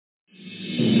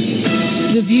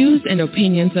The views and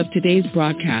opinions of today's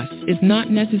broadcast is not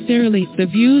necessarily the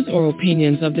views or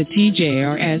opinions of the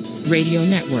TJRS Radio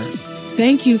Network.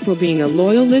 Thank you for being a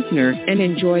loyal listener and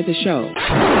enjoy the show.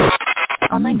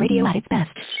 Online radio at its best.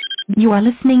 You are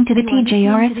listening to the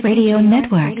TJRS Radio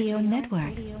Network.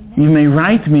 You may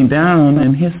write me down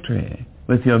in history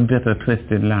with your bitter,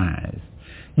 twisted lies.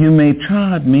 You may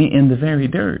trod me in the very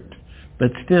dirt, but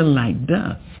still like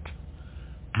dust,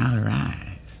 I'll rise.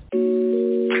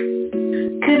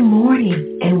 Good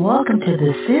morning, and welcome to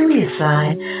the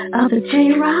Seriouside of the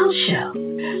jrilshow,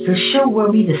 the show where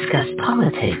we discuss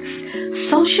politics,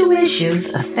 social issues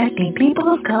affecting people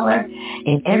of color,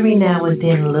 and every now and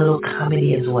then a little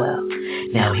comedy as well.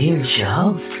 Now here's your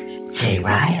host,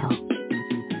 jrilshow.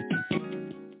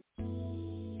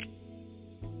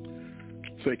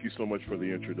 Thank you so much for the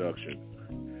introduction.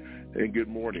 And good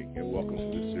morning, and welcome to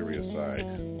the Seriouside.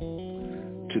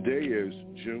 Today is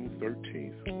June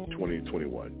 13th,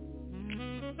 2021.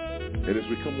 And as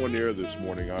we come on the air this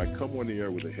morning, I come on the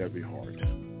air with a heavy heart.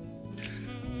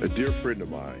 A dear friend of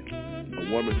mine,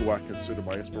 a woman who I consider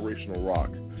my inspirational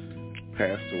rock,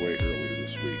 passed away earlier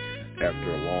this week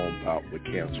after a long bout with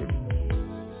cancer.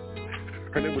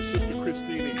 Her name was Sister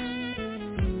Christine East.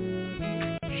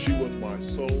 She was my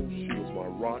soul, she was my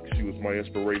rock, she was my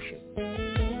inspiration.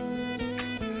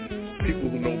 People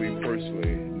who know me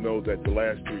personally know that the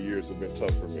last 3 years have been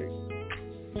tough for me.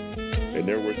 And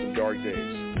there were some dark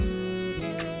days.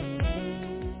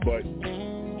 But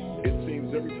it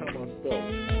seems every time I felt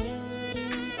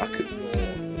I couldn't go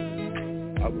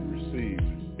on, I would receive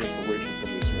inspiration from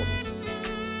this woman.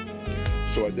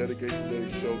 So I dedicate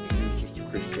today's show to you, Sister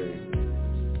Christine.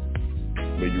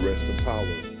 May you rest in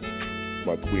power,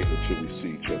 my queen, until we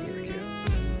see each other again.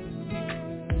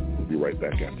 We'll be right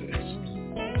back after this.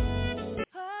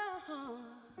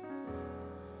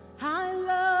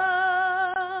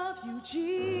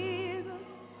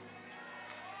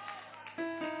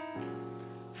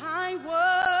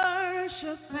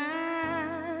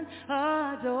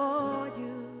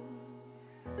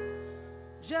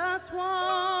 Just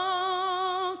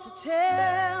want to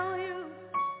tell you,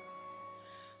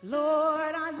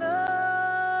 Lord, I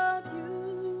love you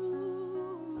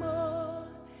more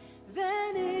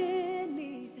than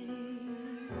anything.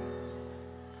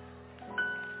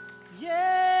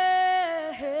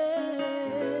 Yeah,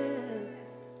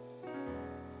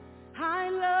 I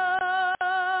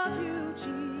love you,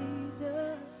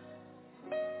 Jesus.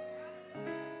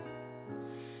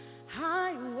 I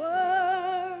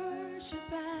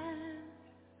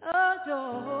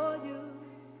adore you.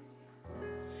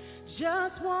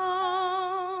 Just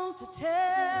want to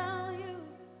tell you,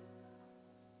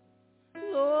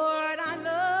 Lord, I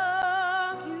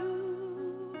love you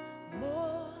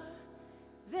more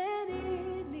than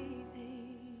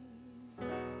anything.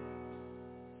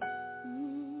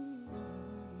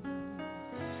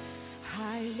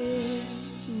 I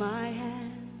lift my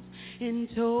hands in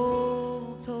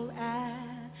total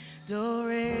adoration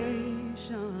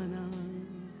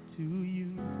to you.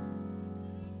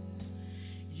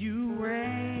 You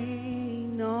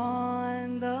reign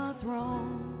on the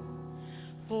throne,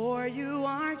 for you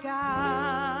are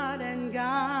God and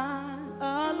God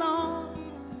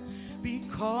alone.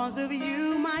 Because of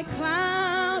you, my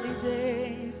cloudy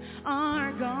days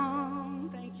are gone.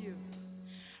 Thank you.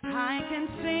 I can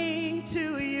sing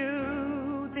to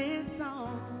you this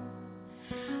song.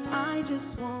 I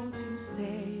just want to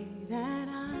say that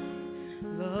I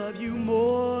love you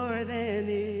more than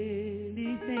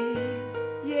anything.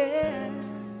 Yeah.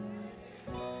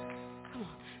 Come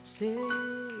on, say,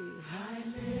 I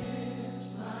lift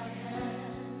my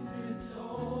hands in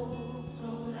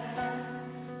total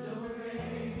adoration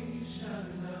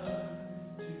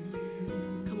to you.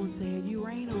 Come on, say it. You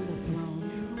reign on the throne.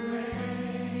 You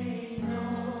reign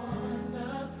on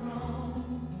the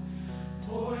throne,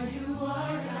 for you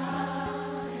are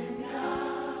God and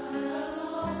God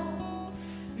alone.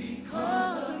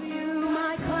 Because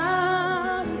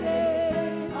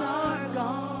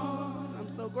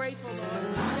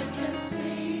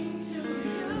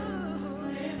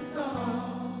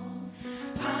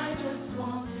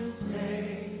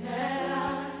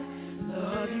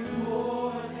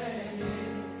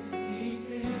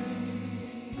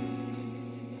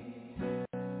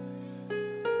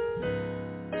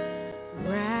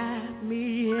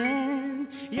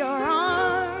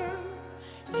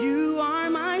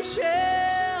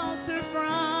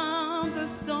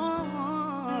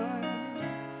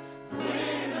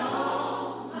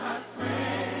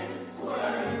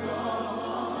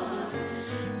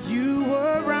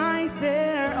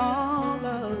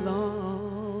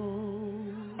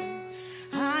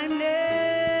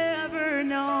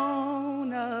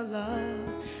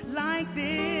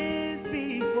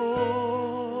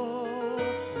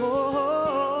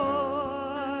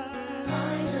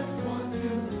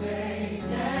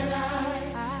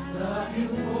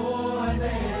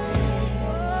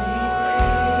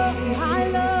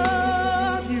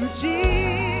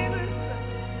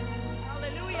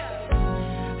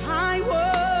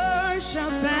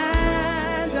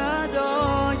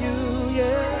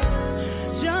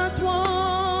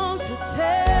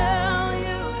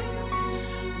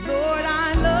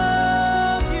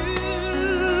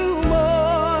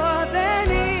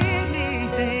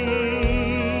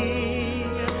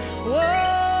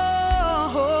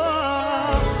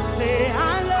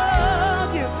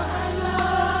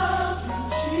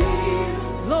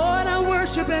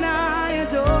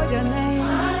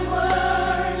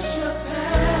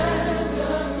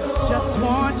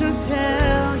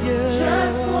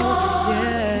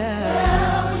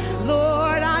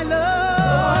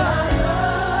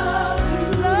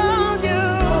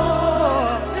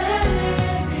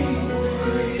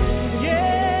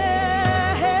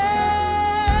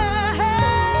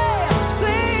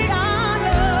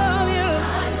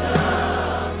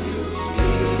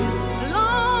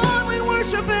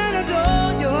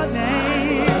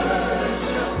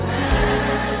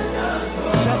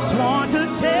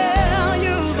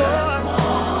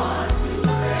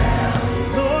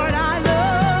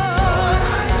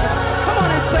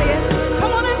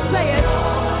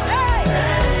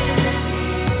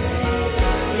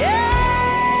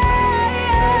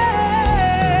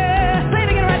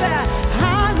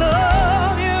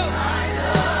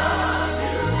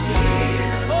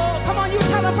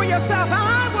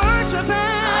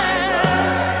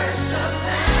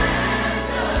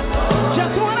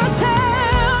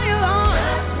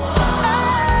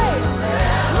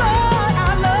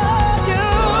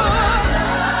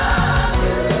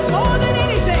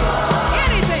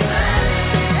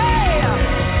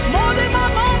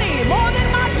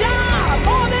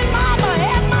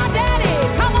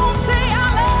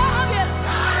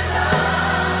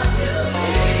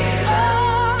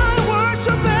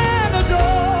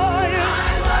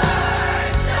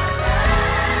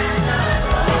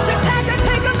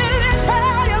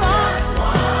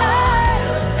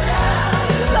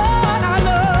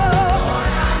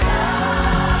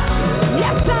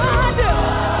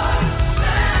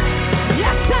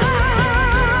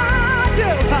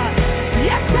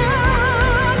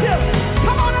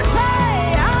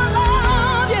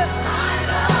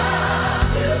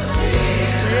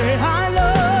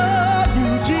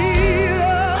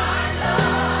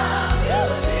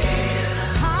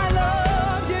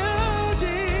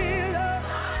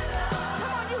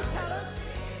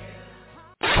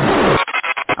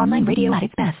Online radio at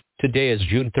its best. Today is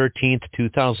June 13th,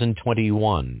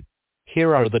 2021.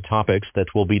 Here are the topics that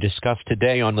will be discussed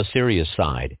today on the serious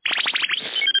side.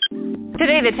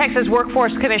 Today, the Texas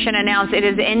Workforce Commission announced it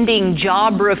is ending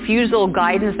job refusal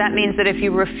guidance. That means that if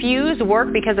you refuse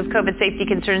work because of COVID safety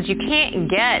concerns, you can't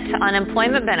get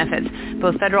unemployment benefits.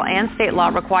 Both federal and state law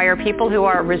require people who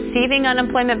are receiving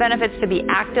unemployment benefits to be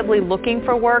actively looking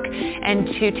for work and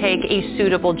to take a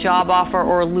suitable job offer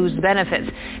or lose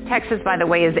benefits. Texas, by the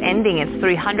way, is ending its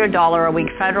 $300 a week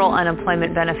federal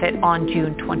unemployment benefit on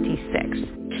June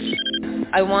 26th.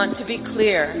 I want to be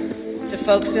clear to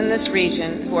folks in this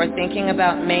region who are thinking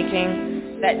about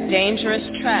making that dangerous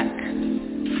trek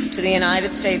to the United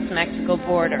States-Mexico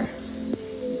border.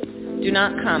 Do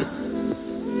not come.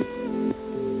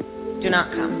 Do not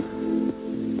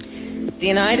come. The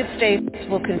United States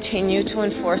will continue to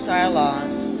enforce our laws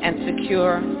and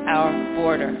secure our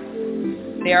border.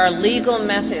 There are legal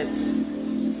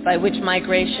methods by which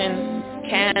migration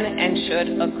can and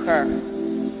should occur.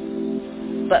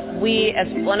 But we, as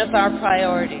one of our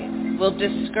priorities, will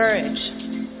discourage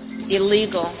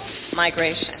illegal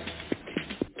migration.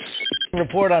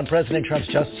 Report on President Trump's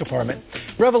Justice Department.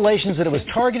 Revelations that it was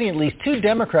targeting at least 2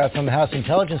 Democrats on the House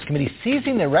Intelligence Committee,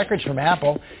 seizing their records from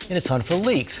Apple in its hunt for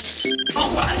leaks.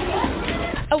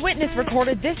 A witness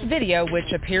recorded this video,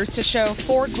 which appears to show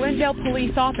 4 Glendale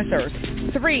police officers,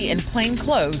 3 in plain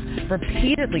clothes,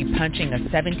 repeatedly punching a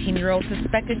 17-year-old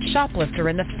suspected shoplifter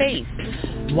in the face.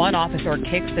 One officer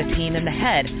kicks the teen in the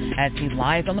head as he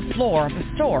lies on the floor of the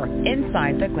store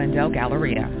inside the Glendale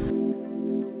Galleria.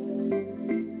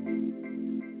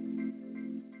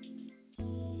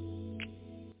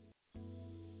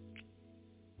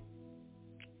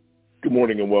 Good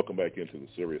morning and welcome back into the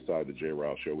Serious Side of the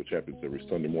J-Rouse Show, which happens every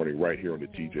Sunday morning right here on the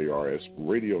TJRS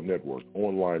Radio Network,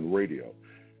 online radio.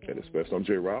 And it's best. I'm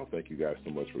J. Rao. Thank you guys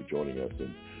so much for joining us.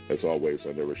 And as always,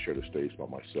 I never share the stage by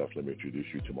myself. Let me introduce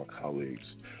you to my colleagues.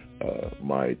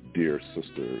 My dear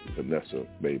sister, Vanessa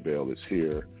Maybell, is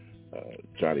here.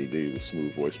 Johnny D, the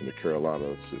smooth voice from the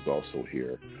Carolinas, is also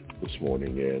here this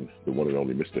morning. And the one and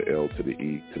only Mr. L to the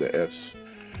E to the S,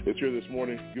 It's here this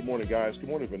morning. Good morning, guys. Good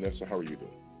morning, Vanessa. How are you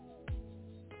doing?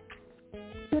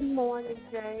 Good morning,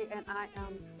 Jay, and I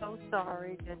am so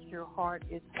sorry that your heart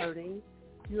is hurting.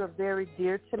 You are very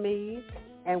dear to me,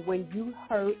 and when you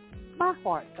hurt, my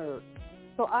heart hurts.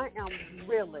 So I am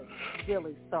really,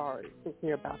 really sorry to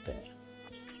hear about that.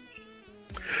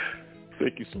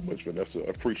 Thank you so much, Vanessa. I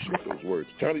appreciate those words.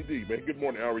 Johnny D, man, good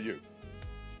morning. How are you?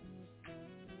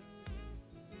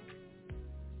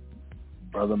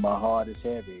 Brother, my heart is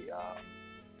heavy.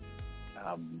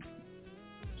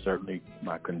 Certainly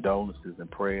my condolences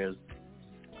and prayers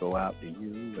go out to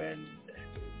you and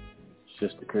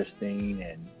Sister Christine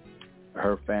and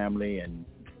her family. And,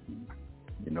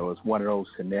 you know, it's one of those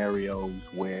scenarios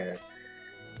where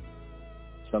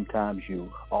sometimes you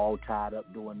all tied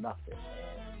up doing nothing.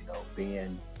 And, you know,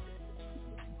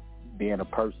 being a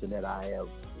person that I have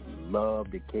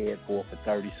loved and cared for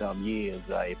 30-some years,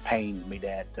 it pains me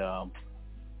that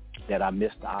I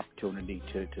missed the opportunity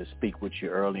to speak with you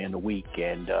early in the week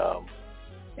and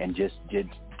just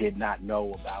did not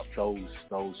know about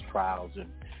those trials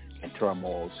and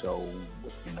turmoil. So,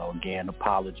 you know, again,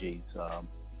 apologies.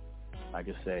 Like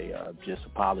I say, just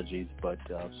apologies, but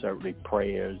certainly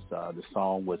prayers. The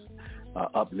song was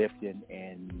uplifting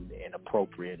and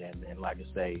appropriate, and like I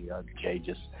say, Jay,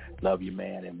 just love you,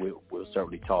 man, and we'll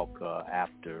certainly talk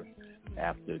after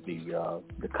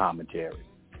the commentary.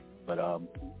 But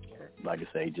like I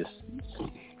say,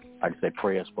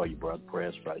 prayers for you, brother.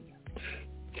 Prayers for you.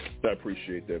 I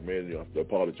appreciate that, man. You know, I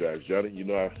apologize, Johnny. You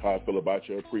know how I feel about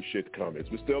you. I appreciate the comments.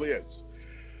 Mr. Elliott,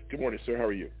 good morning, sir. How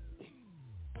are you?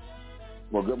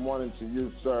 Well, good morning to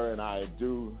you, sir. And I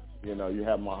do, you know, you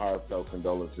have my heartfelt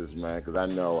condolences, man, because I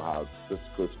know how Sister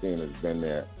Christine has been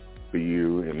there for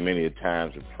you and many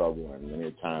times of trouble and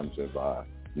many times of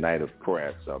night of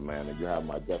prayer. So, man, you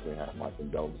definitely have my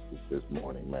condolences this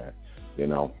morning, man. You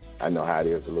know, I know how it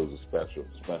is to lose a special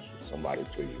somebody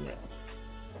to you, man.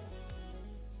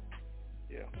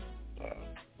 Yeah,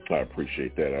 I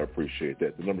appreciate that.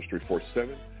 The number's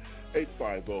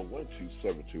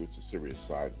 347-850-1272. It's a serious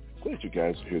side. Glad you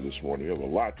guys are here this morning. We have a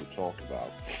lot to talk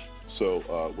about.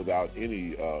 So without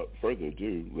any further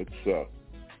ado, let's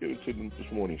get into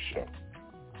this morning's show.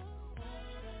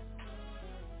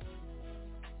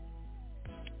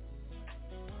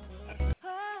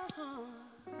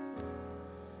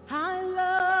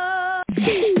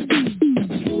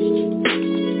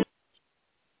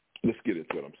 Let's get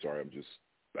into it. I'm sorry. I'm just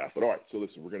baffled. All right. So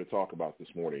listen, we're going to talk about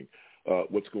this morning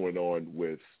what's going on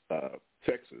with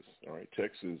Texas. All right.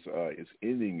 Texas is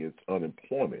ending its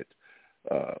unemployment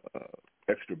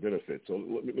extra benefits. So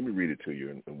let me read it to you,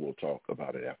 and we'll talk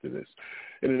about it after this.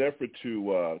 In an effort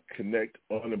to connect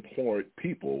unemployed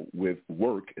people with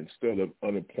work instead of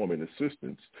unemployment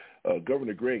assistance,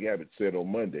 Governor Greg Abbott said on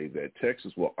Monday that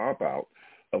Texas will opt out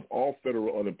of all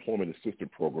federal unemployment assistance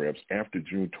programs after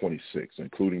June 26,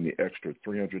 including the extra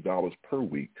 $300 per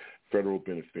week federal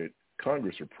benefit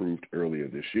Congress approved earlier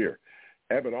this year.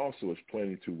 Abbott also is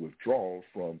planning to withdraw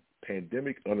from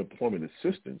pandemic unemployment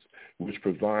assistance, which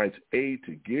provides aid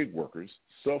to gig workers,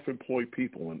 self-employed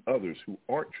people, and others who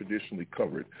aren't traditionally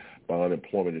covered by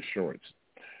unemployment insurance.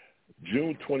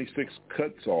 June 26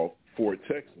 cuts off for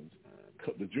Texans.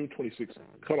 The June 26th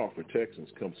cutoff for Texans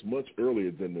comes much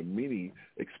earlier than the many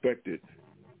expected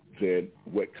than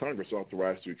what Congress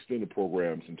authorized to extend the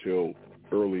programs until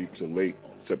early to late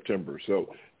September.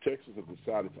 So Texas has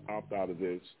decided to opt out of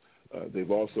this. They've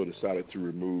also decided to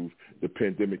remove the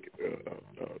pandemic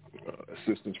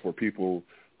assistance for people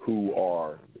who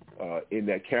are in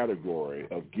that category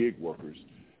of gig workers.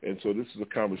 And so this is a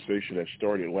conversation that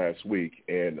started last week,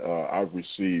 and I've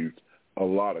received a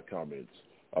lot of comments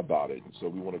about it. And so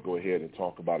we want to go ahead and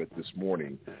talk about it this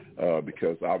morning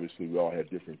because obviously we all have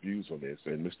different views on this.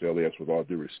 And Mr. Elias, with all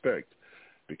due respect,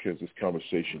 because this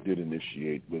conversation did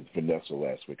initiate with Vanessa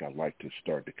last week, I'd like to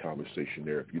start the conversation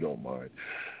there, if you don't mind.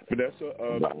 Vanessa,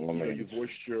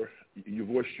 you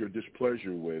voiced your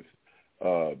displeasure with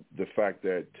the fact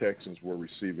that Texans were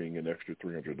receiving an extra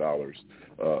 $300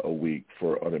 a week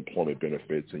for unemployment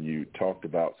benefits, and you talked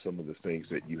about some of the things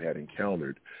that you had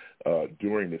encountered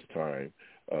during this time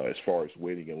as far as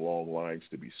waiting in long lines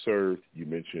to be served. You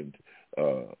mentioned,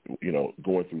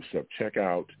 going through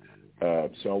self-checkout.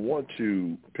 So I want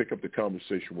to pick up the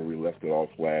conversation where we left it off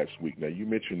last week. Now, you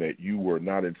mentioned that you were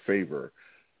not in favor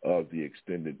of the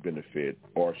extended benefit,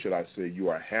 or should I say you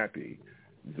are happy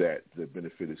that the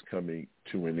benefit is coming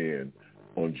to an end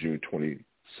on June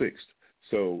 26th.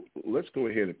 So let's go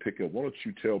ahead and pick up. Why don't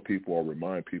you tell people or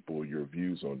remind people your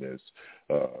views on this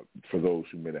for those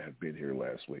who may not have been here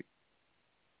last week?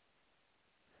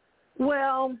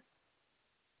 Well,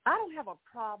 I don't have a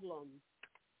problem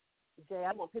Jay,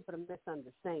 I want people to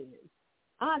misunderstand.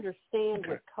 I understand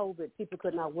with COVID, people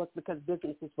could not work because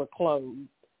businesses were closed.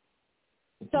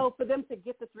 So for them to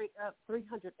get the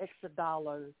 $300 extra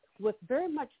was very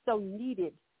much so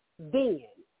needed then.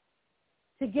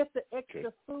 To get the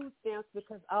extra food stamps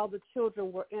because all the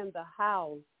children were in the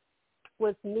house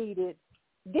was needed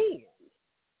then.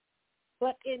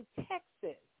 But in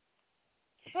Texas,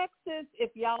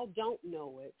 if y'all don't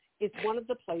know it, is one of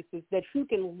the places that you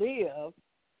can live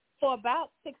for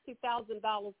about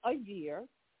 $60,000 a year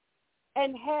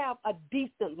and have a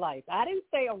decent life. I didn't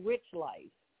say a rich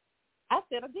life. I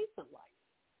said a decent life.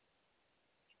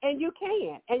 And you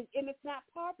can, and it's not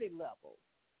poverty level.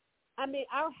 I mean,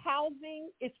 our housing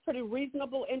is pretty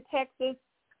reasonable in Texas.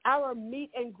 Our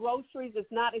meat and groceries is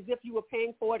not as if you were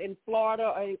paying for it in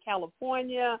Florida or in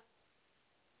California.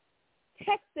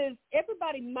 Texas,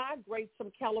 everybody migrates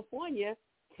from California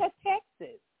to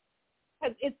Texas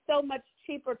because it's so much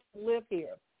cheaper to live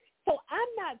here. So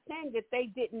I'm not saying that they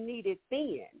didn't need it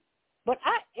then, but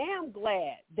I am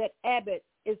glad that Abbott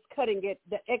is cutting it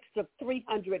the extra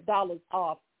 $300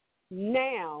 off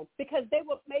now because they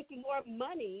were making more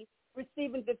money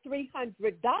receiving the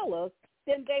 $300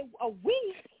 than they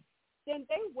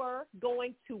were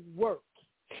going to work.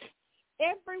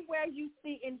 Everywhere you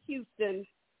see in Houston,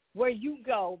 where you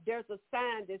go, there's a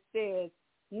sign that says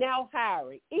now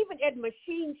hiring. Even at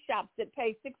machine shops that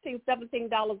pay $16,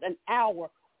 $17 an hour,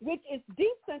 which is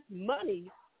decent money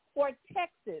for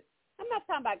Texas. I'm not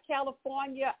talking about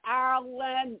California,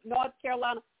 Ireland, North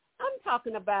Carolina. I'm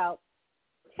talking about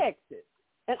Texas.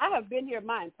 And I have been here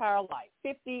my entire life,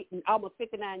 almost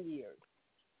 59 years.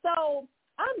 So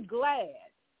I'm glad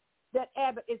that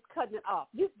Abbott is cutting it off.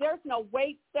 There's no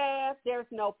wait staff. There's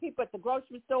no people at the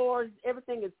grocery stores.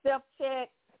 Everything is self-check.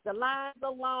 The lines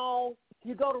are long.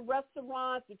 You go to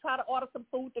restaurants. You try to order some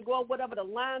food to go, whatever, the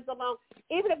lines are long.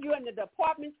 Even if you're in the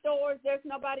department stores, there's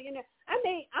nobody in there. I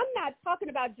mean, I'm not talking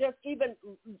about just even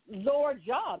lower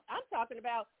jobs. I'm talking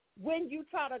about when you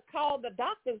try to call the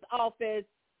doctor's office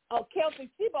or Kelsey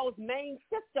Tebow's main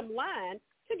system line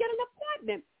to get an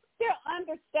appointment. They're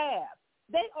understaffed.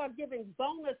 They are giving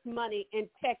bonus money in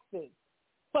Texas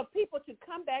for people to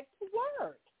come back to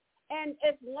work. And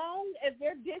as long as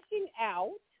they're dishing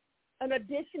out an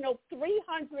additional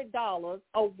 $300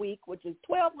 a week, which is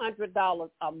 $1,200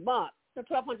 a month, so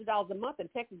 $1,200 a month in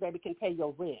Texas, baby, can pay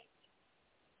your rent.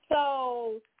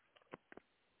 So,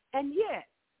 and yes,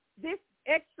 this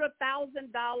extra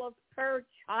 $1,000 per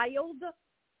child.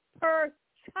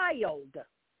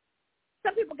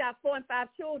 Some people got 4 and 5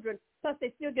 children, plus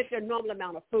they still get their normal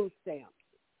amount of food stamps.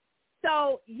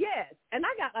 So, yes, and I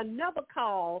got another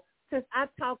call since I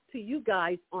talked to you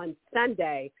guys on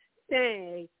Sunday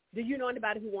saying, do you know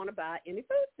anybody who want to buy any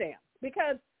food stamps?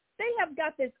 Because they have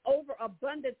got this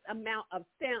overabundance amount of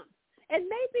stamps. And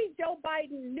maybe Joe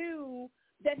Biden knew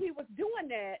that he was doing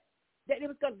that it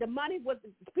was going,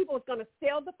 people was going to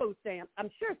sell the food stamps. I'm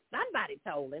sure somebody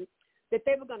told him that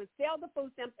they were going to sell the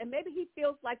food stamps, and maybe he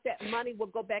feels like that money will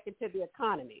go back into the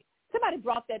economy. Somebody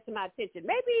brought that to my attention.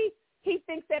 Maybe he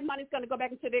thinks that money's going to go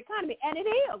back into the economy, and it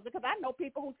is, because I know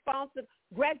people who sponsored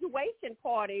graduation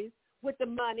parties with the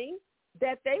money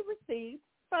that they received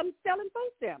from selling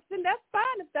food stamps, and that's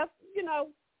fine if that's,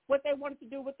 what they wanted to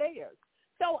do with theirs.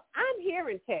 So I'm here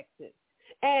in Texas,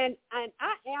 and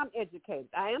I am educated.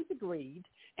 I am degreed,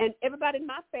 and everybody in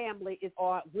my family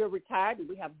we're retired, and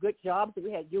we have good jobs, and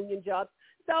we have union jobs.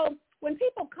 So when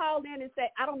people call in and say,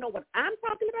 I don't know what I'm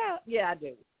talking about, yeah, I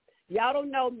do. Y'all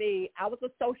don't know me. I was a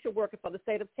social worker for the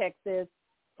state of Texas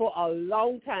for a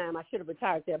long time. I should have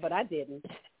retired there, but I didn't.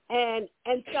 And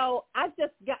so I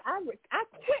quit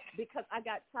because I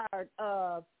got tired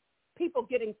of people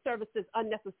getting services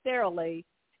unnecessarily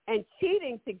and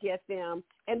cheating to get them,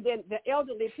 and then the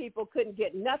elderly people couldn't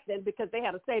get nothing because they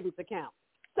had a savings account.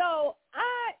 So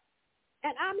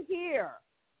I'm here.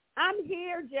 I'm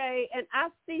here, Jay, and I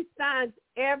see signs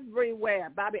everywhere.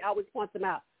 Bobby always points them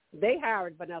out. They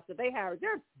hired, Vanessa. They hired.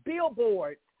 There's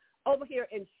billboards over here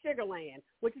in Sugar Land,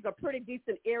 which is a pretty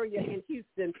decent area in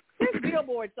Houston. There's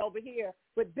billboards over here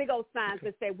with big old signs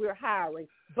that say we're hiring.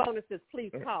 Bonuses,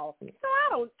 please call.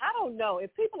 So I don't know.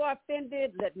 If people are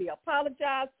offended, let me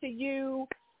apologize to you.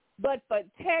 But for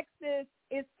Texas,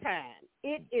 it's time.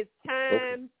 It is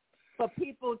time for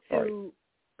people to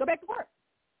go back to work.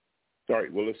 All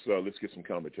right. Well, let's get some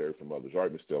commentary from others. All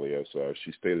right, Ms. Elias,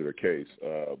 she stated her case.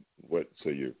 What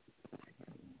say you?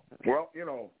 Well,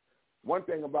 one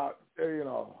thing about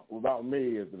me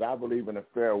is that I believe in a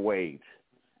fair wage,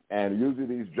 and usually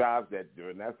these jobs that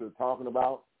Vanessa's talking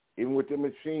about, even with the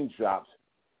machine shops,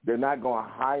 they're not going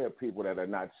to hire people that are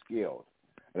not skilled,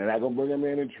 and they're not going to bring them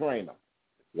in and train them.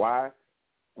 Why?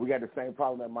 We got the same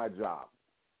problem at my job,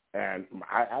 and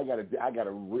I got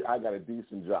a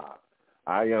decent job.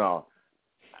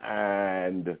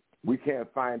 And we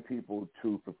can't find people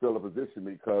to fulfill a position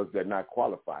because they're not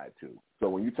qualified to. So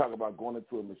when you talk about going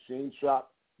into a machine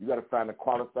shop, you got to find a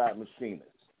qualified machinist,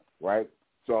 right?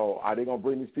 So are they going to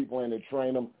bring these people in and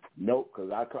train them? Nope,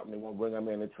 because our company won't bring them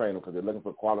in and train them because they're looking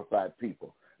for qualified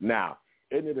people. Now,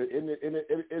 isn't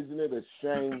it a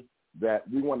shame that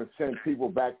we want to send people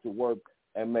back to work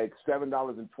and make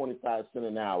 $7.25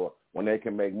 an hour when they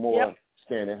can make more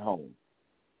staying at home?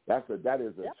 That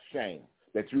is a shame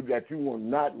that you will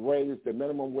not raise the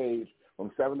minimum wage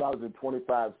from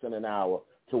 $7.25 an hour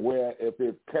to where if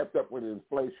it kept up with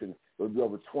inflation, it would be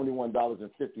over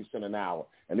 $21.50 an hour.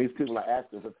 And these people are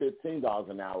asking for $15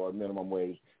 an hour minimum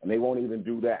wage, and they won't even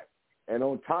do that. And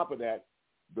on top of that,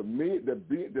 the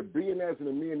billionaires and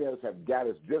the millionaires have got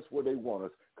us just where they want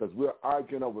us because we're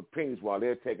arguing over pennies while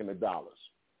they're taking the dollars.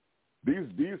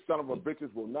 These son of a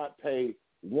bitches will not pay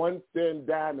one thin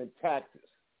dime in taxes.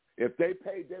 If they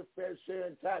paid their fair share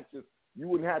in taxes, you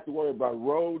wouldn't have to worry about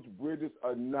roads, bridges,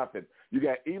 or nothing. You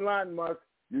got Elon Musk,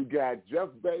 you got Jeff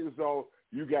Bezos,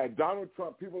 you got Donald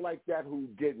Trump, people like that who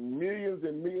get millions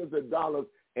and millions of dollars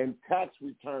in tax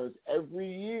returns every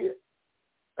year.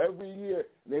 Every year,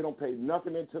 and they don't pay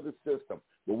nothing into the system.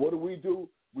 But what do?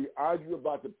 We argue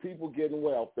about the people getting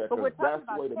welfare because that's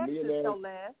the way the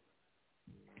millionaires.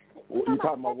 You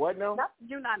talking about what now?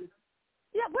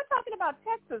 Yeah, we're talking about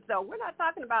Texas, though. We're not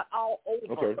talking about all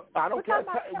over. Okay. I don't care.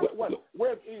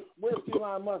 Where's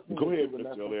Elon Musk? Go ahead,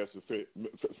 Mr. Go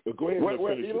ahead and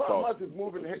finish your Elon Musk is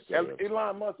moving.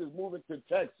 Elon Musk is moving to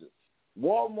Texas.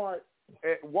 Walmart,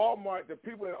 the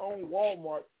people that own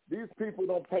Walmart, these people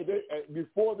don't pay.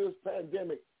 Before this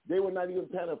pandemic, they were not even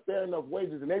paying a fair enough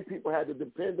wages, and they people had to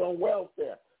depend on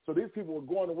welfare. So these people were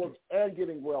going to work and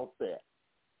getting welfare.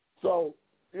 So,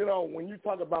 when you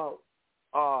talk about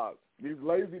these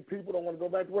lazy people don't want to go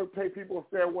back to work, pay people a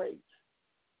fair wage.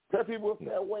 Pay people a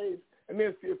fair wage, and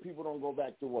then see if people don't go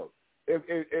back to work.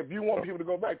 If you want people to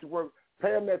go back to work,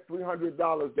 pay them that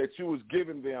 $300 that you was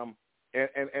giving them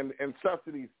and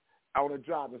subsidies on a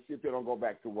job and see if they don't go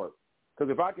back to work.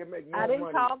 Because if I can make more money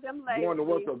going to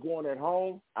work or going at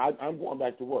home, I'm going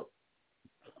back to work.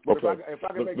 But if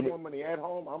I can make more money at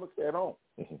home, I'm going to stay at home.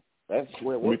 Mm-hmm. That's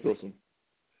where it works.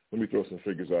 Let me throw some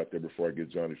figures out there before I get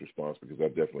Johnny's response because I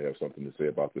definitely have something to say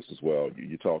about this as well.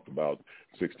 You talked about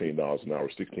 $16 an hour.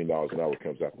 $16 an hour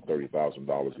comes out to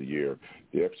 $30,000 a year.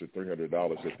 The extra $300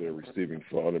 that they're receiving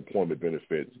for unemployment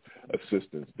benefits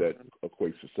assistance, that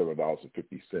equates to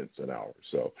 $7.50 an hour.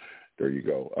 So there you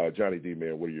go. Johnny D,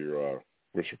 man, what's your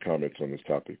comments on this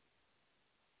topic?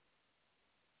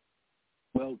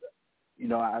 Well,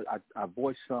 I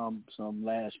voiced some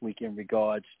last week in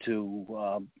regards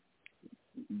to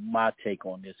my take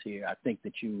on this here. I think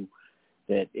that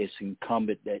it's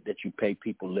incumbent that you pay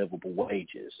people livable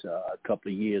wages. A couple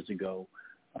of years ago,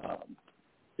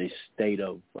 the state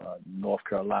of North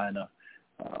Carolina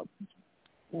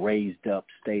raised up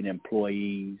state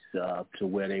employees to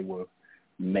where they were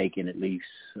making at least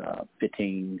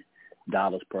 $15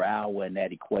 per hour, and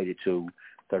that equated to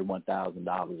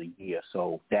 $31,000 a year.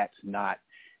 So that's not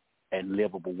a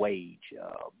livable wage.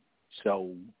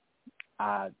 So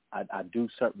I do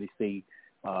certainly see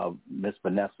Ms.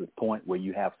 Vanessa's point where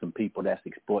you have some people that's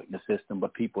exploiting the system,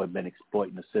 but people have been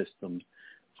exploiting the system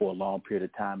for a long period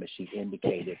of time, as she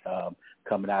indicated,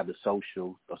 coming out of the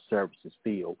social or services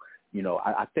field.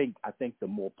 I think the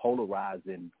more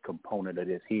polarizing component of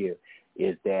this here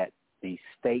is that the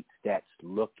states that's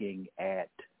looking at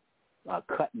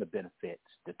cutting the benefits,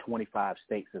 the 25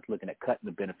 states that's looking at cutting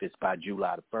the benefits by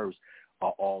July the 1st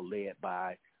are all led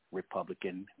by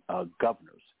Republican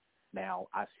governors. Now,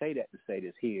 I say that to say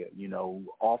this here,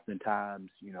 oftentimes,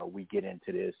 we get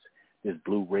into this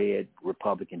blue-red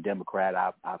Republican Democrat.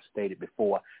 I've stated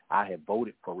before, I have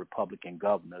voted for Republican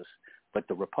governors, but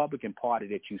the Republican Party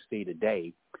that you see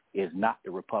today is not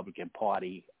the Republican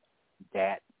Party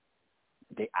that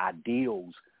the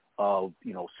ideals of,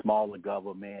 smaller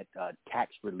government,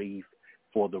 tax relief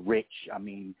for the rich. I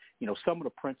mean, some of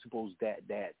the principles that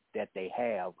they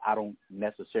have, I don't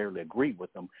necessarily agree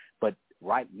with them, but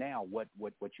right now what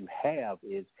you have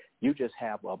is you just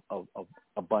have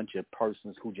a bunch of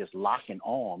persons who just lock in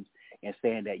arms and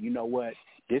saying that,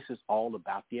 this is all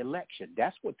about the election.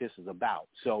 That's what this is about.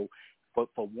 So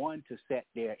for one to sit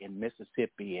there in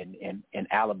Mississippi and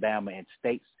Alabama and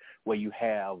states where you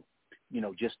have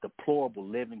just deplorable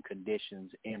living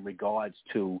conditions in regards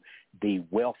to the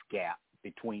wealth gap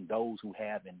between those who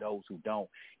have and those who don't.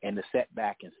 And to sit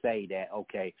back and say that,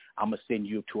 okay, I'm going to send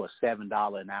you to a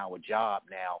 $7 an hour job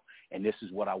now, and this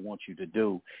is what I want you to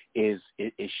do, is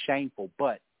shameful.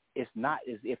 But it's not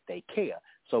as if they care.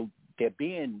 So they're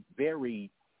being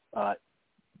very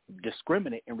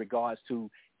discriminate in regards to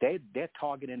they're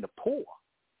targeting the poor.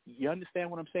 You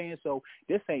understand what I'm saying? So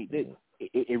this ain't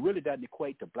it really doesn't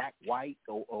equate to black, white,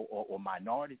 or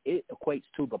minority. It equates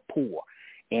to the poor.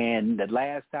 And the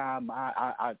last time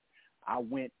I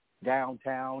went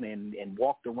downtown and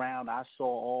walked around, I saw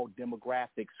all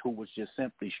demographics who was just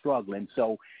simply struggling.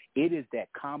 So it is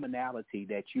that commonality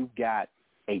that you've got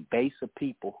a base of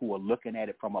people who are looking at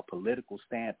it from a political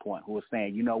standpoint, who are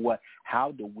saying, you know what,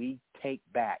 how do we take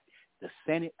back the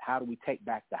Senate? How do we take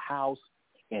back the House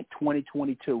in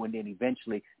 2022 and then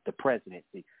eventually the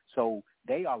presidency? So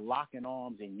they are locking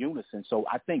arms in unison. So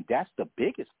I think that's the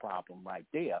biggest problem right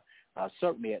there.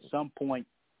 Certainly at some point,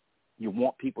 you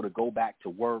want people to go back to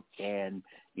work, and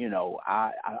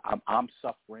I'm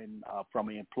suffering from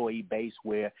an employee base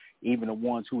where even the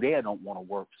ones who there don't want to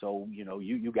work. So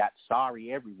you got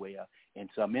sorry everywhere in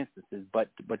some instances. But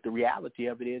the reality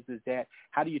of it is that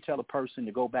how do you tell a person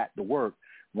to go back to work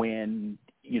when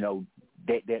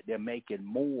they're making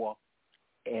more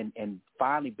and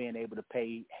finally being able to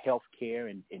pay health care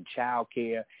and child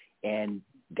care, and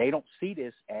they don't see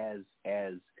this as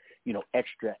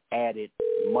extra added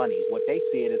money. What they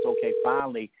see it is, okay,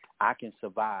 finally I can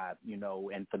survive,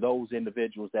 and for those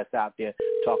individuals that's out there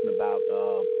talking about,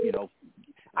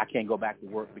 I can't go back to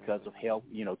work because of health,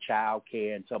 child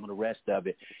care and some of the rest of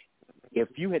it. If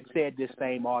you had said this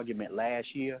same argument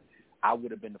last year, I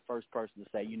would have been the first person to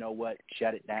say, you know what,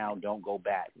 shut it down, don't go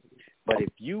back. But if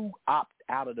you opt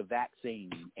out of the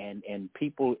vaccine and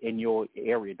people in your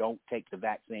area don't take the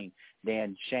vaccine,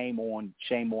 then shame on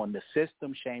the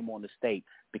system, shame on the state,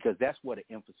 because that's where the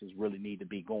emphasis really need to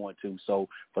be going to. So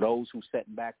for those who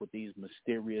sitting back with these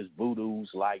mysterious voodoos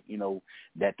like,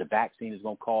 that the vaccine is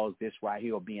going to cause this right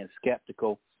here, or being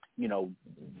skeptical,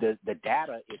 the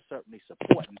data is certainly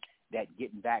supporting that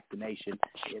getting vaccinated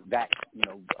is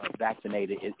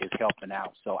helping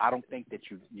out. So I don't think that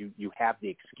you have the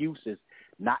excuses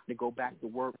not to go back to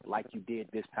work like you did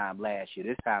this time last year.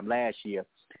 This time last year,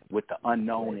 with the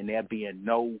unknown and there being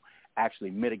no actually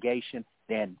mitigation,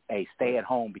 then stay at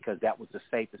home because that was the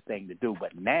safest thing to do.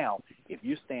 But now, if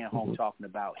you're staying home talking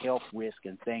about health risk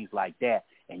and things like that,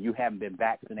 and you haven't been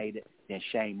vaccinated, then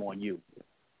shame on you.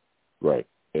 Right.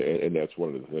 And that's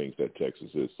one of the things that Texas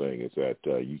is saying, is that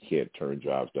you can't turn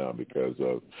jobs down because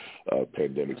of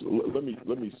pandemics.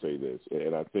 Let me say this,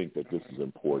 and I think that this is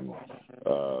important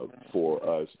for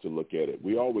us to look at it.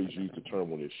 We always use the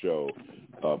term on this show,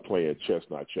 playing chess,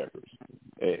 not checkers.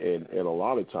 And a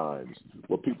lot of times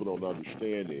what people don't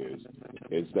understand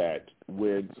is that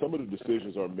when some of the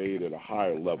decisions are made at a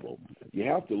higher level, you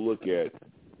have to look at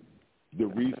the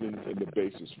reasons and the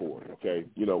basis for it, okay?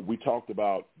 We talked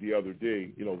about the other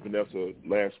day, Vanessa,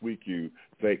 last week you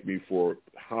thanked me for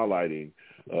highlighting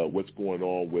what's going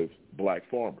on with black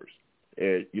farmers.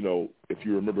 And, if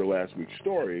you remember last week's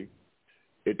story,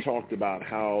 it talked about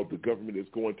how the government is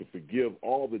going to forgive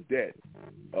all the debt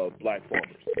of black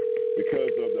farmers because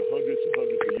of the hundreds and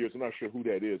hundreds of years. I'm not sure who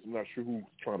that is. I'm not sure who's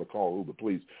trying to call who, but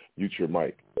please mute your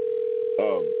mic.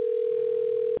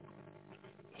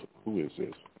 Who is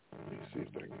this? Let me see if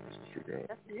I can figure out.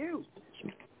 That's you.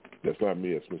 That's not me.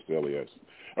 It's Mr. Elias.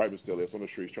 All right, Mr. Elias, I'm not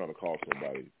sure he's trying to call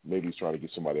somebody. Maybe he's trying to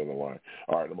get somebody on the line.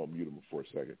 All right, I'm going to mute him for a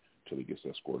second until he gets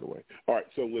that squared away. All right,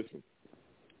 so listen.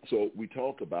 So we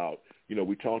talked about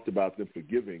them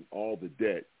forgiving all the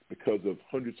debt because of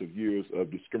hundreds of years of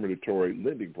discriminatory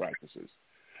lending practices.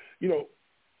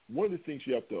 One of the things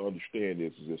you have to understand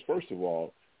is this. First of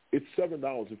all, it's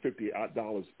 $7.50.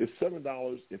 It's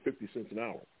 $7.50 an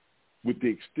hour with the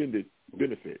extended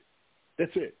benefit.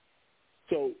 That's it.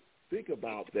 So think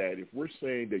about that. If we're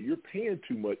saying that you're paying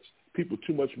people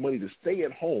too much money to stay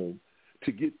at home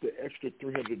to get the extra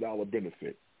 $300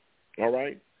 benefit, all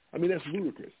right? I mean, that's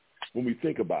ludicrous when we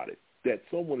think about it, that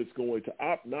someone is going to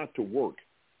opt not to work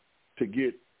to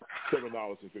get $7.50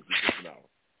 an hour.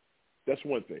 That's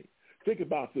one thing. Think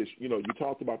about this. You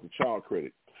talked about the child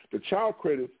credit. The child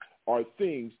credits are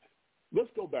things. Let's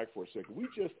go back for a second. We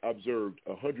just observed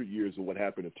 100 years of what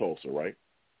happened in Tulsa, right?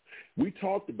 We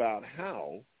talked about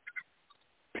how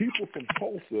people from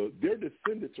Tulsa, their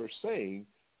descendants are saying,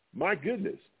 my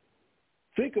goodness,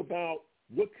 think about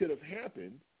what could have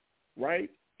happened, right,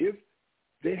 if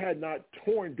they had not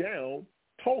torn down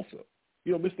Tulsa.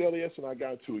 Mr. Elias and I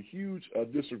got into a huge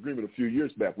disagreement a few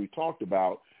years back. We talked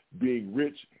about being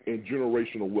rich and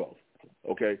generational wealth,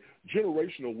 okay?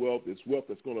 Generational wealth is wealth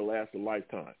that's going to last a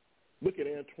lifetime. Look at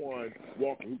Antoine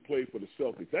Walker, who played for the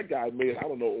Celtics. That guy made, I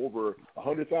don't know, over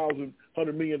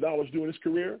 $100 million during his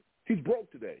career. He's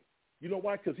broke today. You know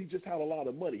why? Because he just had a lot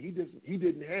of money. He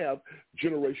didn't have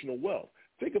generational wealth.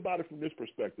 Think about it from this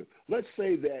perspective. Let's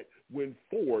say that when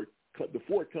the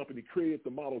Ford company created the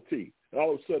Model T, and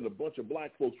all of a sudden a bunch of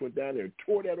black folks went down there and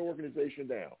tore that organization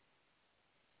down.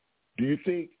 Do you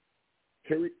think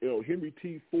Henry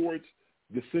T. Ford's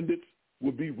descendants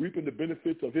would be reaping the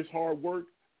benefits of his hard work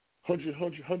hundreds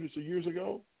of years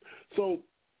ago? So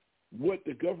what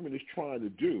the government is trying to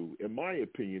do, in my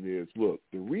opinion, is, look,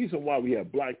 the reason why we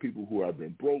have black people who have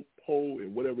been broke, poor,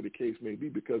 and whatever the case may be,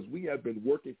 because we have been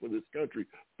working for this country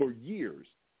for years.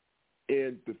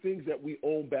 And the things that we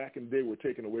owned back in the day were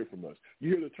taken away from us. You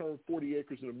hear the term 40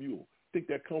 acres and a mule. Think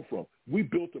that come from? We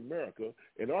built America,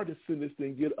 and our descendants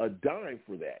didn't get a dime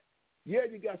for that. Yeah,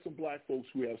 you got some black folks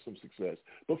who have some success,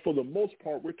 but for the most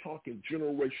part, we're talking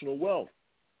generational wealth.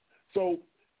 So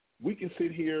we can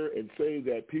sit here and say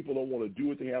that people don't want to do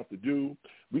what they have to do.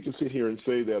 We can sit here and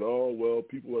say that, oh, well,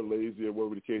 people are lazy or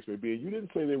whatever the case may be. And you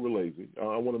didn't say they were lazy.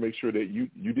 I want to make sure that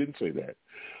you didn't say that.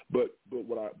 But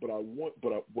what I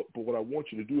want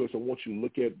you to do is I want you to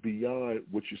look at beyond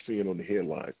what you're seeing on the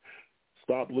headlines.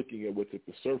 Stop looking at what's at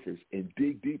the surface and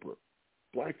dig deeper.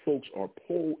 Black folks are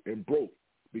poor and broke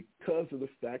because of the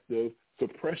fact of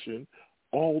suppression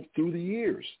all through the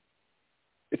years.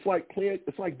 It's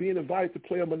like being invited to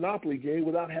play a Monopoly game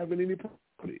without having any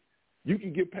property. You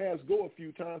can get past go a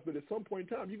few times, but at some point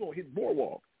in time, you're going to hit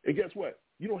boardwalk. And guess what?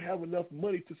 You don't have enough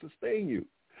money to sustain you.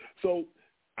 So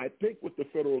I think what the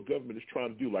federal government is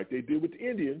trying to do, like they did with the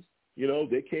Indians,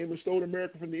 they came and stole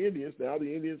America from the Indians. Now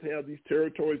the Indians have these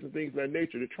territories and things of that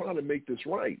nature. They're trying to make this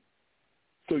right.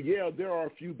 So, yeah, there are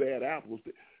a few bad apples.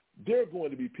 There are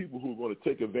going to be people who are going to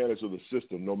take advantage of the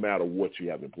system no matter what you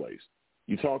have in place.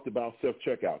 You talked about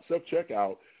self-checkout.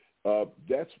 Self-checkout,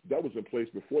 that was in place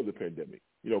before the pandemic.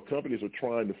 Companies are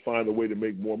trying to find a way to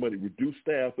make more money, reduce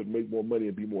staff, but make more money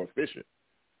and be more efficient.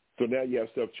 So now you have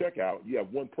self-checkout. You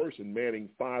have one person manning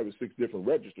 5 or 6 different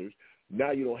registers.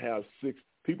 Now you don't have 6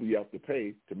 people you have to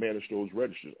pay to manage those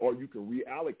registers, or you can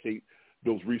reallocate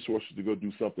those resources to go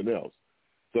do something else.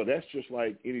 So that's just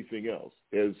like anything else.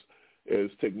 As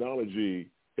technology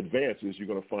advances, you're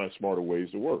going to find smarter ways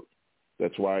to work.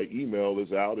 That's why email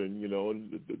is out, and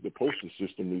the postal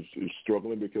system is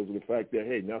struggling because of the fact that,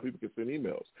 hey, now people can send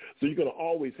emails. So you're going to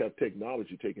always have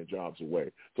technology taking jobs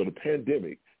away. So the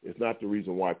pandemic is not the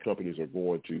reason why companies are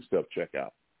going to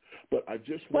self-checkout. But I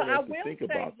just want us to think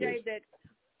about this.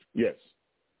 Yes.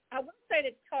 I will say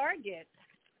that Target,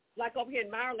 like over here in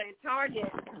Maryland,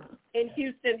 Target in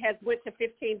Houston has went to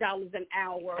 $15 an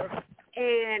hour,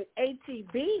 and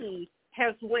ATB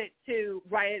has went to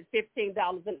right at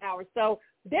 $15 an hour. So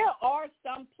there are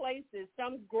some places,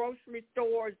 some grocery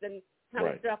stores and kind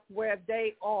of stuff where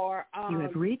they are. You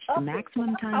have reached the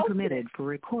maximum time permitted for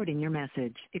recording your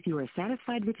message. If you are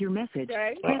satisfied with your message,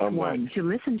 press 1 to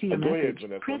listen to your message.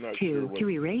 Press 2 to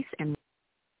erase and.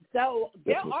 So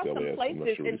there are some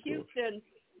places in Houston.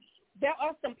 There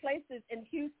are some places in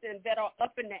Houston that are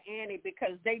up in the ante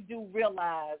because they do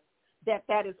realize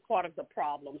that is part of the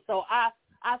problem. So I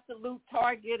salute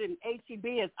Target, and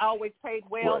H-E-B has always paid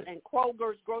well, and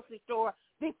Kroger's grocery store.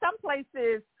 There's some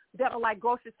places that are like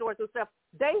grocery stores and stuff,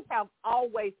 they have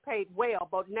always paid well,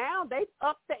 but now they've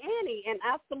upped the ante, and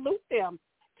I salute them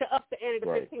to up the ante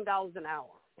to $15 an hour.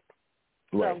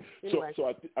 Right. So,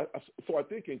 anyway. So I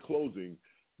think in closing,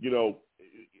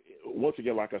 once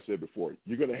again, like I said before,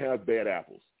 you're going to have bad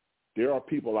apples. There are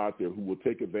people out there who will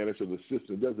take advantage of the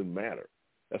system. It doesn't matter.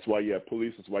 That's why you have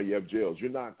police. That's why you have jails. You're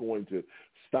not going to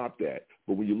stop that.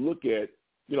 But when you look at,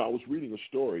 I was reading a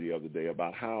story the other day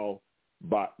about how,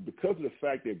 because of the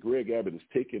fact that Greg Abbott is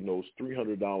taking those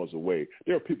 $300 away,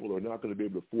 there are people who are not going to be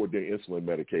able to afford their insulin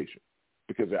medication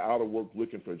because they're out of work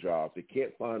looking for jobs. They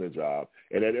can't find a job.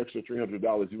 And that extra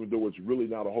 $300, even though it's really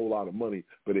not a whole lot of money,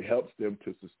 but it helps them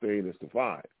to sustain and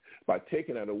survive. By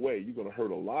taking that away, you're going to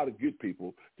hurt a lot of good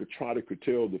people to try to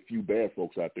curtail the few bad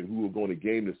folks out there who are going to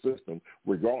game the system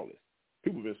regardless.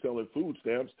 People have been selling food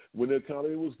stamps when the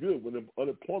economy was good, when the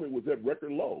unemployment was at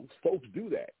record lows. Folks do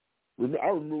that. I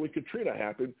remember when Katrina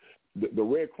happened, the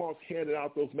Red Cross handed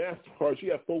out those MasterCards.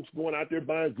 You have folks going out there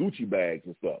buying Gucci bags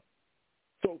and stuff.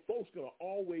 So folks are going to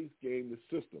always game the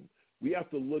system. We have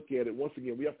to look at it, once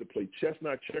again, we have to play chess,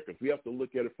 not checkers. We have to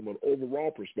look at it from an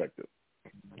overall perspective.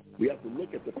 We have to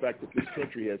look at the fact that this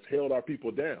country has held our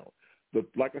people down.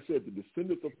 Like I said, the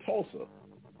descendants of Tulsa,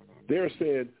 they're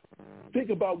saying, think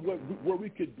about where we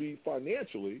could be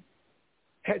financially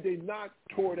had they not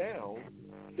tore down.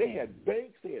 They had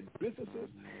banks, they had businesses,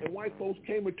 and white folks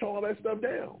came and tore all that stuff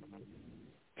down.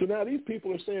 So now these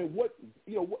people are saying, what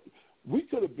we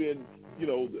could have been,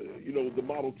 the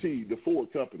Model T, the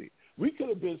Ford company. We could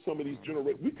have been some of these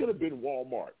we could have been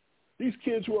Walmart. These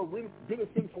kids who are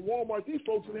benefiting from Walmart, these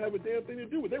folks didn't have a damn thing to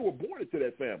do with it. They were born into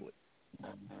that family.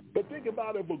 But think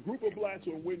about if a group of blacks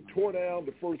tore down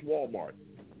the first Walmart,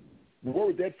 where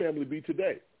would that family be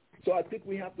today? So I think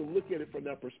we have to look at it from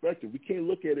that perspective. We can't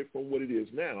look at it from what it is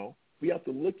now. We have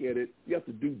to look at it. We have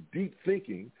to do deep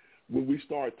thinking when we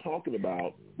start talking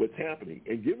about what's happening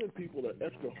and giving people an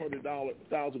extra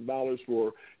 $100,000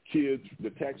 for kids, the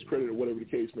tax credit or whatever the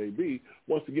case may be.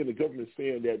 Once again, the government's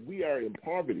saying that we are in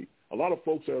poverty. A lot of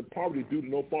folks are in poverty due to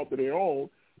no fault of their own.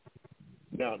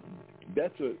 Now,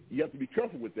 you have to be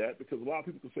careful with that because a lot of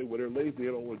people can say, well, they're lazy, they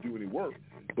don't want to do any work.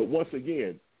 But once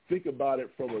again, think about it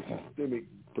from a systemic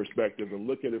perspective and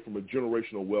look at it from a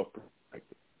generational wealth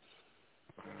perspective.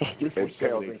 It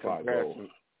pales in comparison.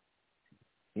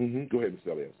 Go ahead,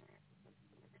 Mr. Elias.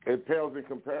 It pales in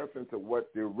comparison to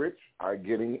what the rich are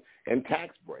getting in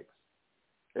tax breaks.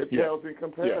 It pales in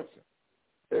comparison.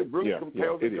 It really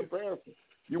pales in comparison.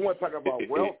 You want to talk about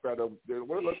welfare?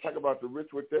 Let's talk about the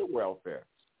rich with their welfare.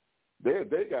 They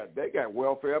got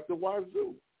welfare up the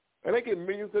wazoo, and they get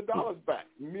millions of dollars back,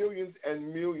 millions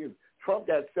and millions. Trump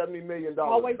got $70 million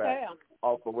back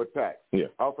off of a tax.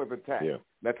 Off of a tax.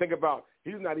 Now think about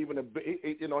he's not even the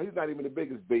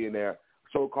biggest billionaire,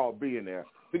 so-called billionaire.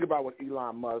 Think about what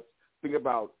Elon Musk. Think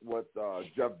about what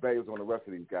Jeff Bezos and the rest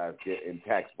of these guys get in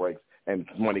tax breaks and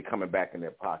money coming back in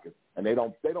their pockets, and they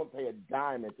don't pay a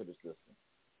dime into the system.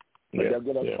 But they'll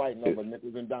get us fighting over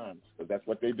nickels and dimes because that's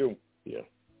what they do. Yeah.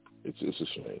 It's a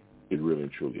shame. It really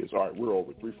and truly is. All right, we're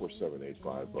over.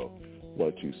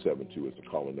 347-850-1272 is the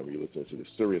calling number. You're listening to the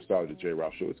Serious Side of the J.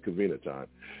 Ralph Show. It's convenient time.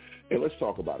 And let's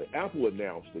talk about it. Apple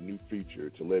announced a new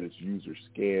feature to let its users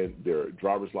scan their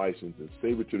driver's license and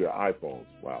save it to their iPhones.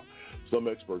 Wow. Some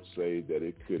experts say that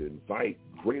it could invite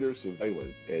greater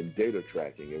surveillance and data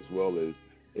tracking as well as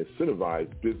incentivize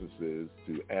businesses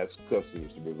to ask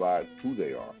customers to provide who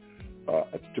they are,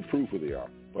 to prove who they are.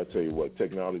 I tell you what,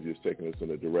 technology is taking us in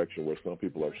a direction where some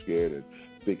people are scared and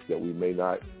think that we may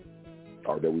not,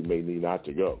 or that we may need not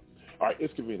to go. All right,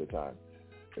 it's convenient time.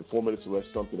 In 4 minutes or less,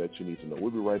 something that you need to know.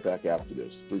 We'll be right back after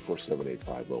this.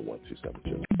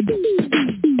 347-850-1272.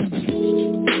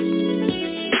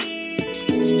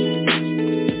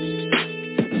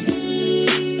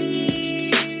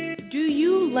 Do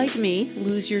you, like me,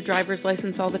 lose your driver's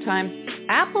license all the time?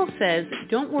 Apple says,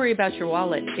 don't worry about your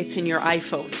wallet. It's in your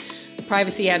iPhone.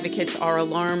 Privacy advocates are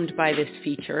alarmed by this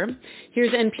feature.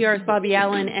 Here's NPR's Bobby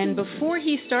Allen, and before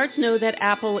he starts, know that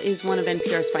Apple is one of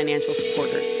NPR's financial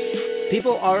supporters.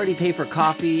 People already pay for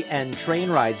coffee and train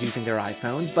rides using their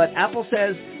iPhones, but Apple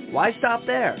says, why stop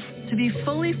there? To be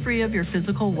fully free of your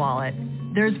physical wallet,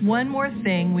 there's one more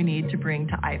thing we need to bring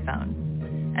to iPhone,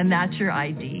 and that's your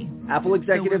ID. Apple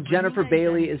executive Jennifer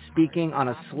Bailey is speaking on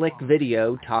a slick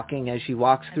video, talking as she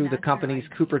walks through the company's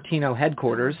Cupertino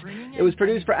headquarters. It was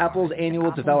produced for Apple's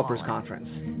annual developers conference.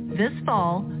 This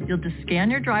fall, you'll just scan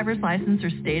your driver's license or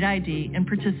state ID in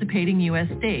participating U.S.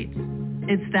 states.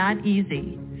 It's that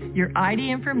easy. Your ID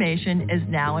information is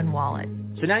now in Wallet.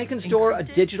 So now you can store a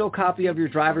digital copy of your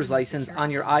driver's license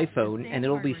on your iPhone, and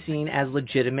it'll be seen as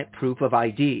legitimate proof of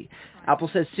ID.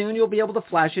 Apple says soon you'll be able to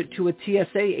flash it to a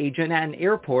TSA agent at an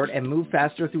airport and move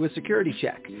faster through a security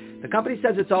check. The company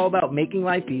says it's all about making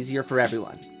life easier for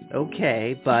everyone.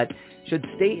 Okay, but should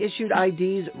state-issued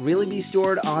IDs really be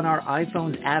stored on our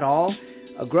iPhones at all?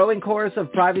 A growing chorus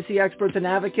of privacy experts and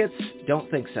advocates don't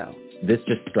think so. This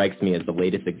just strikes me as the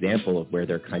latest example of where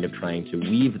they're kind of trying to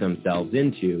weave themselves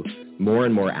into more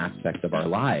and more aspects of our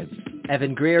lives.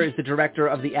 Evan Greer is the director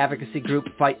of the advocacy group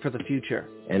Fight for the Future.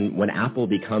 And when Apple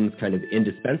becomes kind of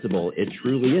indispensable, it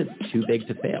truly is too big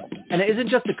to fail. And it isn't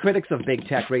just the critics of big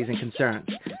tech raising concerns.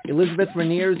 Elizabeth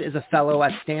Rainiers is a fellow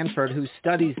at Stanford who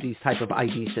studies these type of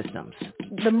ID systems.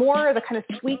 The more the kind of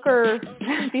sleeker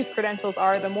these credentials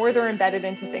are, the more they're embedded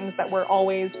into things that we're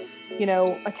always,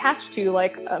 attached to,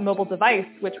 like a mobile device,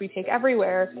 which we take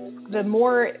everywhere, the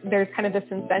more there's kind of this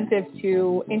incentive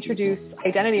to introduce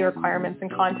identity requirements in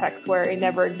contexts where it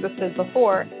never existed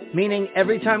before. Meaning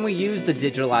every time we use the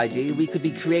digital ID, we could be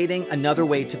creating another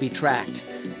way to be tracked.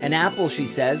 And Apple,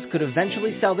 she says, could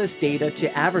eventually sell this data to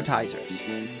advertisers.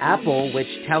 Apple,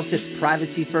 which touts its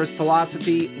privacy-first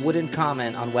philosophy, wouldn't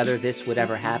comment on whether this would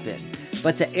ever happen.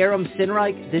 But to Aram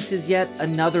Sinreich, this is yet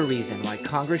another reason why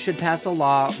Congress should pass a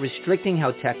law restricting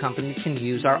how tech companies can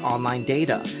use our online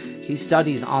data. He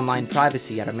studies online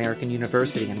privacy at American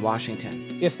University in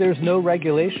Washington. If there's no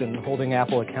regulation holding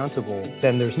Apple accountable,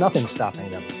 then there's nothing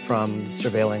stopping them from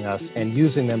surveilling us and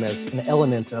using them as an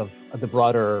element of the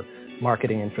broader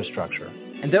marketing infrastructure.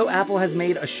 And though Apple has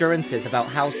made assurances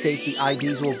about how safe the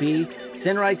IDs will be,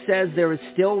 Zenreich says there is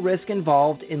still risk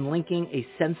involved in linking a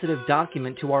sensitive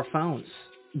document to our phones.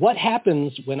 What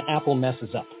happens when Apple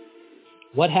messes up?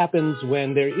 What happens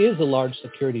when there is a large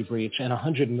security breach and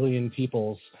 100 million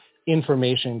people's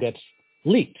information gets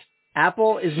leaked?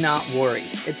 Apple is not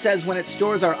worried. It says when it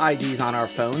stores our IDs on our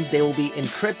phones, they will be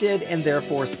encrypted and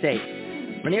therefore safe.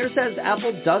 Raniere says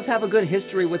Apple does have a good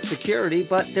history with security,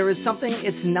 but there is something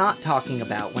it's not talking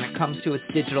about when it comes to its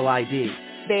digital ID.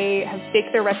 They have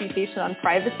staked their reputation on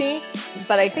privacy,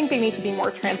 but I think they need to be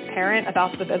more transparent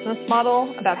about the business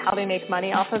model, about how they make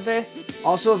money off of this.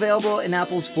 Also available in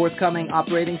Apple's forthcoming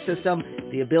operating system,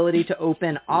 the ability to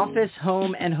open office,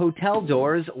 home, and hotel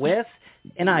doors with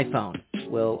an iPhone.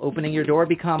 Will opening your door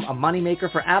become a moneymaker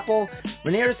for Apple?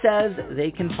 Raniere says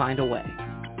they can find a way.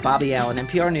 Bobby Allen,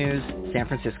 NPR News, San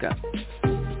Francisco.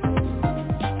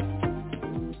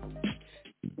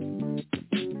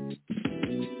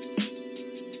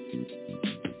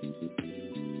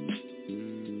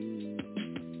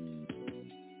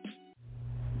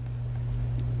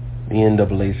 The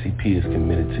NAACP is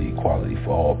committed to equality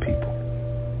for all people,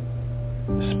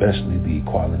 especially the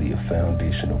equality of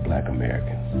foundational Black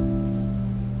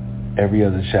Americans. Every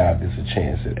other child gets a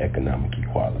chance at economic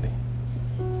equality.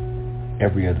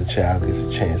 Every other child gets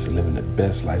a chance at living the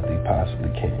best life they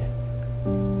possibly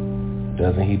can.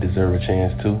 Doesn't he deserve a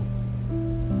chance too?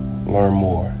 Learn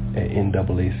more at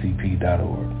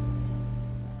NAACP.org.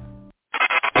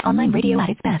 Online radio at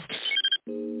its best.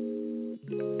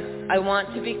 I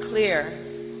want to be clear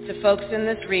to folks in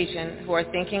this region who are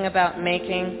thinking about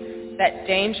making that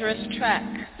dangerous trek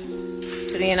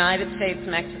to the United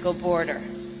States-Mexico border.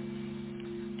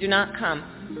 Do not come.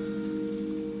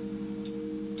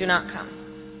 Do not come.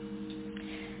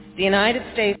 The United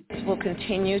States will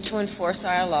continue to enforce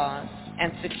our laws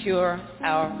and secure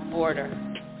our border.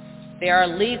 There are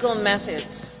legal methods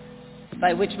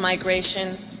by which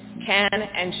migration can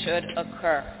and should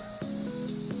occur.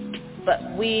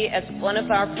 But we, as one of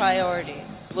our priorities,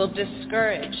 will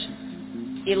discourage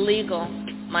illegal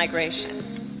migration.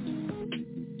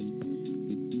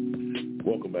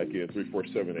 Welcome back in,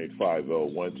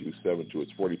 347-850-1272.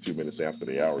 It's 42 minutes after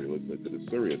the hour. You're listening to the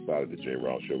Serious Side of the J.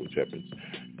 Rouse Show, which happens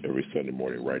every Sunday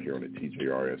morning right here on the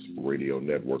TJRS Radio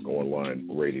Network, online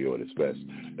radio at its best.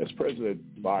 As President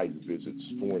Biden visits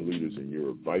foreign leaders in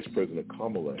Europe, Vice President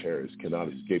Kamala Harris cannot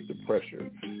escape the pressure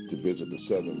to visit the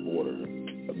southern border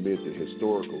amid the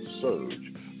historical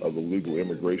surge of illegal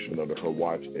immigration under her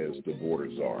watch as the border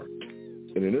czar.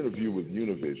 In an interview with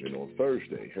Univision on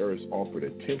Thursday, Harris offered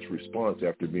a tense response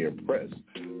after being pressed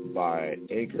by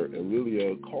anchor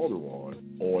Elia Calderon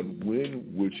on when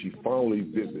would she finally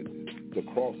visit the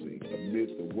crossing amid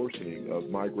the worsening of the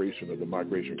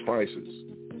migration crisis.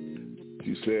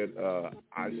 She said,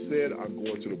 I said I'm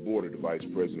going to the border, the vice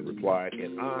president replied,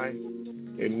 and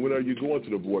when are you going to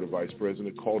the border, Vice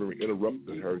President? Calderon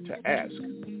interrupted her to ask.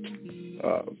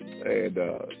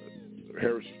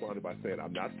 Harris responded by saying,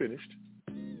 I'm not finished,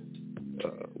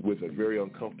 with a very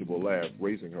uncomfortable laugh,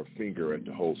 raising her finger at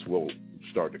the host. We'll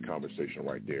start the conversation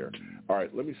right there. All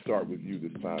right, let me start with you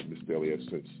this time, Ms. Elliott,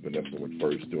 since Vanessa went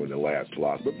first during the last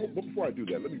block. But before I do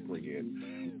that, let me bring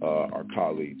in our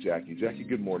colleague, Jackie. Jackie,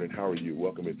 good morning. How are you?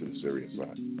 Welcome into the Serious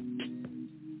Side.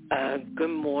 Good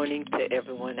morning to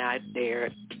everyone out there.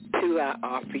 Too, I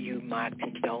offer you my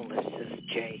condolences,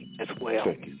 Jay, as well.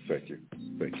 Thank you.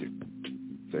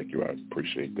 I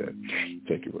appreciate that.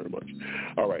 Thank you very much.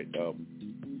 All right.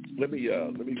 Let me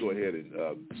go ahead and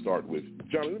start with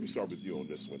Johnny. Let me start with you on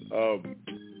this one.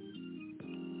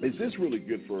 Is this really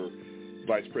good for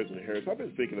Vice President Harris? I've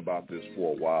been thinking about this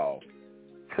for a while.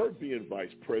 Her being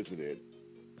vice president,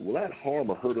 will that harm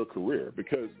or hurt her career?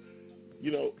 Because,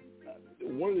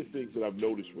 one of the things that I've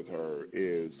noticed with her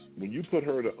is when you put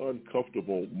her in an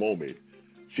uncomfortable moment,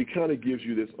 she kind of gives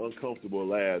you this uncomfortable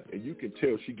laugh, and you can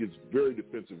tell she gets very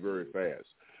defensive very fast.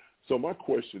 So my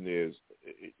question is,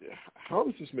 how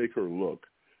does this make her look?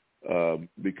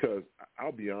 Because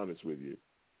I'll be honest with you,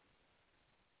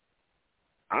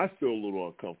 I feel a little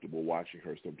uncomfortable watching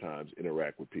her sometimes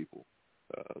interact with people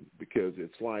because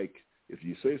it's like if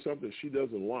you say something she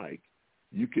doesn't like,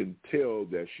 you can tell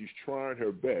that she's trying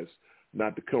her best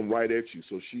not to come right at you.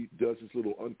 So she does this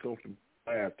little uncomfortable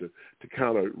laugh to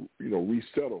kind of,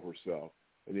 resettle herself,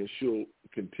 and then she'll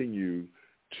continue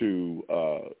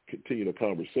the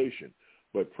conversation.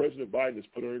 But President Biden has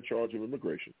put her in charge of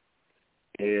immigration,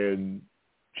 and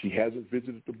she hasn't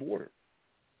visited the border.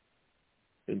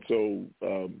 And so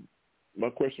my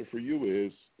question for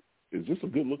you is this a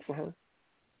good look for her?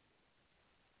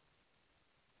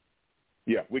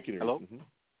 Yeah, we can hear Hello? you.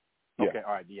 Mm-hmm. Yeah. Okay,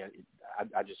 all right, yeah.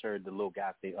 I just heard the little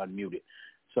guy say unmuted.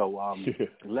 So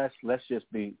let's just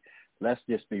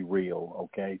be real,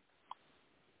 okay?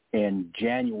 In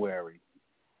January,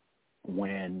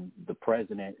 when the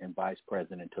president and vice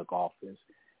president took office,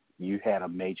 you had a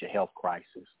major health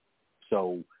crisis.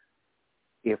 So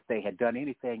if they had done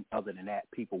anything other than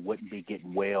that, people wouldn't be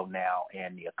getting well now,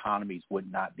 and the economies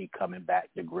would not be coming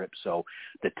back to grip. So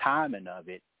the timing of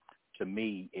it, to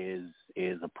me,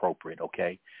 is appropriate,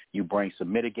 okay? You bring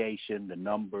some mitigation, the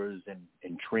numbers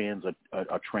and trends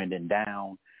are trending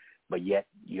down, but yet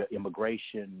your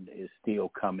immigration is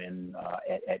still coming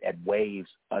at waves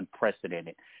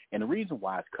unprecedented. And the reason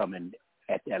why it's coming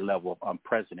at that level of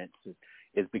unprecedented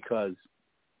is because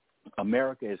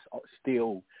America is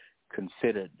still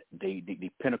considered the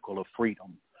pinnacle of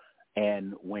freedom.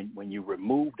 And when you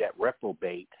remove that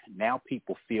reprobate, now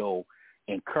people feel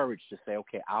encouraged to say,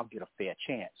 okay, I'll get a fair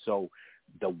chance. So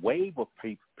the wave of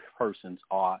persons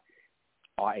are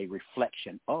a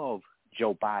reflection of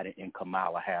Joe Biden and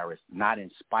Kamala Harris, not in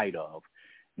spite of.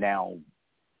 Now,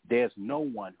 there's no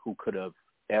one who could have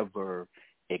ever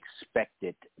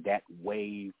expected that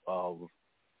wave of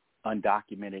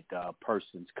undocumented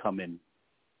persons coming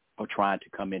or trying to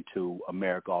come into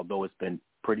America, although it's been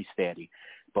pretty steady.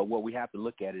 But what we have to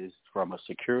look at is from a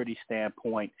security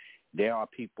standpoint, there are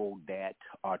people that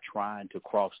are trying to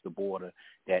cross the border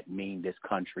that mean this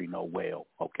country no well,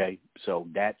 okay? So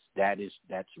that's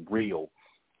real.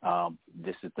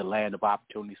 This is the land of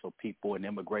opportunity, so people in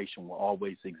immigration will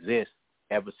always exist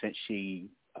ever since she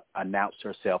announced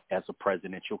herself as a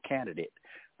presidential candidate.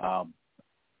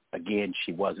 Again,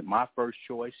 she wasn't my first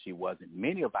choice. She wasn't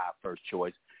many of our first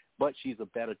choice, but she's a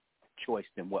better choice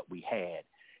than what we had.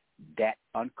 That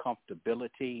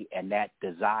uncomfortability and that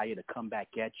desire to come back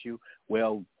at you,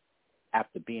 well,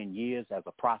 after being years as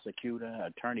a prosecutor,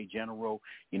 attorney general,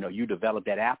 you develop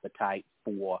that appetite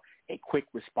for a quick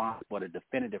response, but a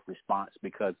definitive response,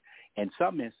 because in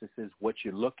some instances, what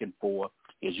you're looking for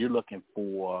is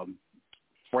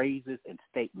phrases and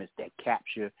statements that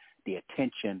capture the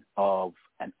attention of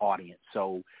an audience.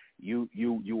 So you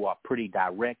are pretty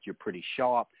direct, you're pretty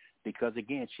sharp, because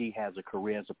again, she has a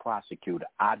career as a prosecutor.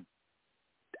 I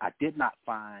did not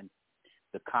find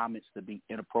the comments to be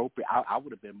inappropriate. I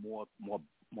would have been more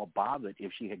bothered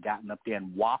if she had gotten up there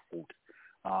and waffled,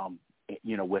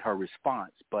 with her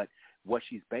response. But what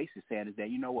she's basically saying is that,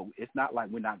 it's not like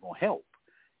we're not going to help.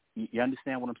 You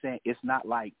understand what I'm saying? It's not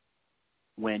like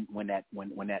when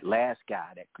that last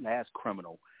guy, that last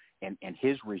criminal, and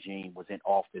his regime was in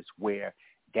office, where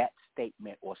that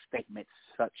statement or statements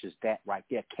such as that right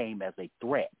there came as a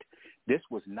threat. This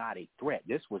was not a threat.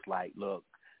 This was like, look,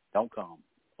 don't come,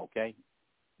 okay?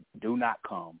 Do not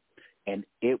come. And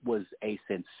it was a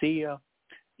sincere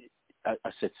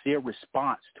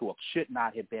response to what should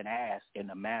not have been asked in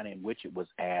the manner in which it was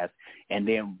asked. And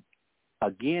then,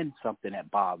 again, something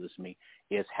that bothers me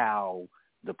is how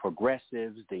the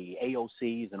progressives, the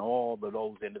AOCs, and all of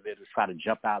those individuals try to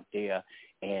jump out there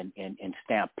and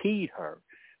stampede her.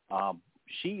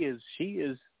 She is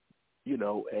a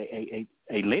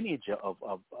lineage of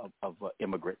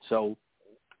immigrants. So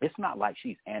it's not like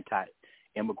she's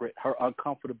anti-immigrant. Her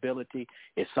uncomfortability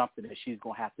is something that she's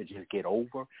going to have to just get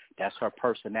over. That's her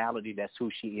personality. That's who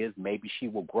she is. Maybe she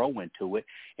will grow into it.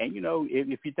 And,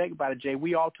 if you think about it, Jay,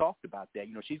 we all talked about that.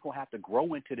 She's going to have to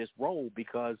grow into this role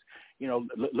because,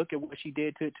 look at what she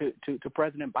did to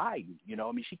President Biden.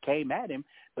 She came at him.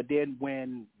 But then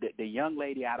when the young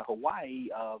lady out of Hawaii,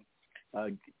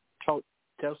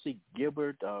 Chelsea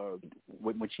Gilbert,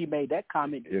 when she made that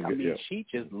comment, she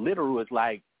just literally was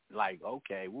like,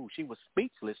 okay, woo, she was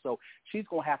speechless. So she's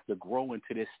going to have to grow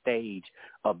into this stage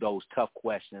of those tough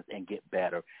questions and get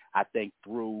better. I think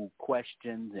through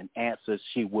questions and answers,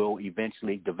 she will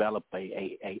eventually develop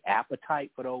a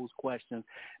appetite for those questions.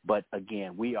 But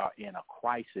again, we are in a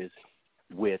crisis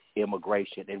with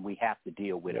immigration, and we have to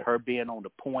deal with it. Her being on the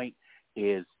point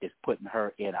is putting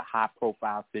her in a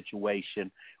high-profile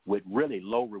situation with really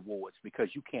low rewards, because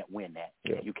you can't win that.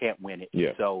 Yeah. You can't win it.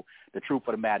 Yeah. So the truth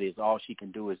of the matter is all she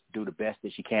can do is do the best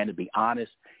that she can to be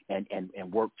honest and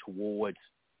work towards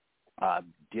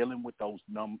dealing with those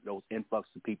influx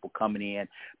of people coming in,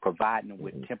 providing them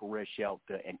with temporary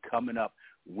shelter, and coming up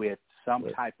with some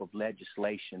type of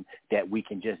legislation that we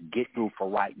can just get through for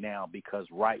right now, because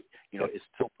it's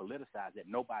so politicized that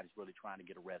nobody's really trying to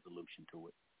get a resolution to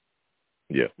it.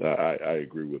 Yeah, I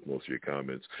agree with most of your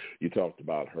comments. You talked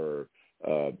about her.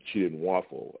 She didn't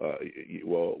waffle.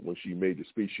 Well, when she made the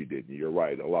speech, she didn't. You're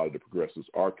right. A lot of the progressives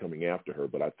are coming after her,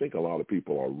 but I think a lot of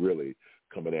people are really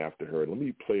coming after her. Let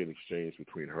me play an exchange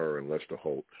between her and Lester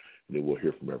Holt, and then we'll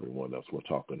hear from everyone else. We'll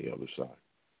talk on the other side.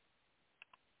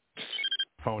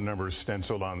 phone numbers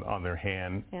stenciled on their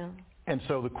hand. Yeah. And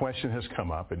so the question has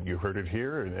come up, and you heard it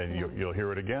here, and you'll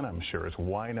hear it again, I'm sure, is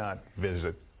why not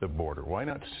visit the border? Why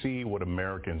not see what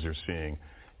Americans are seeing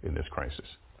in this crisis?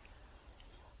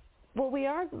 Well, we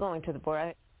are going to the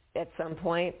border at some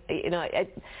point. We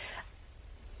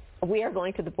are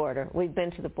going to the border. We've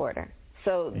been to the border.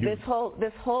 So this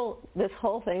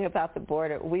whole thing about the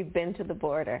border, we've been to the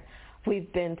border.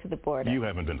 We've been to the border. You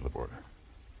haven't been to the border.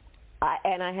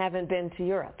 And I haven't been to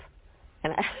Europe.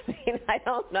 And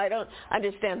I don't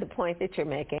understand the point that you're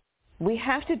making. We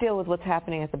have to deal with what's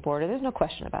happening at the border. There's no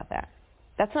question about that.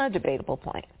 That's not a debatable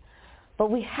point.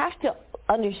 But we have to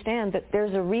understand that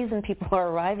there's a reason people are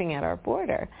arriving at our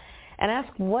border, and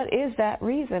ask what is that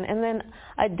reason, and then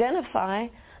identify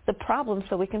the problem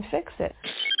so we can fix it.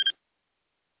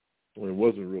 Well, it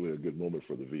wasn't really a good moment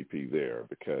for the VP there,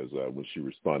 because when she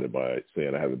responded by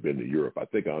saying, I haven't been to Europe, I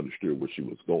think I understood where she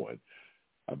was going.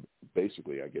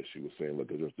 Basically, I guess she was saying, look,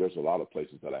 there's a lot of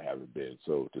places that I haven't been.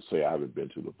 So to say I haven't been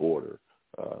to the border,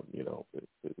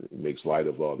 it makes light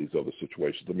of all these other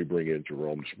situations. Let me bring in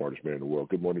Jerome, the smartest man in the world.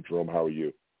 Good morning, Jerome. How are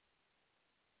you?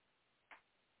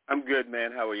 I'm good,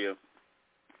 man. How are you?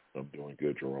 I'm doing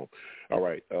good, Jerome. All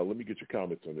right. Let me get your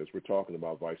comments on this. We're talking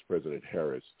about Vice President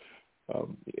Harris.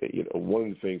 One of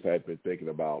the things I've been thinking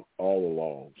about all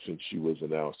along since she was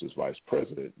announced as vice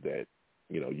president, that,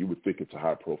 you would think it's a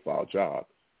high-profile job.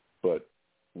 But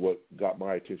what got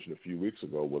my attention a few weeks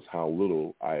ago was how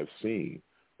little I have seen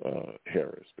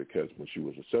Harris, because when she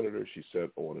was a senator, she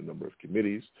sat on a number of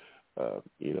committees,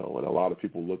 and a lot of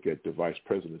people look at the vice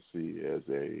presidency as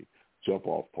a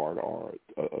jump-off part, or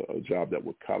a job that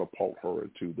would catapult her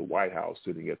into the White House,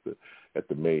 sitting at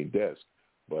the main desk.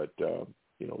 But to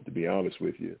be honest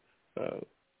with you,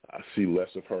 I see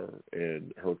less of her,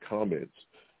 and her comments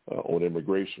on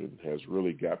immigration has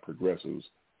really got progressives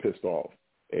pissed off.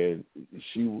 And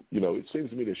she, it seems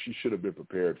to me that she should have been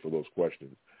prepared for those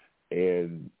questions.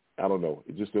 And I don't know,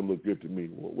 it just didn't look good to me.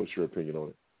 What's your opinion on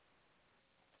it?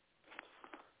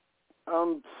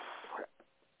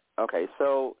 Okay,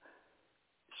 so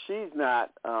she's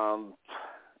not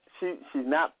she's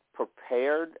not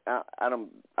prepared. I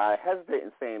hesitate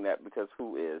in saying that, because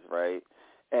who is, right?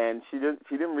 And she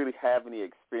didn't really have any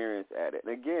experience at it.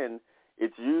 And again,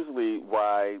 it's usually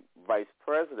why vice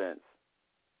presidents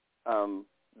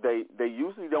they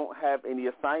usually don't have any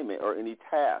assignment or any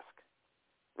task,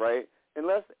 right?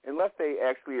 Unless they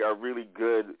actually are really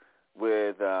good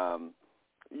with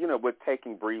with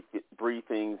taking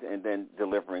briefings and then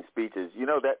delivering speeches.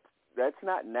 That's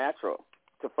not natural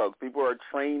to folks. People are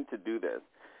trained to do this.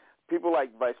 People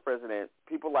like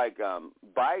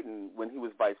Biden, when he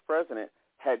was vice president,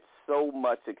 had so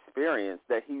much experience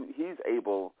that he's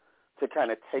able to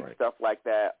kind of take stuff like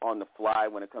that on the fly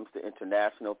when it comes to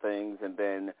international things, and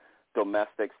then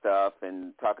domestic stuff,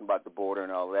 and talking about the border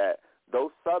and all that.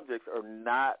 Those subjects are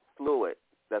not fluid.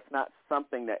 That's not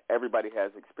something that everybody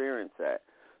has experience at.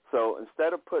 So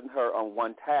instead of putting her on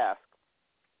one task,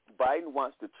 Biden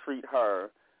wants to treat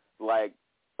her like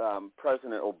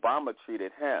President Obama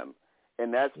treated him,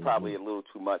 and that's probably a little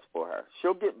too much for her.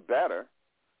 She'll get better,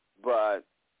 but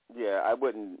yeah, I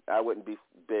wouldn't be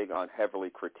big on heavily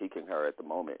critiquing her at the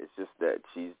moment. It's just that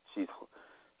she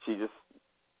just,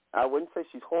 I wouldn't say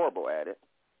she's horrible at it.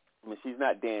 I mean, she's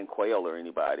not Dan Quayle or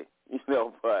anybody,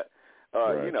 but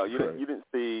you didn't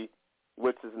see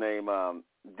what's his name,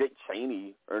 Dick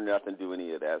Cheney or nothing do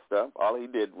any of that stuff. All he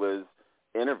did was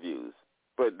interviews,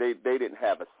 but they didn't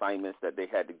have assignments that they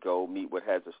had to go meet with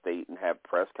heads of state and have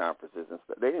press conferences and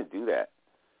stuff. They didn't do that.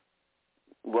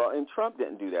 Well, and Trump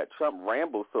didn't do that. Trump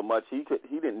rambled so much he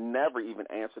never even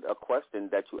answered a question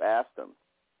that you asked him.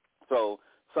 So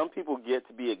some people get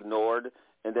to be ignored,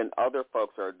 and then other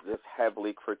folks are just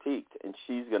heavily critiqued, and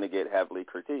she's going to get heavily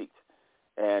critiqued.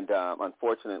 And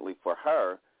unfortunately for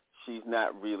her, she's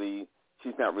not really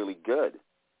good.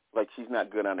 Like, she's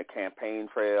not good on the campaign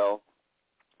trail.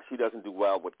 She doesn't do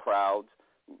well with crowds.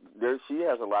 She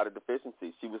has a lot of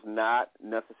deficiencies. She was not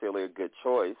necessarily a good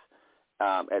choice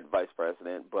at vice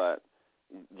president, but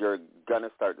you're going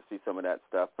to start to see some of that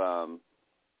stuff,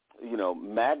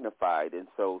 magnified. And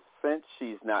so since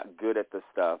she's not good at this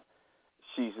stuff,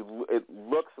 it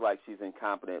looks like she's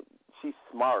incompetent. She's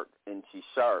smart and she's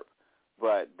sharp,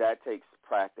 but that takes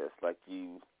practice.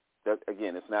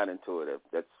 Again, it's not intuitive.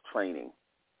 That's training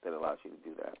that allows you to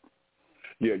do that.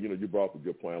 Yeah, you brought up a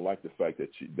good point. I like the fact that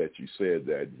you said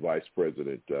that Vice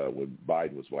President, when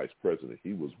Biden was Vice President,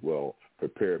 he was well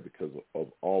prepared because of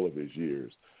all of his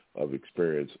years of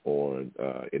experience in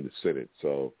the Senate.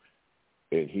 So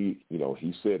And he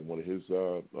said one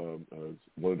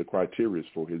of the criteria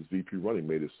for his VP running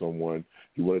mate is someone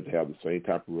he wanted to have the same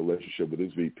type of relationship with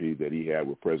his VP that he had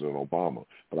with President Obama.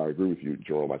 But I agree with you,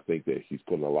 Jerome. I think that he's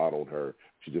putting a lot on her.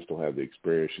 She just don't have the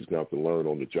experience. She's going to have to learn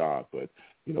on the job. But,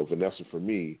 Vanessa, for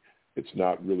me, it's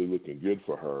not really looking good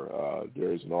for her.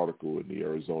 There is an article in the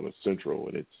Arizona Central,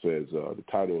 and it says, the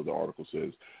title of the article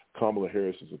says, Kamala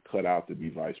Harris is cut out to be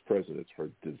vice president. Her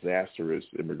disastrous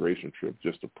immigration trip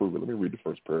just to prove it. Let me read the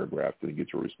first paragraph, then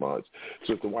get your response. It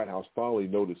says the White House finally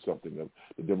noticed something that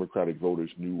the Democratic voters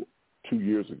knew 2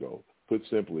 years ago. Put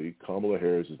simply, Kamala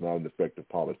Harris is not an effective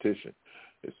politician.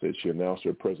 It said she announced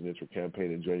her presidential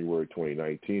campaign in January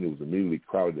 2019. It was immediately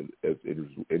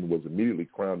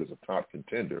crowned as a top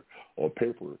contender. On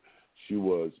paper, she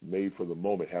was made for the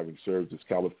moment, having served as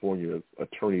California's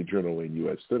Attorney General and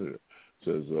U.S. Senator.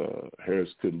 Says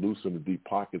Harris could loosen the deep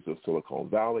pockets of Silicon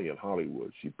Valley and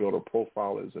Hollywood. She built a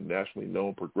profile as a nationally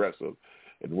known progressive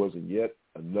and wasn't yet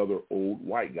another old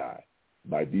white guy.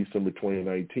 By December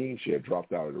 2019, she had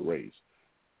dropped out of the race.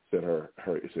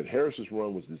 It said Harris's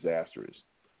run was disastrous.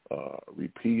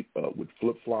 With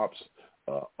flip-flops,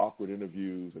 awkward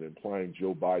interviews, and implying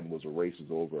Joe Biden was a racist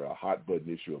over a hot-button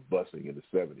issue of busing in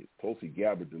the 70s. Tulsi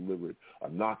Gabbard delivered a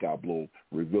knockout blow,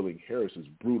 revealing Harris's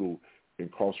brutal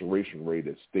incarceration rate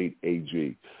as state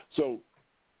AG. So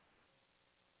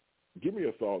give me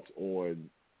your thoughts on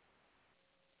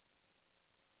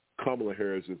Kamala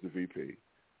Harris as the VP.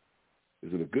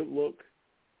 Is it a good look?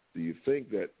 Do you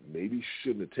think that maybe she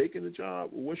shouldn't have taken the job?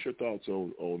 What's your thoughts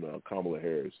on Kamala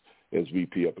Harris as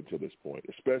VP up until this point,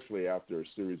 especially after a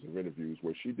series of interviews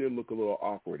where she did look a little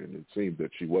awkward and it seemed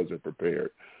that she wasn't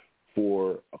prepared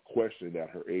for a question that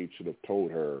her aide should have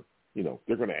told her,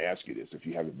 they're going to ask you this if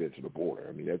you haven't been to the border.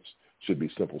 I mean, that should be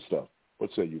simple stuff. What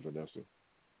say you, Vanessa?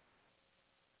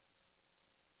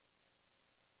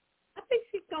 I think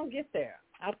she's going to get there.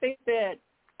 I think that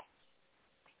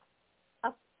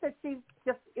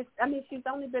she's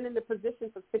only been in the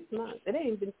position for 6 months. It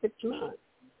ain't been 6 months.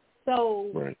 So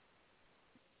right.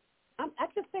 I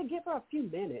just say give her a few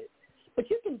minutes. But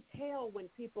you can tell when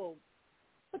people,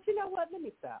 but you know what? Let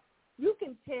me stop. You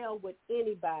can tell with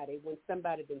anybody when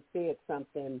somebody then said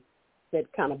something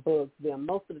that kind of bugs them.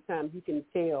 Most of the time you can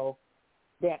tell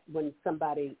that when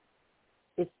somebody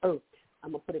is irked.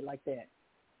 I'm going to put it like that.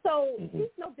 So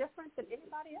she's no different than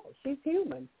anybody else. She's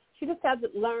human. She just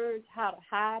hasn't learned how to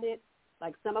hide it.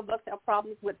 Like some of us have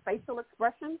problems with facial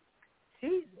expressions.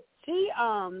 She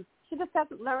just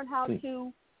hasn't learned how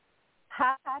to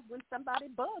hide when somebody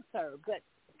bugs her. But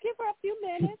give her a few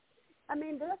minutes. I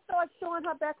mean, they'll start showing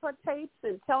her back her tapes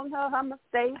and telling her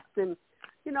mistakes. And,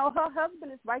 her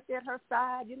husband is right there at her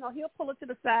side. He'll pull her to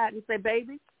the side and say,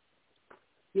 baby,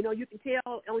 you can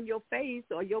tell on your face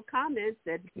or your comments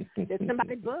that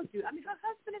somebody bugged you. I mean, her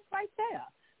husband is right there.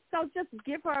 So just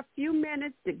give her a few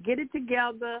minutes to get it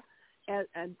together.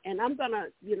 And I'm going to,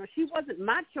 she wasn't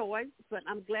my choice, but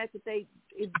I'm glad that they,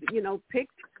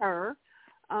 picked her.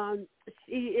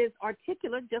 She is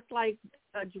articulate, just like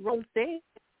Jerome said.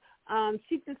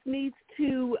 She just needs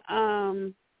to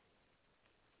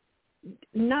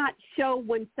not show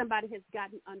when somebody has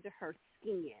gotten under her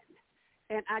skin.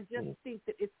 And I just think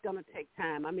that it's going to take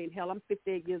time. I mean, hell, I'm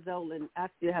 58 years old, and I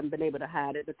still haven't been able to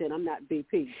hide it, but then I'm not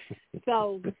VP.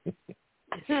 So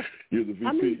you're the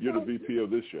VP. You're the VP of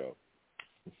this show.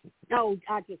 Oh,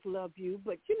 I just love you.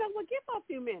 But, give her a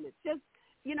few minutes. Just,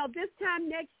 this time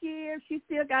next year, she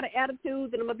still got an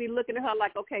attitude, and I'm going to be looking at her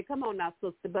like, okay, come on now,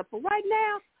 sister. But for right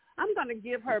now, I'm going to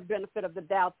give her benefit of the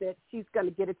doubt that she's going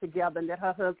to get it together and that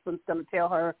her husband's going to tell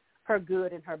her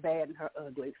good and her bad and her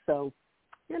ugly. So,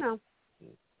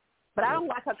 But I don't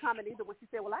like her comment either when she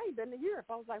said, well, I ain't been to Europe.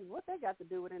 I was like, what they got to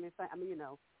do with anything? I mean,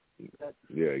 But,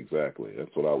 yeah, exactly.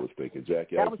 That's what I was thinking.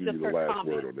 Jackie, I'll give you the last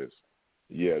word on this.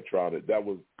 Yeah, that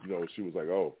was, she was like,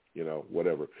 oh,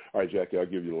 whatever. All right, Jackie, I'll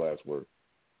give you the last word.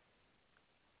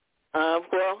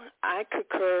 Well, I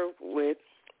concur with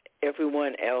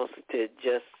everyone else to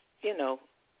just,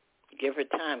 give her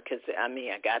time because,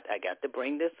 I got to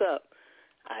bring this up.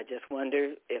 I just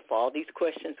wonder if all these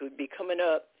questions would be coming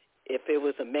up if it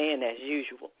was a man as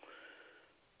usual.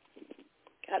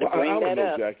 Got to bring that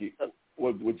up. Jackie.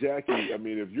 Well, Jackie, I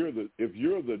mean, if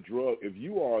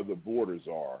you are the border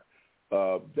czar,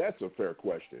 that's a fair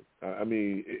question. I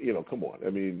mean, come on.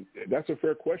 I mean, that's a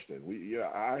fair question.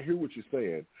 I hear what you're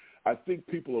saying. I think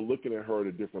people are looking at her in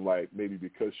a different light, maybe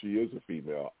because she is a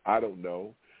female. I don't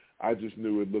know. I just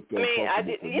knew it looked uncomfortable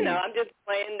for me. I'm just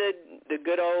playing the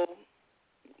good old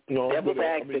devil's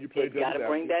advocate. Got to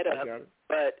bring that up.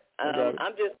 But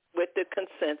I'm just with the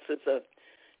consensus of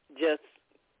just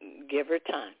give her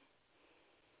time.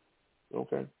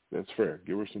 Okay, that's fair.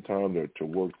 Give her some time to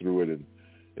work through it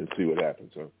and see what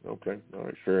happens. Huh? Okay, all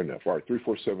right, fair enough. All right,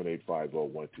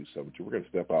 347-850-1272. We're going to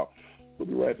step out. We'll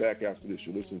be right back after this.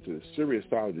 You're listening to the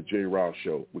Seriouside of the J. Rouse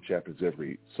Show, which happens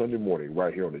every Sunday morning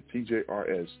right here on the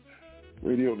TJRS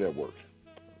Radio Network.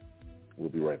 We'll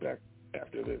be right back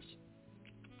after this.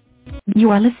 You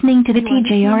are listening to the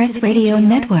TJRS Radio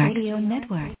Network.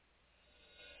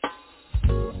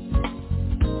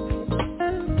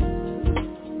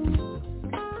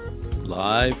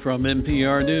 Live from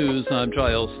NPR News, I'm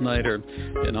Giles Snyder.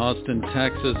 In Austin,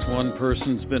 Texas, one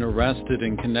person's been arrested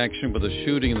in connection with a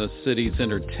shooting in the city's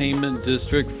entertainment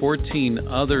district. 14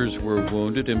 others were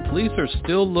wounded, and police are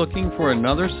still looking for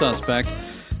another suspect,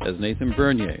 as Nathan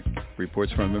Bernier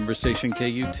reports from member station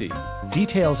KUT.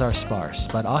 Details are sparse,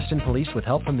 but Austin police, with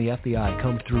help from the FBI,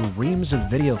 combed through reams of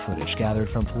video footage gathered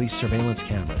from police surveillance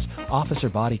cameras, officer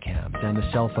body cams, and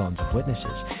the cell phones of witnesses.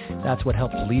 That's what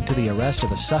helped lead to the arrest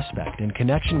of a suspect in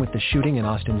connection with the shooting in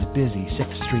Austin's busy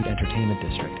 6th Street Entertainment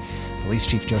District. Police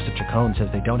Chief Joseph Chacon says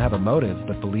they don't have a motive,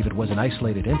 but believe it was an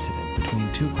isolated incident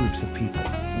between two groups of people.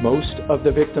 Most of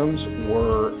the victims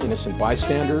were innocent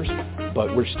bystanders,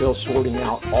 but we're still sorting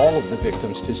out all of the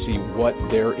victims to see what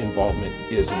their involvement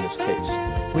is in this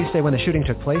case. Police say when the shooting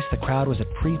took place, the crowd was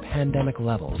at pre-pandemic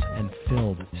levels and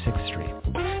filled 6th Street.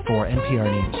 For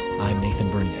NPR News, I'm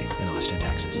Nathan Bernier in Austin,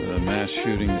 Texas. The mass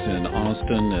shootings in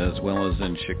Austin as well as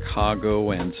in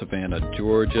Chicago and Savannah,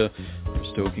 Georgia, are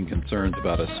stoking concerns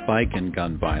about a spike in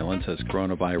gun violence as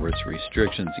coronavirus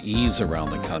restrictions ease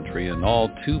around the country. In all,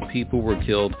 2 people were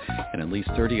killed and at least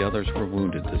 30 others were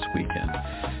wounded this weekend.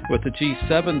 With the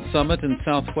G7 summit in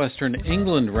southwestern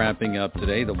England wrapping up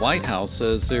today, the White House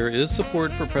says there is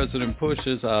support for President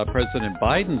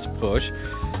Biden's push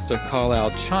to call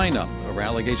out China over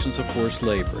allegations of forced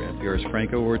labor. NPR's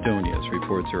Franco Ordonez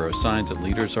reports there are signs that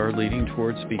leaders are leading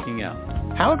towards speaking out.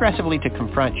 How aggressively to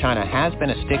confront China has been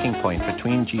a sticking point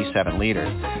between G7 leaders.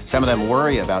 Some of them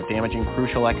worry about damaging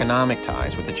crucial economic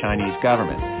ties with the Chinese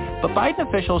government. But Biden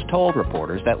officials told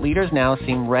reporters that leaders now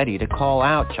seem ready to call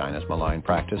out China's malign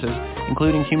practices,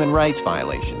 including human rights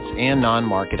violations and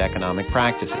non-market economic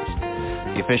practices.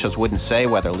 The officials wouldn't say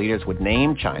whether leaders would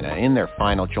name China in their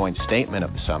final joint statement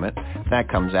of the summit. That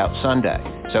comes out Sunday.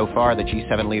 So far, the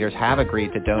G7 leaders have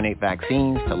agreed to donate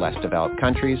vaccines to less developed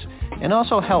countries and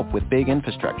also help with big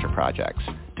infrastructure projects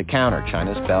to counter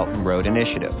China's Belt and Road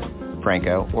Initiative.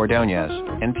 Franco Ordonez,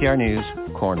 NPR News,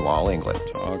 Cornwall, England.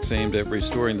 Talks aimed at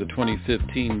restoring the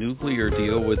 2015 nuclear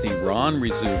deal with Iran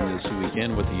resumed this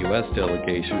weekend, with the U.S.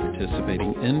 delegation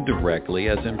participating indirectly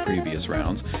as in previous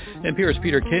rounds. NPR's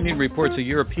Peter Kenyon reports a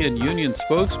European Union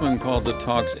spokesman called the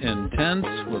talks intense,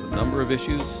 with a number of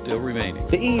issues still remaining.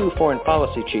 The EU foreign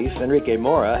policy chief, Enrique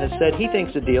Mora, has said he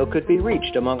thinks a deal could be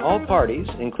reached among all parties,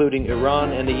 including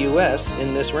Iran and the U.S.,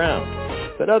 in this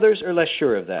round. But others are less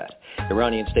sure of that.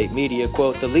 Iranian state media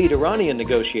quote the lead Iranian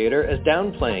negotiator as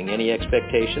downplaying any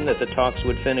expectation that the talks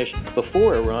would finish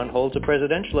before Iran holds a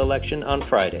presidential election on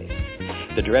Friday.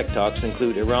 The direct talks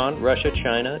include Iran, Russia,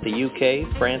 China, the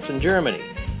UK, France, and Germany,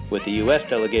 with the U.S.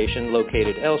 delegation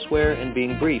located elsewhere and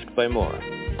being briefed by Mora.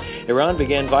 Iran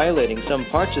began violating some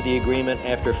parts of the agreement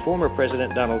after former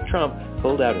President Donald Trump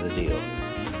pulled out of the deal.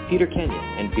 Peter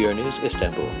Kenyon, NPR News,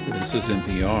 Istanbul. This is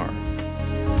NPR.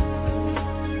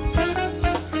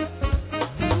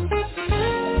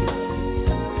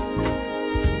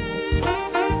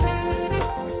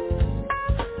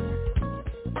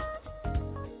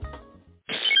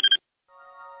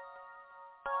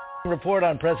 Report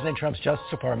on President Trump's Justice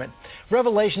Department.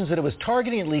 Revelations that it was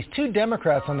targeting at least 2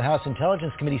 Democrats on the House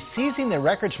Intelligence Committee seizing their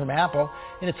records from Apple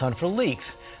in its hunt for leaks.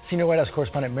 Senior White House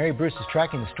correspondent Mary Bruce is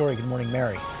tracking the story. Good morning,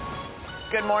 Mary.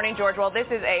 Good morning, George. Well, this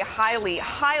is a highly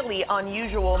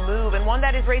unusual move, and one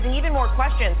that is raising even more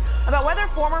questions about whether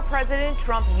former President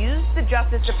Trump used the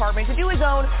Justice Department to do his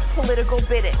own political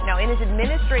bidding. Now, in his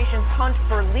administration's hunt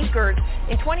for leakers,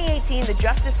 in 2018, the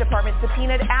Justice Department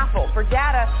subpoenaed Apple for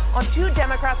data on 2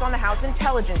 Democrats on the House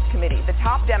Intelligence Committee. The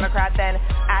top Democrat then,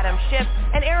 Adam Schiff,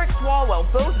 and Eric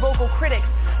Swalwell, both vocal critics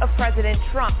of President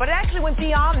Trump. But it actually went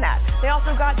beyond that. They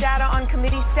also got data on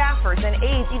committee staffers and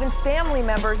aides, even family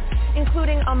members,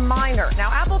 including a minor.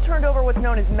 Now, Apple turned over what's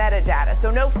known as metadata,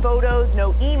 so no photos,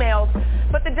 no emails,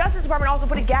 but the Justice Department also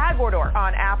put a gag order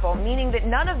on Apple, meaning that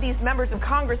none of these members of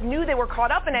Congress knew they were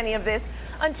caught up in any of this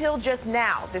until just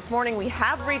now. This morning we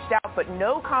have reached out, but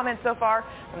no comments so far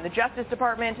from the Justice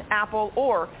Department, Apple,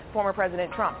 or former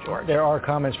President Trump, George. There are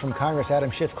comments from Congress.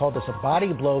 Adam Schiff called this a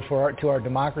body blow to our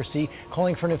democracy,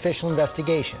 calling for an official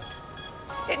investigation.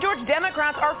 George,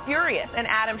 Democrats are furious, and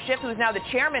Adam Schiff, who is now the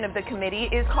chairman of the committee,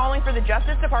 is calling for the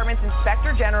Justice Department's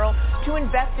Inspector General to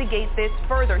investigate this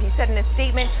further. He said in a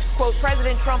statement, quote,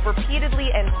 President Trump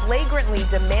repeatedly and flagrantly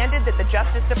demanded that the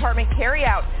Justice Department carry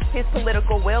out his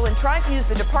political will and tried to use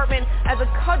the department as a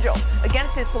cudgel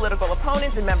against his political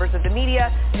opponents and members of the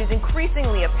media. It is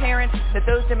increasingly apparent that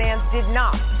those demands did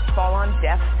not fall on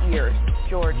deaf ears.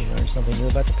 George. You learn something new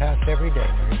about the past every day.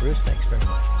 Mary Bruce, thanks very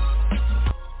much.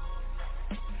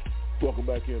 Welcome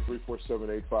back in,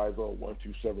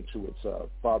 347-850-1272. It's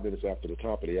 5 minutes after the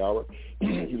top of the hour.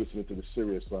 You're listening to the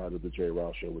Serious Side of the J.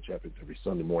 Rouse Show, which happens every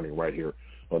Sunday morning right here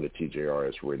on the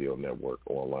TJRS Radio Network,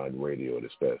 online radio at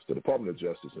its best. The Department of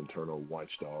Justice Internal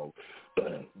Watchdog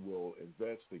will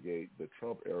investigate the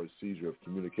Trump-era seizure of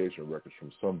communication records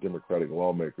from some Democratic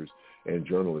lawmakers and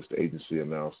journalists, the agency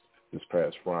announced this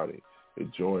past Friday.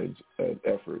 It joins an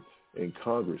effort in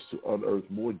Congress to unearth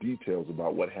more details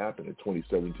about what happened in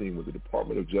 2017 when the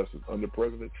Department of Justice under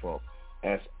President Trump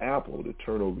asked Apple to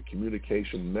turn over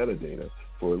communication metadata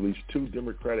for at least 2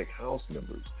 Democratic House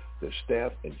members, their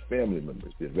staff, and family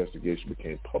members. The investigation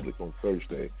became public on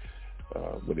Thursday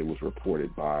when it was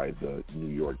reported by the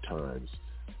New York Times.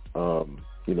 A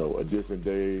different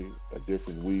day, a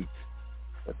different week,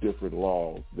 a different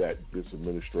law that this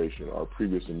administration, our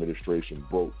previous administration,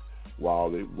 broke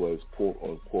while it was, quote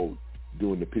unquote,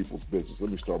 doing the people's business.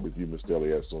 Let me start with you, Mr.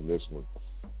 Elias, on this one.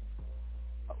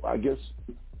 I guess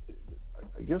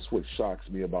what shocks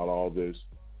me about all this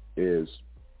is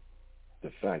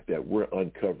the fact that we're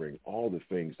uncovering all the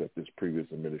things that this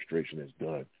previous administration has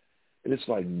done. And it's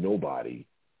like nobody,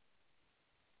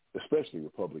 especially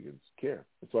Republicans, care.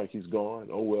 It's like he's gone.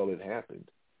 Oh, well, it happened.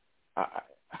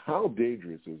 How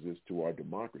dangerous is this to our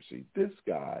democracy? This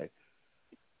guy,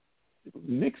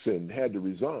 Nixon, had to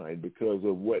resign because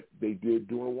of what they did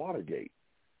during Watergate.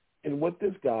 And what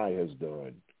this guy has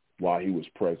done while he was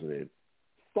president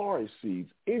far exceeds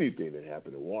anything that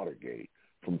happened in Watergate,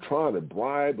 from trying to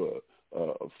bribe a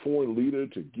foreign leader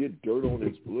to get dirt on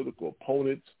his political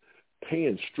opponents,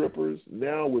 paying strippers.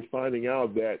 Now we're finding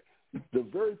out that the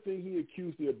very thing he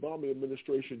accused the Obama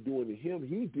administration doing to him,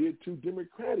 he did to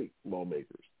Democratic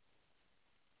lawmakers.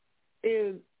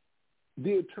 And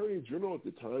the Attorney General at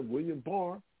the time, William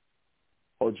Barr,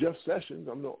 or Jeff Sessions,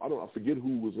 I forget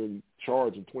who was in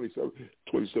charge in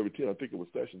 2017. I think it was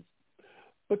Sessions.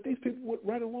 But these people went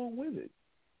right along with it.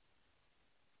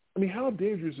 I mean, how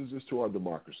dangerous is this to our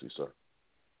democracy, sir?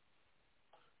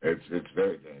 It's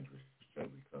very dangerous,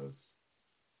 because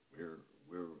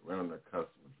we're on the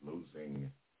cusp of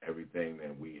losing everything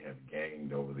that we have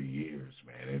gained over the years,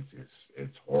 man.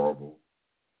 It's horrible,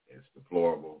 it's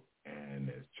deplorable, and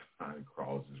as John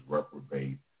Cross is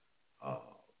reprobate,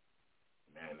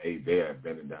 man, they are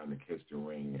bending down to kiss the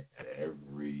ring at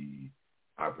every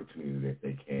opportunity that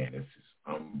they can. It's just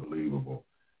unbelievable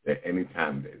that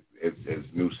anytime there's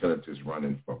new senators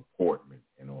running for Portman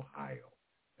in Ohio,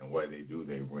 and what they do,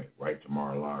 they went right to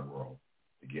Mar-a-Lago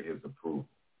to get his approval.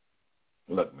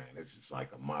 Look, man, it's just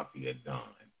like a mafia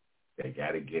don. They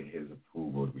got to get his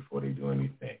approval before they do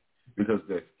anything, because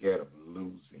they're scared of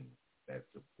losing that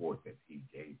support that he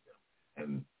gave them.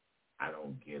 And I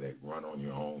don't get it. Run on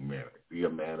your own merit. Be a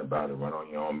man about it. Run on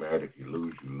your own merit. If you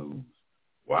lose, you lose.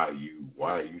 Why are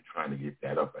you trying to get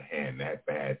that upper hand that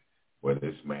bad, where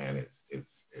this man is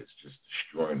just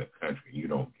destroying the country? You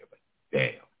don't give a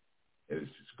damn. It is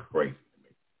just crazy to me.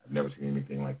 I've never seen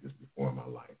anything like this before in my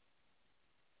life.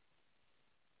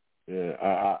 Yeah,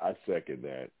 I second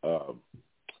that.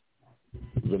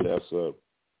 Vanessa,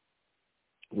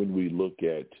 when we look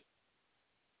at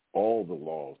all the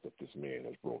laws that this man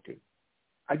has broken,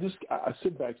 I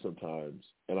sit back sometimes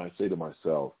and I say to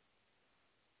myself,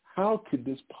 how could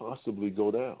this possibly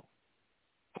go down?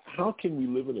 How can we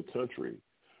live in a country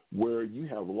where you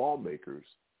have lawmakers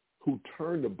who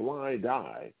turn a blind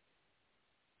eye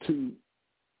to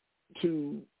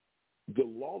the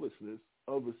lawlessness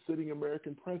of a sitting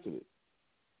American president?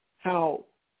 How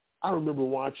I remember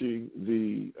watching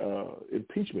the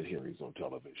impeachment hearings on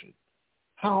television,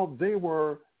 how they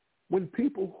were, when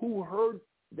people who heard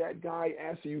that guy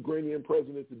ask the Ukrainian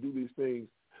president to do these things,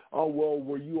 oh, well,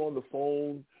 were you on the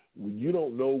phone? You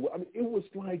don't know. I mean, it was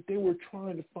like they were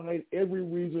trying to find every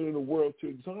reason in the world to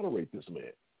exonerate this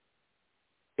man.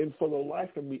 And for the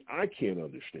life of me, I can't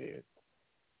understand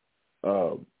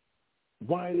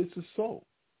why this is so.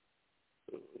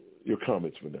 Your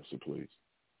comments, Vanessa, please.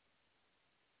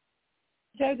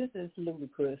 Jay, this is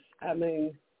ludicrous. I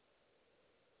mean,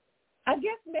 I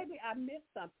guess maybe I missed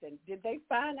something. Did they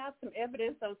find out some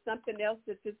evidence on something else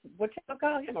that this, what you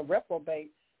call him, a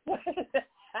reprobate?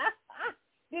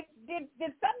 Did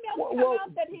Did something else come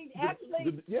out that he actually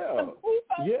some proof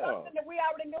on something that we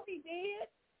already knew he did?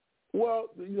 Well,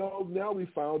 now we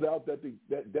found out that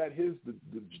his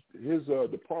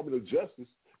Department of Justice,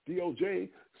 DOJ,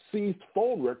 seized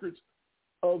phone records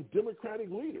of Democratic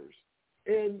leaders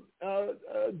and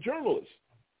journalists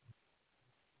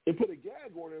and put a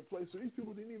gag order in place so these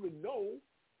people didn't even know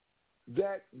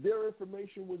that their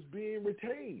information was being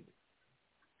retained.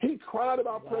 He cried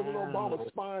about President Obama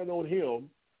spying on him,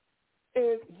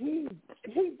 and he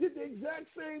did the exact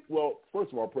same. Well,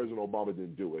 first of all, President Obama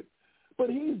didn't do it, but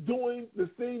he's doing the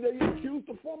thing that he accused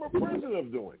the former president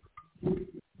of doing.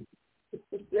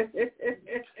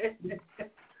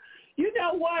 You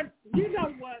know what?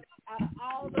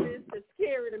 All of this is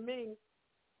scary to me.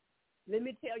 Let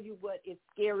me tell you what is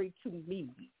scary to me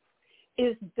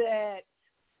is that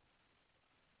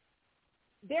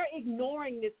they're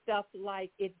ignoring this stuff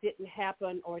like it didn't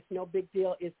happen or it's no big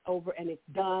deal, it's over and it's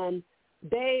done.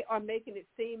 They are making it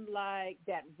seem like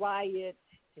that riot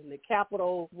in the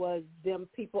Capitol was them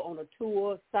people on a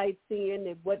tour sightseeing.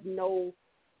 There wasn't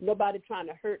nobody trying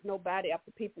to hurt nobody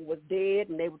after people was dead,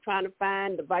 and they were trying to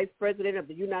find the vice president of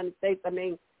the United States. I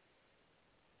mean,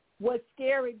 what's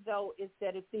scary, though, is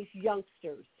that if these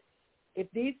youngsters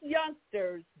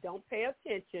don't pay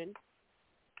attention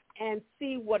and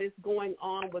see what is going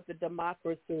on with the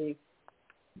democracy,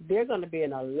 they're going to be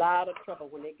in a lot of trouble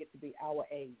when they get to be our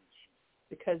age,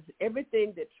 because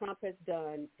everything that Trump has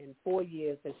done in 4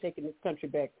 years has taken this country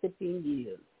back 15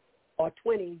 years or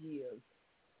 20 years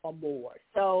or more.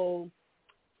 So,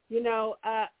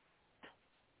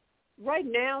 right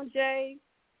now, Jay,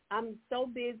 I'm so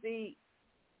busy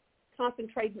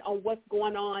concentrating on what's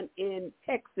going on in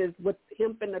Texas with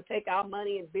him finna take our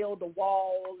money and build a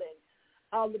wall and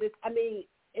all of this. I mean,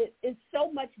 it's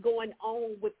so much going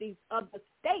on with these other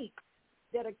states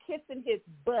that are kissing his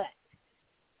butt.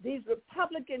 These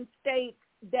Republican states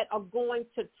that are going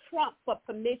to Trump for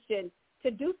permission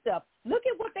to do stuff. Look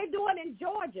at what they're doing in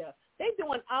Georgia. They're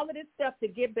doing all of this stuff to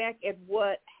get back at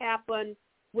what happened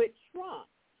with Trump.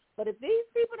 But if these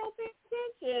people don't pay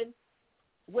attention,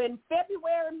 when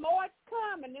February and March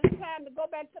come and it's time to go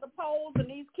back to the polls and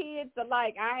these kids are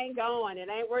like, I ain't going, it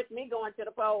ain't worth me going to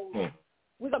the polls,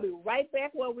 we're going to be right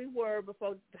back where we were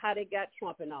before how they got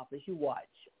Trump in office. You watch.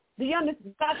 Do you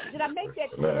understand? Did I make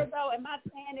that clear, though? Am I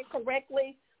saying it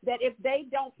correctly? That if they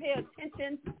don't pay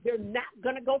attention, they're not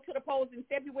going to go to the polls in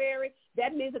February.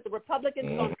 That means that the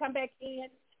Republicans are going to come back in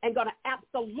and going to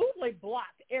absolutely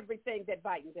block everything that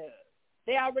Biden does.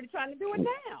 They're already trying to do it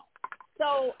now.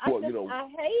 So I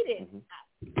hate it.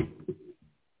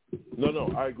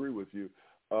 No, I agree with you.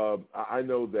 I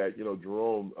know that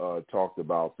Jerome talked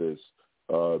about this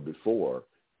before,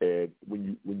 and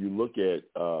when you look at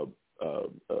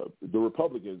the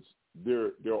Republicans,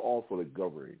 they're all for the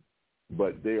governing,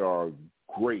 but they are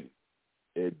great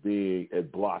at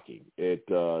blocking. The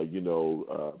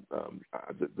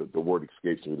word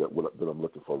escapes me that I'm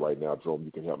looking for right now. Jerome,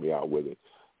 you can help me out with it.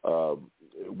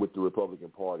 With the Republican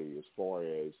Party, as far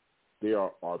as they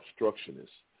are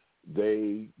obstructionists.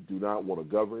 They do not want to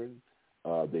govern.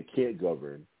 They can't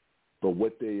govern. But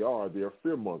what they are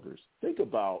fearmongers. Think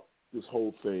about this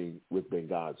whole thing with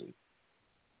Benghazi.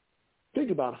 Think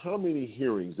about how many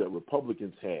hearings that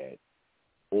Republicans had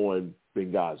on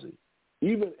Benghazi.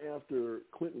 Even after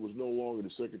Clinton was no longer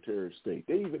the Secretary of State,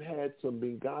 they even had some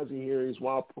Benghazi hearings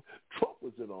while Trump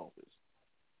was in office.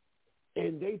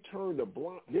 And they're turning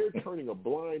a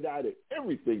blind eye to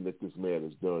everything that this man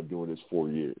has done during his 4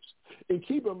 years. And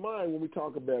keep in mind, when we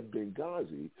talk about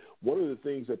Benghazi, one of the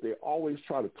things that they always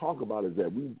try to talk about is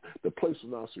that the place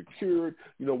was not secured.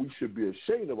 We should be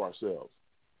ashamed of ourselves.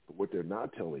 But what they're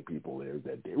not telling people is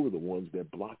that they were the ones that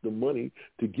blocked the money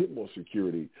to get more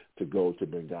security to go to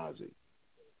Benghazi.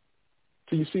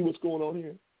 So you see what's going on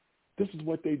here? This is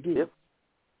what they do. Yep.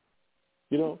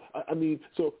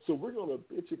 So we're going to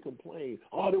bitch and complain,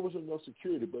 there wasn't enough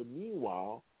security. But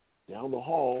meanwhile, down the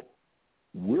hall,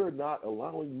 we're not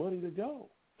allowing money to go.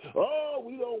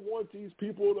 We don't want these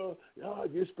people to,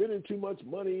 you're spending too much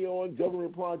money on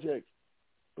government projects.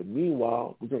 But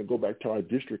meanwhile, we're going to go back to our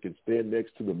district and stand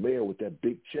next to the mayor with that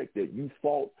big check that you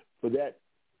fought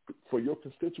for your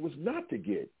constituents not to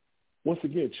get. Once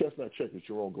again, Chestnut Checkers,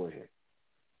 Jerome, go ahead.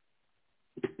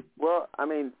 Well, I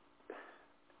mean,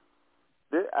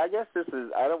 I guess this is.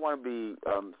 I don't want to be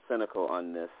cynical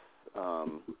on this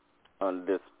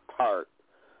part,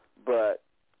 but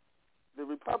the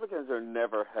Republicans are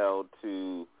never held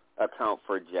to account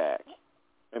for jack,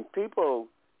 and people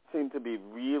seem to be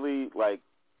really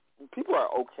people are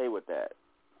okay with that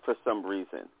for some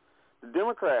reason. The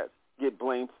Democrats get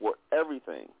blamed for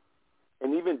everything,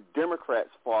 and even Democrats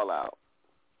fall out,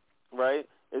 right?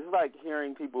 It's like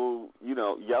hearing people,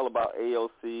 yell about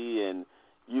AOC and,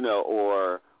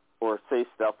 or say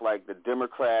stuff like the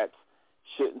Democrats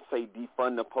shouldn't say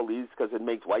defund the police because it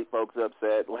makes white folks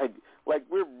upset. Like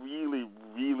we're really,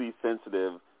 really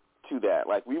sensitive to that.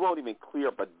 Like we won't even clear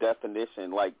up a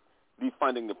definition. Like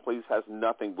defunding the police has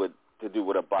nothing to do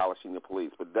with abolishing the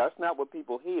police. But that's not what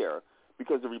people hear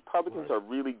because the Republicans are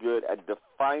really good at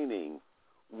defining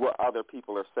what other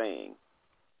people are saying.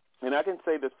 And I can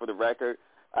say this for the record.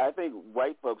 I think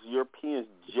white folks, Europeans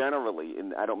generally,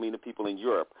 and I don't mean the people in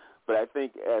Europe, but I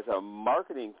think as a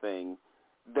marketing thing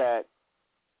that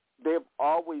they've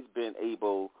always been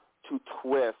able to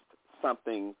twist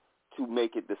something to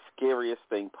make it the scariest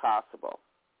thing possible.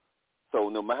 So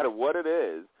no matter what it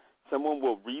is, someone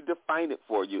will redefine it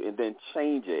for you and then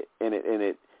change it, and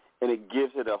it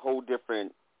gives it a whole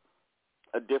different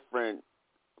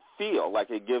feel. Like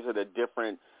it gives it a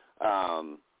different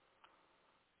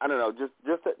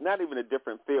not even a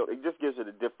different feel. It just gives it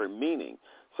a different meaning.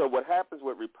 So what happens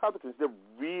with Republicans, they're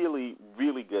really,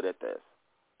 really good at this.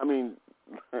 I mean,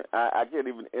 I can't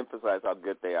even emphasize how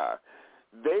good they are.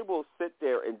 They will sit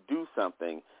there and do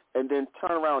something and then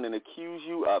turn around and accuse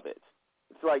you of it.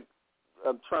 It's like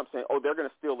Trump saying, they're going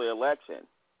to steal the election,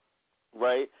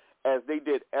 right? As they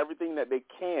did everything that they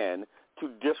can to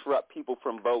disrupt people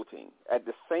from voting at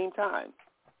the same time,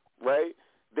 right?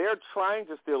 They're trying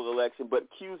to steal the election but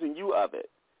accusing you of it.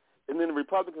 And then the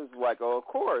Republicans are like, of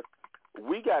course,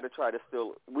 we got to try to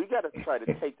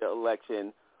take the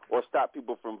election or stop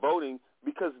people from voting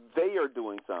because they are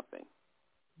doing something,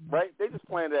 right? They just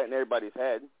planted that in everybody's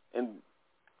head, and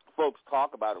folks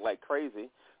talk about it like crazy.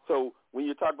 So when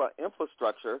you talk about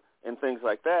infrastructure and things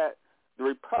like that, the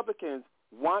Republicans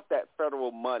want that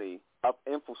federal money of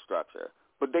infrastructure,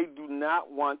 but they do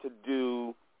not want to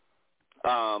do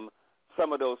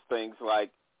some of those things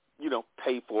like,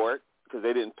 pay for it because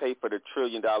they didn't pay for the $1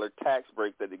 trillion tax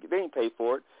break that they didn't pay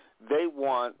for it. They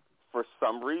want, for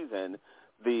some reason,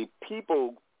 the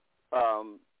people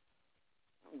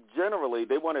generally,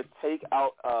 they want to take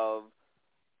out of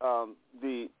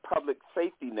the public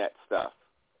safety net stuff,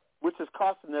 which is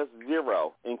costing us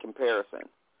zero in comparison,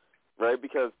 right?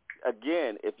 Because,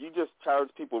 again, if you just charge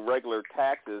people regular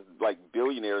taxes, like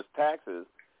billionaires' taxes,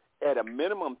 at a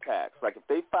minimum tax, like if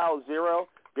they file zero,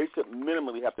 they should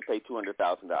minimally have to pay $200,000.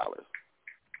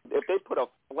 If they put a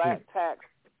flat tax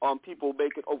on people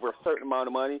making over a certain amount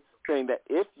of money, saying that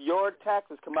if your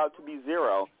taxes come out to be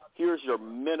zero, here's your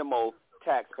minimal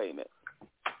tax payment.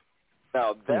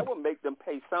 Now, that will make them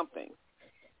pay something,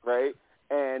 right?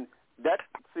 And that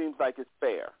seems like it's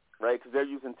fair, right? Because they're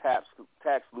using tax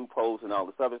loopholes and all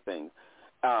this other things.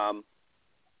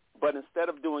 But instead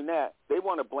of doing that, they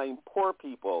want to blame poor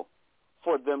people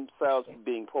for themselves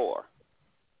being poor.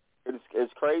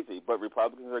 It's crazy, but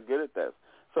Republicans are good at this.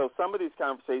 So some of these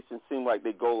conversations seem like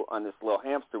they go on this little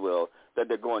hamster wheel that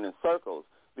they're going in circles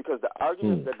because the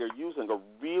arguments that they're using are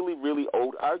really, really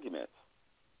old arguments.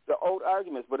 They're old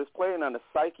arguments, but it's playing on the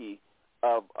psyche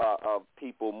of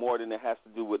people more than it has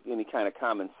to do with any kind of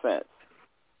common sense.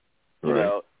 You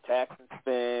know, tax and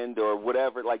spend or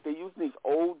whatever. Like they're using these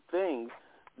old things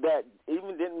that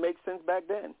even didn't make sense back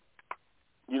then.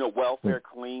 Welfare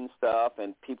clean stuff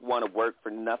and people want to work for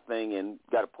nothing and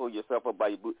got to pull yourself up by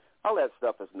your boot. All that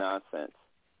stuff is nonsense.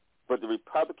 But the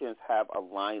Republicans have a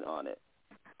line on it.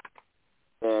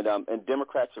 And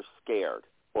Democrats are scared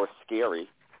or scary,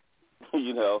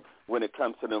 when it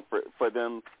comes to them, for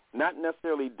them not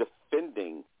necessarily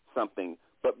defending something,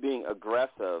 but being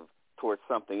aggressive towards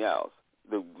something else.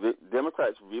 The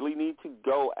Democrats really need to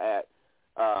go at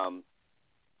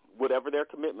whatever their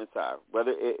commitments are,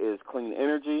 whether it is clean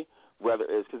energy, whether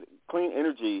it's because clean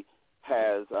energy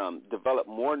has developed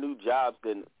more new jobs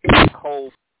than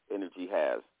coal energy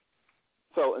has.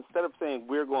 So instead of saying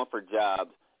we're going for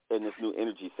jobs in this new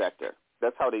energy sector,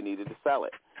 that's how they needed to sell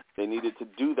it. They needed to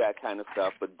do that kind of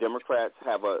stuff, but Democrats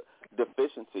have a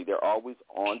deficiency. They're always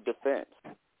on defense,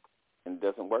 and it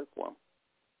doesn't work for them.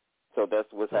 So that's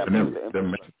what's happening with the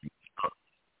infrastructure.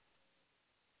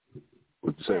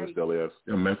 What you say, Mr. Elias?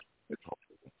 Your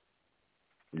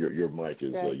mic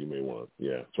is, you may want to,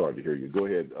 it's hard to hear you. Go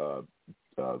ahead,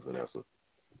 Vanessa.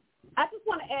 I just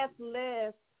want to ask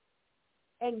Les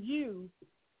and you,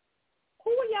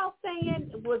 who are y'all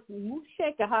saying was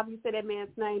Mushek, or however you say that man's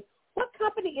name? What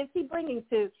company is he bringing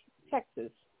to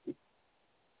Texas?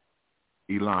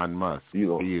 Elon Musk. He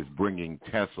is bringing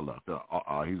Tesla.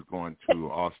 He's going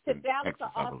to Austin, to Dallas Texas,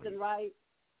 or Austin, right?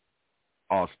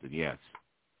 Austin, yes.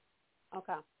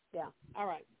 Okay. Yeah. All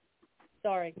right.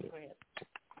 Sorry. Go ahead.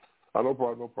 No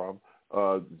problem.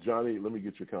 Johnny, let me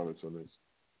get your comments on this.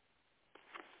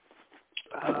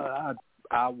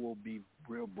 I will be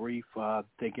real brief. I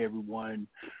think everyone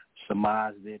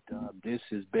surmised that this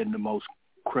has been the most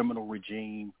criminal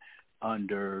regime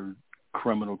under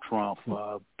criminal Trump,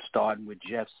 starting with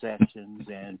Jeff Sessions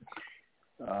and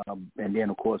then,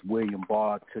 of course, William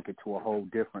Barr took it to a whole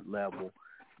different level.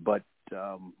 But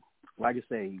like I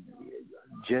say,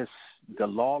 just the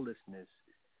lawlessness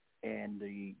and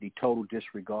the total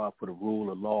disregard for the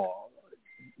rule of law,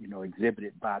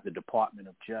 exhibited by the Department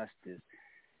of Justice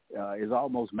is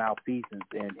almost malfeasance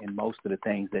in most of the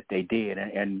things that they did.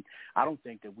 And I don't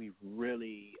think that we've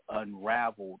really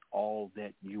unraveled all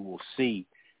that you will see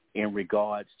in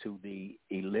regards to the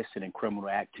illicit and criminal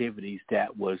activities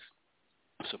that was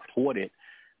supported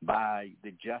by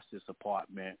the Justice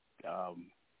Department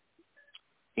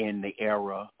in the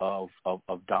era of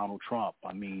Donald Trump.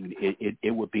 I mean,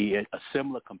 it would be a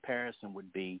similar comparison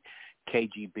would be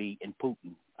KGB and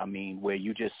Putin. I mean, where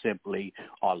you just simply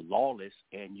are lawless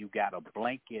and you got a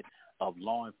blanket of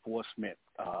law enforcement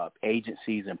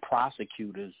agencies and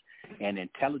prosecutors and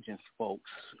intelligence folks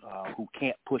who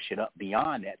can't push it up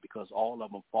beyond that because all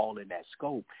of them fall in that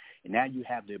scope. And now you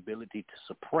have the ability to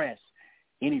suppress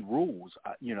any rules.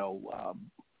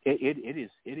 It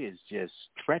is just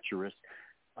treacherous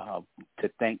to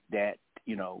think that,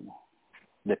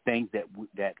 the things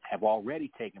that have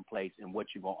already taken place and what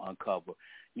you're going to uncover,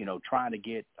 trying to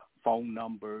get phone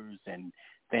numbers and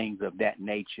things of that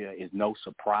nature is no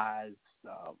surprise.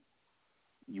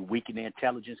 You weaken the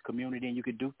intelligence community and you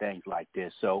can do things like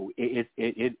this. So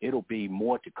it'll be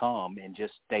more to come, and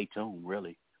just stay tuned,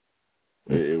 really.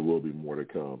 It will be more to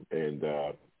come. And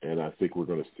I think we're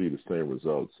going to see the same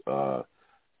results.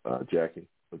 Jackie,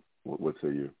 what say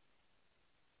you?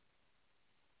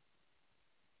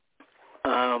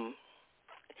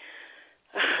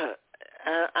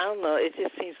 I don't know. It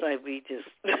just seems like we just.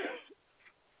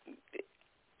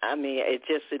 I mean, it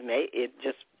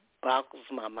just boggles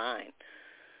my mind.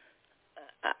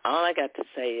 All I got to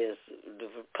say is the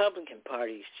Republican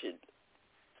Party should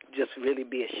just really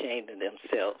be ashamed of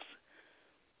themselves.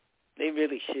 They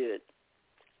really should.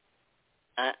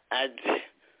 I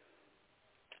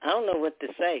don't know what to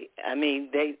say. I mean,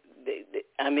 they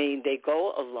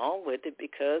go along with it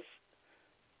because.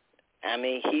 I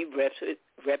mean, he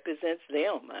represents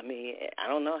them. I mean, I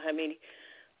don't know how many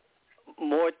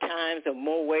more times or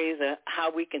more ways of how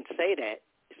we can say that.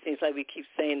 It seems like we keep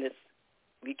saying this,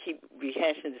 we keep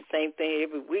rehashing the same thing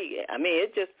every week. I mean,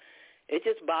 it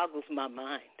just boggles my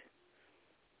mind.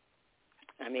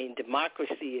 I mean,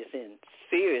 democracy is in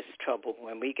serious trouble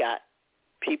when we got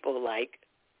people like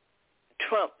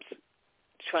Trump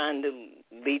trying to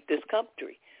lead this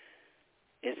country.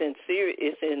 It's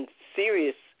in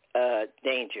serious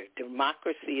danger.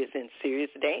 Democracy is in serious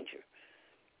danger.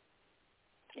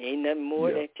 Ain't nothing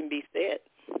more that can be said.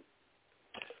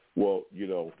 Well,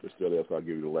 Mr. Ellis, I'll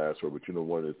give you the last word, but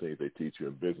one of the things they teach you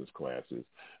in business classes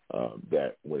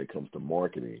that when it comes to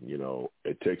marketing,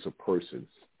 it takes a person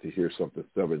to hear something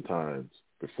 7 times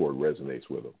before it resonates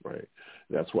with them, right?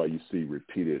 That's why you see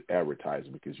repeated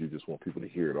advertising, because you just want people to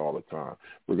hear it all the time.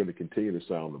 We're going to continue to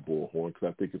sound the bullhorn because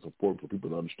I think it's important for people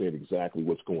to understand exactly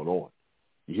what's going on.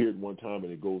 You hear it one time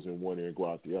and it goes in one ear and go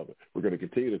out the other. We're going to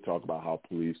continue to talk about how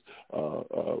police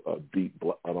beat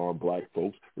unarmed black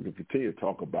folks. We're going to continue to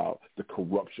talk about the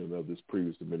corruption of this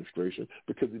previous administration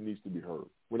because it needs to be heard.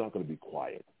 We're not going to be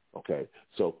quiet, okay?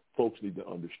 So folks need to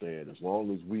understand, as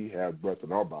long as we have breath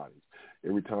in our bodies,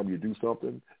 every time you do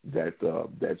something that's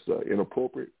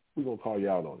inappropriate, we're going to call you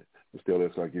out on it. Mr.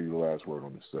 Ellis, I'll give you the last word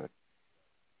on this set.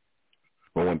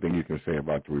 Well, one thing you can say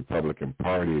about the Republican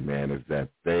Party, man, is that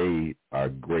they are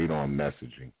great on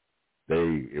messaging.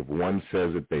 If one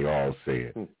says it, they all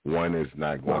say it. One is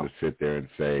not going to sit there and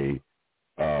say,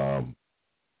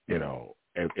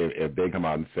 if they come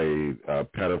out and say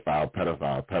pedophile,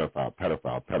 pedophile, pedophile,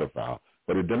 pedophile, pedophile.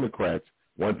 But the Democrats,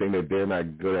 one thing that they're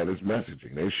not good at is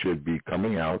messaging. They should be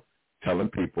coming out telling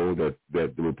people that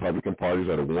the Republican parties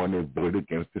are the one that voted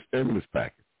against the stimulus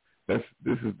package. This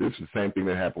is the same thing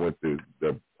that happened with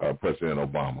the President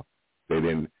Obama.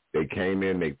 They came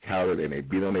in, they touted, and they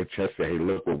beat on their chest, say, hey,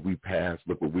 look what we passed,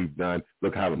 look what we've done,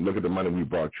 look at the money we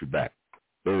brought you back.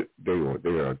 They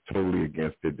are totally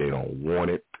against it. They don't want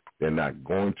it. They're not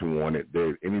going to want it.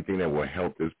 Anything that will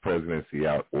help this presidency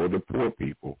out or the poor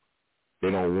people,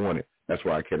 they don't want it. That's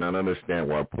why I cannot understand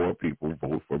why poor people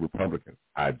vote for Republicans.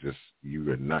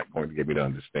 You are not going to get me to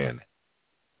understand that.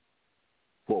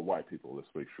 For white people, let's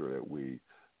make sure that we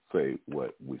say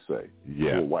what we say.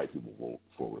 Yeah. Well, white people vote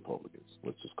for Republicans.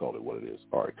 Let's just call it what it is.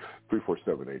 All right,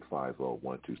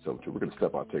 347-850-1272. We're going to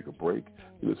step out, take a break.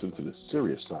 Listen to the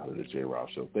serious side of the J. Rouse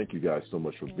Show. Thank you guys so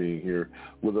much for being here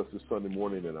with us this Sunday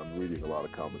morning, and I'm reading a lot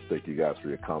of comments. Thank you guys for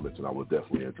your comments, and I will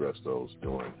definitely address those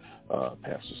during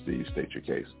Pastor Steve State Your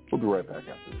Case. We'll be right back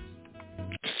after this.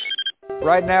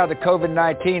 Right now, the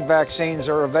COVID-19 vaccines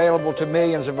are available to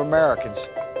millions of Americans,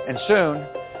 and soon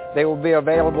they will be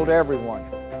available to everyone.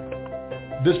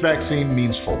 This vaccine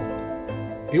means hope.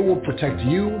 It will protect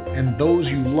you and those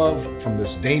you love from this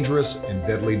dangerous and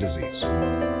deadly disease.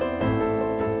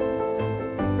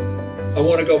 I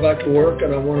want to go back to work,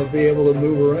 and I want to be able to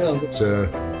move around. To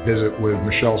visit with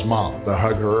Michelle's mom, to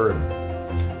hug her and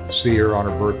see her on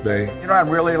her birthday. You know, I'm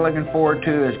really looking forward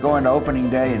to is going to opening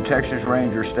day in Texas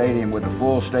Ranger Stadium with a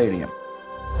full stadium.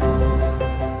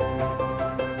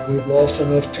 We've lost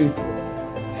enough people,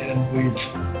 and we've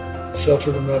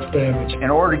suffered enough damage. In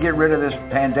order to get rid of this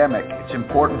pandemic, it's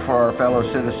important for our fellow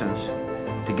citizens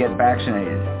to get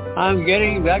vaccinated. I'm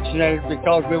getting vaccinated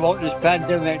because we want this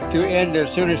pandemic to end as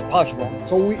soon as possible.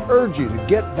 So we urge you to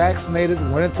get vaccinated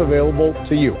when it's available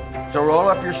to you. So roll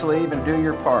up your sleeve and do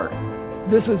your part.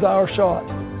 This is our shot.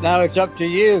 Now it's up to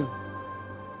you.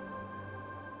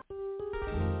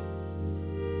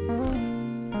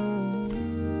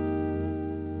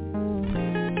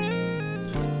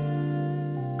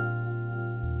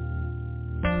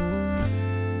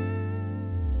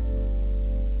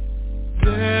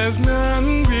 There's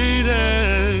none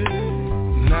greater,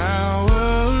 now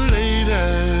or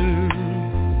later,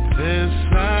 this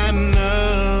I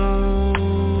know.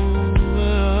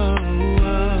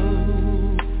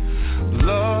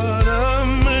 Lord of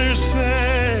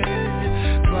mercy,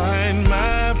 find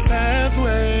my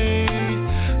pathway,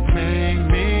 make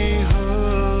me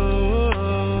whole.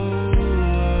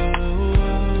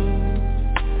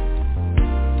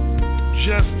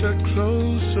 Just a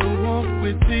closer walk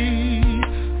with thee,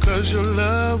 'cause your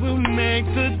love will make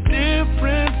the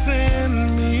difference in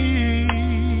me,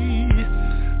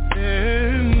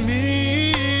 in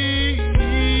me.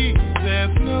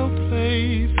 There's no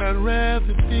place I'd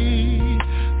rather be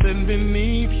than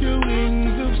beneath your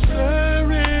wings of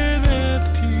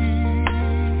serenity.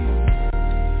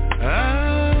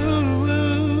 I'm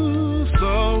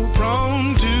so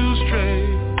prone to stray.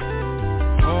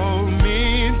 Hold me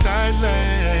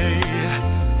tightly,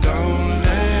 don't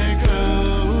let go.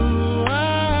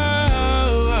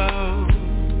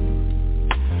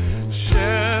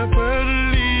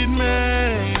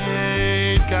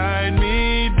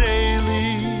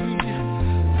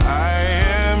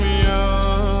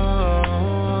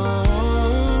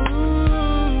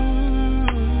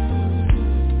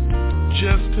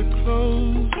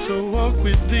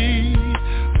 With thee,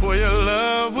 for your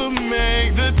love will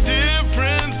make the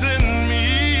difference in me.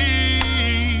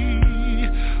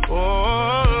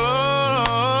 Oh,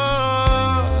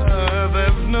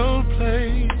 there's no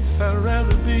place I'd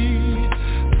rather be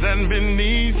than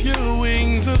beneath your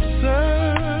wings of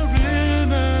serenity.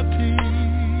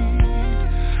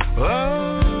 Oh.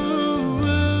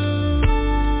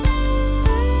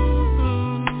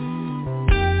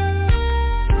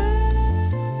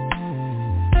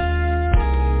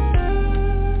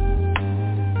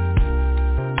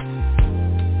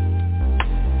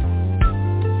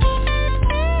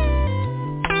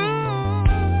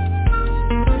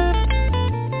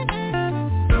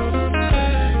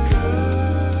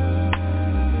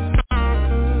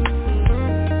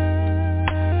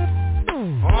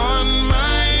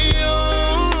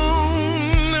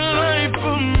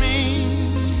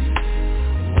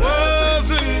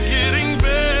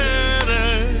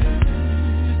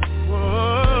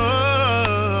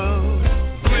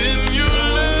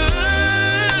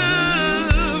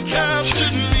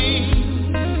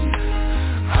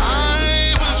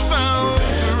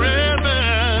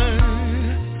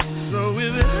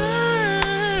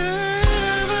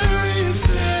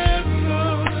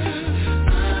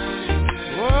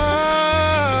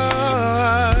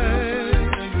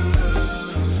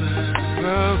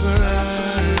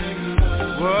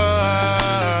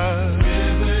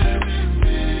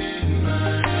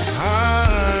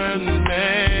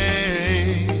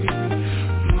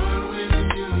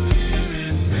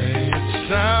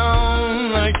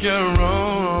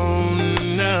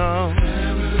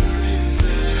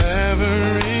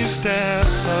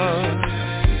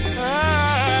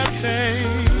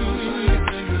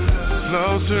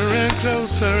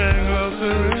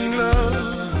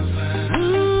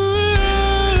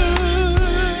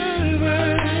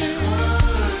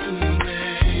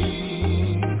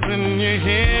 When you're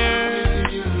here,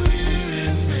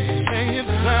 make it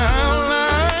sound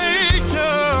like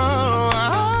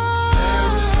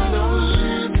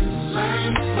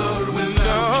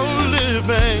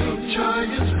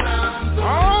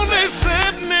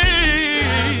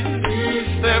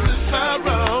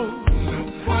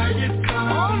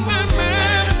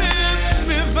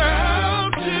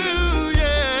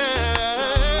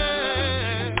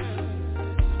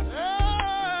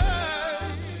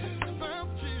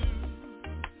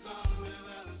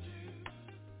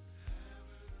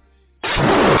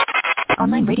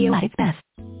Online radio at its best.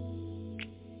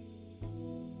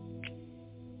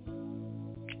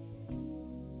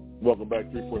 Welcome back.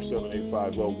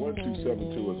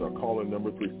 347-850-1272 is our call-in number.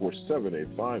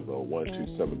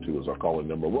 347-850-1272 is our call-in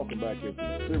number. Welcome back into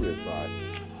the serious side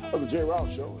of the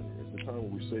JRL Show. It's the time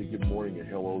when we say good morning and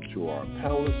hello to our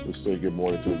panelists. We say good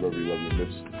morning to the very lovely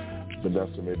Miss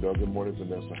Vanessa Maybell. Good morning,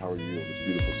 Vanessa. How are you on this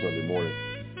beautiful Sunday morning?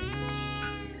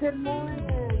 Good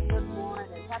morning. Good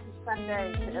morning. Happy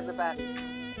Sunday to everybody.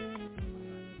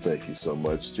 Thank you so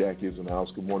much. Jackie is in the house.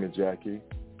 Good morning, Jackie.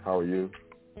 How are you?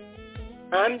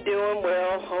 I'm doing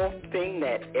well, hoping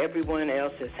that everyone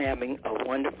else is having a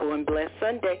wonderful and blessed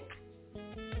Sunday.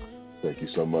 Thank you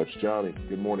so much. Johnny,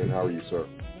 good morning. How are you, sir?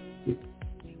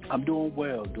 I'm doing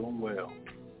well, doing well.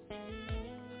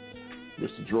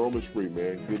 Mr. Jerome is free,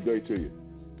 man. Good day to you.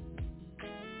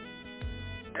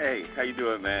 Hey, how you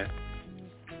doing, man?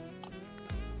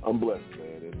 I'm blessed,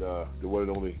 man. And the one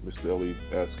and only Mr. Ellie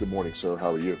asks, good morning, sir.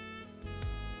 How are you?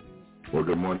 Well,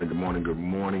 good morning, everyone.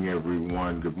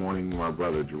 Good morning, my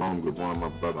brother Jerome. Good morning, my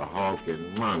brother Hawk.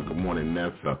 And good morning,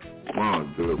 Nessa.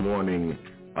 Good morning,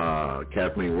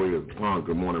 Kathleen Williams.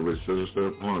 Good morning, Rich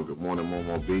Sister. Good morning,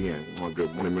 Momo B. And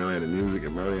good morning, Mariana Music.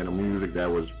 And Mariana Music,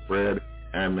 that was Fred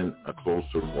Hammond, A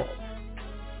Closer Walk.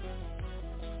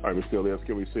 All right, Mr. Elias,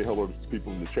 can we say hello to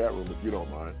people in the chat room if you don't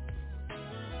mind?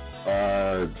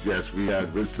 Yes, we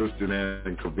had Rich Sister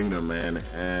and Kavina, man,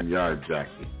 and Yard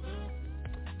Jackie.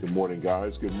 Good morning,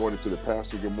 guys. Good morning to the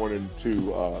pastor. Good morning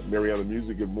to Mariana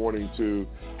Music. Good morning to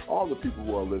all the people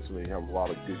who are listening. Have a lot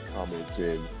of good comments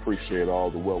and appreciate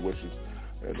all the well wishes.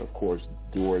 And, of course,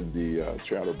 during the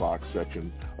chatterbox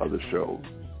section of the show,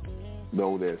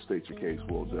 know that State Your Case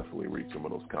will definitely read some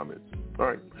of those comments. All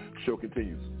right, show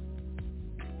continues.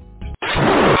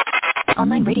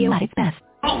 Online radio at its best.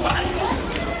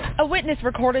 A witness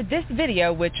recorded this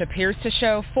video, which appears to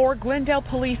show 4 Glendale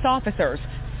police officers,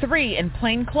 3 in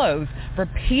plain clothes,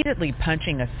 repeatedly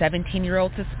punching a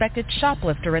 17-year-old suspected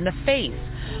shoplifter in the face.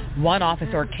 One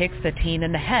officer kicks the teen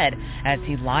in the head as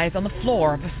he lies on the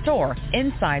floor of a store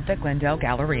inside the Glendale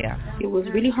Galleria. It was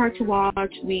really hard to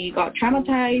watch. We got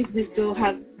traumatized. We still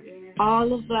have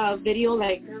all of the video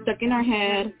stuck in our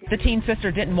head. The teen's sister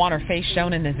didn't want her face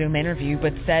shown in the Zoom interview,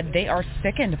 but said they are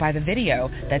sickened by the video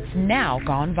that's now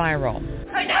gone viral.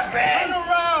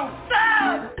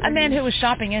 A man who was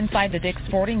shopping inside the Dick's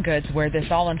Sporting Goods where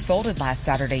this all unfolded last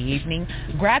Saturday evening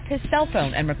grabbed his cell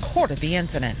phone and recorded the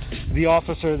incident. The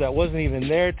officer that wasn't even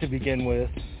there to begin with,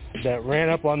 that ran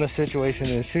up on the situation,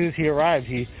 and as soon as he arrived,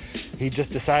 he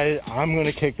just decided, I'm going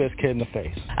to kick this kid in the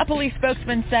face. A police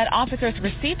spokesman said officers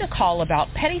received a call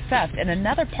about petty theft in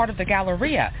another part of the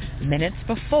Galleria minutes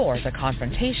before the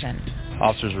confrontation.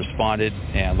 Officers responded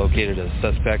and located a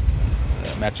suspect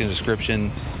matching the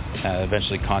description,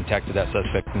 eventually contacted that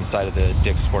suspect inside of the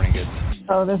Dick's Sporting Goods.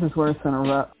 Oh, this is worse than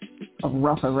a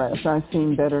rough arrest. I've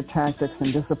seen better tactics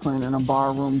and discipline in a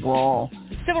barroom brawl.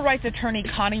 Civil rights attorney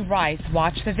Connie Rice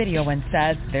watched the video and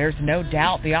says there's no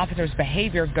doubt the officer's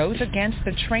behavior goes against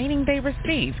the training they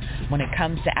receive when it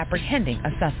comes to apprehending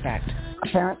a suspect.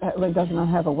 Apparently does not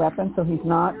have a weapon, so he's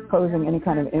not posing any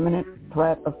kind of imminent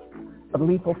threat of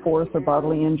lethal force or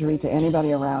bodily injury to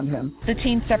anybody around him. The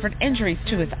teen suffered injuries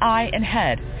to his eye and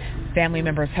head. Family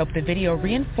members hope the video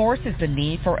reinforces the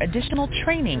need for additional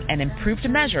training and improved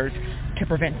measures to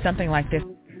prevent something like this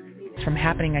from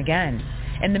happening again.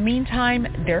 In the meantime,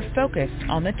 they're focused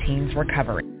on the teen's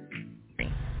recovery.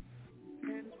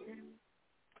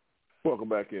 Welcome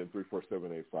back in,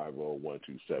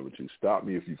 347-850-1272. Stop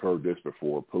me if you've heard this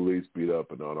before. Police beat up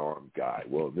an unarmed guy.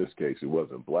 Well, in this case, it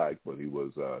wasn't black, but he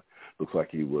was, looks like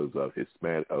he was of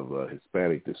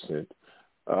Hispanic descent.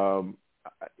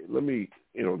 Let me,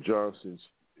 John, since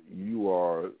you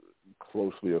are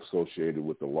closely associated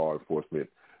with the law enforcement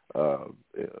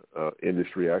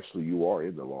industry, actually you are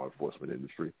in the law enforcement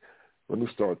industry. Let me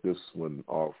start this one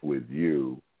off with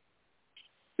you.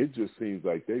 It just seems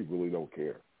like they really don't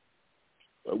care.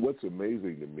 What's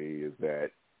amazing to me is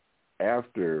that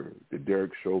after the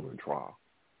Derek Chauvin trial,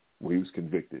 where he was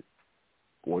convicted,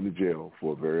 going to jail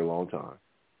for a very long time,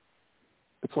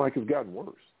 it's like it's gotten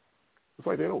worse. It's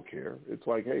like they don't care. It's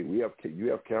like, hey, you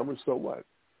have cameras, so what?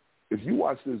 If you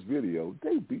watch this video,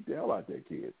 they beat the hell out of that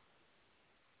kid.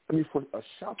 I mean, for a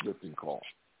shoplifting call.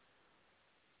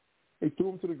 They threw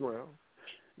him to the ground.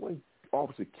 One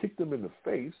officer kicked him in the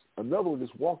face. Another one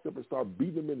just walked up and started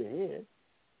beating him in the head.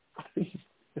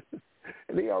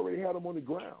 And they already had him on the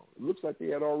ground. It looks like they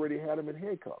had already had him in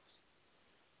handcuffs.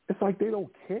 It's like they don't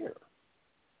care.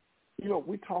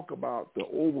 We talk about the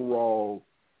overall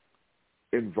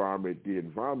environment, the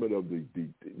environment of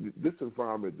this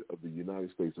environment of the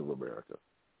United States of America.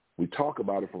 We talk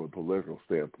about it from a political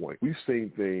standpoint. We've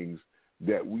seen things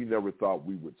that we never thought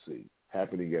we would see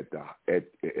happening in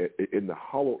the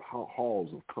hallowed halls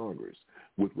of Congress,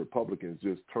 with Republicans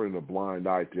just turning a blind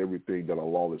eye to everything that a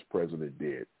lawless president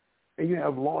did. And you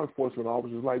have law enforcement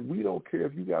officers like, we don't care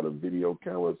if you got a video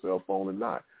camera, cell phone or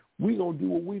not. We gonna do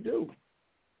what we do,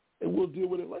 and we'll deal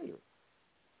with it later.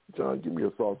 John, give me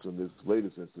your thoughts on this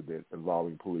latest incident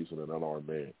involving police and an unarmed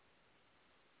man.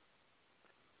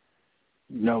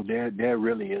 No, there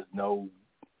really is no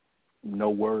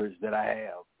words that I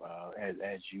have.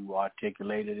 As you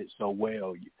articulated it so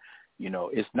well, you know,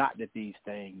 it's not that these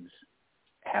things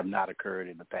have not occurred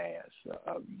in the past.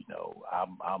 You know,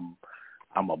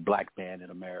 I'm a black man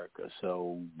in America,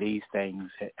 so these things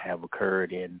have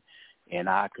occurred in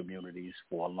our communities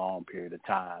for a long period of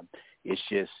time. It's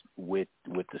just with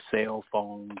the cell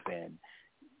phones and,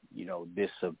 you know,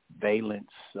 this surveillance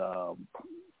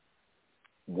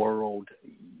world,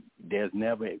 there's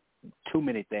never too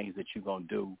many things that you're going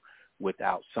to do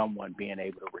without someone being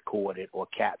able to record it or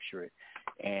capture it.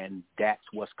 And that's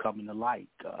what's coming to light.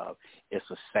 It's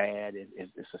a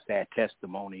sad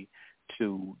testimony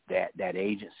to that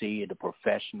agency and the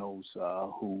professionals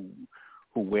who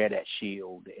wear that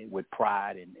shield with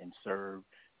pride and serve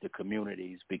the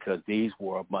communities, because these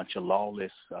were a bunch of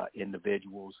lawless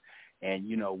individuals. And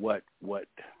you know what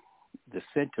the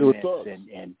sentiments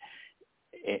and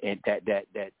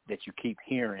that you keep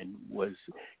hearing was,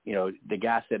 you know, the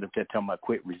guy said they're talking about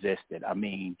quit resisting. I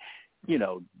mean, you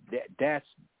know, that's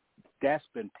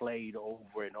been played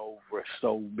over and over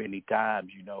so many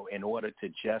times, you know, in order to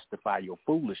justify your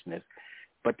foolishness.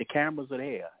 But the cameras are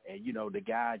there, and you know, the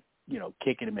guy, you know,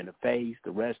 kicking him in the face,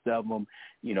 the rest of them,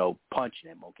 you know, punching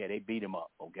him. Okay, they beat him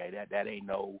up. Okay, that ain't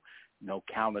no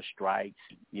counter strikes.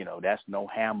 You know, that's no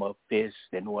hammer fist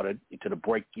in order to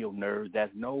break your nerves.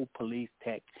 That's no police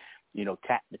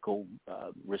tactical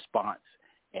response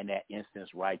in that instance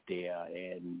right there.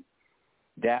 And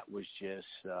that was just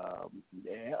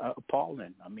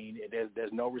appalling. I mean,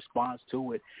 there's no response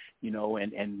to it, you know,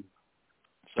 and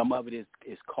some of it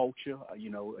is culture. You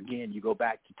know, again, you go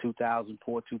back to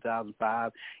 2004,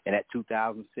 2005, and at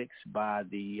 2006 by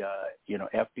the,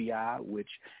 FBI, which,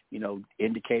 you know,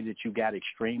 indicated that you got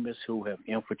extremists who have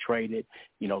infiltrated,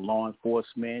 you know, law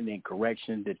enforcement and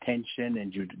correction, detention,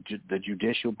 and the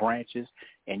judicial branches,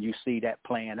 and you see that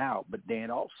playing out. But then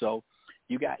also,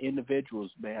 you got individuals,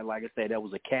 man, like I said, that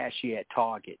was a cashier at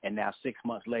Target, and now 6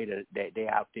 months later, they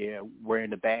out there wearing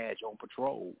the badge on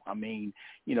patrol. I mean,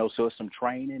 you know, so it's some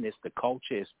training, it's the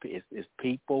culture, it's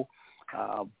people.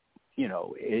 You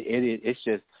know, it's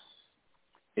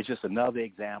just another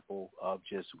example of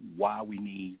just why we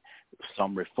need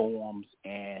some reforms,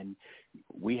 and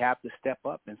we have to step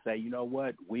up and say, you know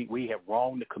what, we have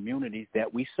wronged the communities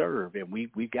that we serve, and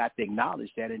we've got to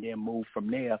acknowledge that and then move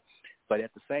from there. But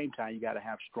at the same time, you got to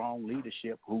have strong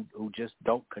leadership who just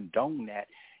don't condone that,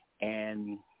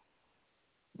 and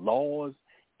laws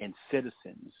and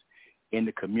citizens in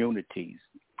the communities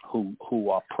who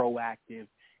are proactive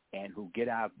and who get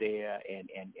out there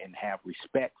and have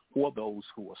respect for those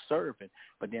who are serving,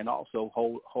 but then also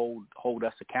hold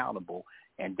us accountable.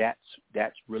 And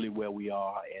that's really where we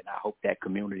are, and I hope that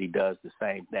community does the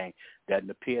same thing. Doesn't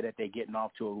appear that they're getting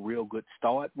off to a real good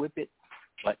start with it,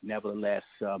 but nevertheless,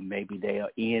 maybe their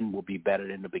end will be better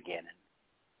than the beginning.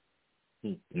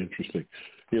 Interesting.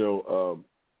 You know,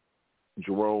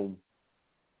 Jerome,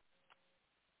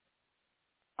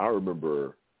 I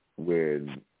remember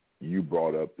when you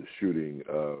brought up the shooting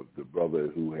of the brother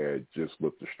who had just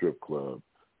left the strip club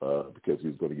because he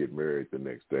was going to get married the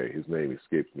next day. His name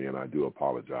escapes me, and I do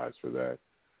apologize for that.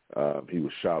 He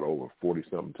was shot over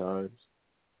 40-something times.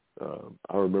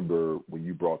 I remember when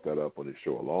you brought that up on the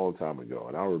show a long time ago,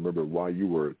 and I remember why you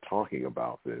were talking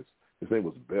about this. His name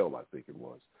was Bell, I think it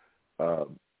was.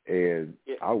 And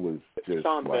I was just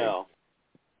Sean Bell.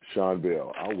 Sean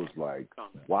Bell. I was like,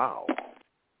 wow.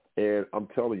 And I'm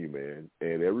telling you, man,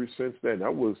 and ever since then,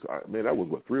 that was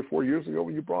what, 3 or 4 years ago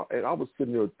when you brought, and I was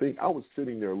sitting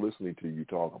there listening to you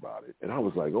talk about it, and I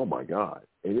was like, oh my God.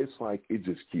 And it's like, it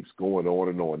just keeps going on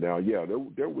and on. Now, yeah,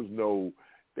 there was no,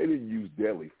 they didn't use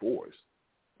deadly force,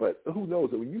 but who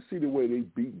knows? I mean, you see the way they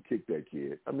beat and kicked that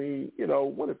kid. I mean, you know,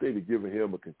 what if they'd have given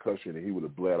him a concussion and he would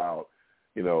have bled out,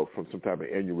 you know, from some type of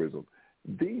aneurysm?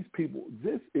 These people,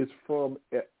 this is from,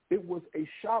 it was a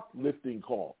shoplifting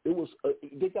call.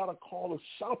 They got a call of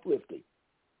shoplifting.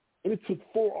 And it took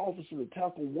 4 officers to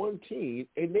tackle one teen,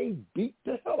 and they beat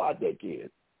the hell out of that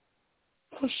kid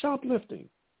for shoplifting.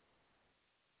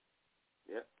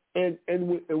 Yeah.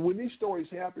 And when these stories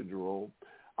happen, Jerome,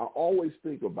 I always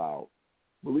think about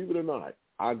believe it or not,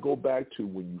 I go back to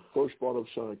when you first brought up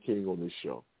Shaun King on this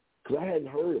show, because I hadn't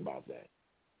heard about that.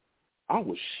 I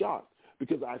was shocked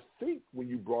because I think when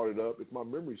you brought it up, if my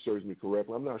memory serves me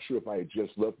correctly, I'm not sure if I had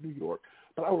just left New York,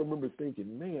 but I remember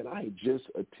thinking, man, I had just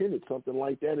attended something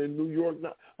like that in New York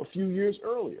not a few years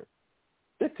earlier.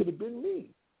 That could have been me.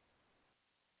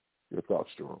 Your thoughts,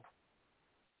 Jerome?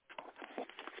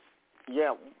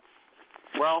 Yeah.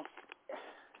 Well,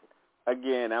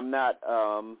 again, I'm not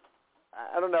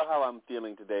I don't know how I'm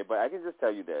feeling today, but I can just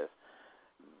tell you this,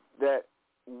 that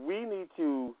we need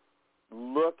to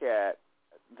look at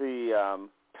the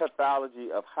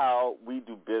pathology of how we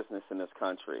do business in this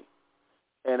country.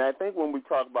 And I think when we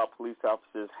talk about police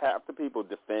officers, half the people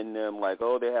defend them like,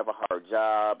 oh, they have a hard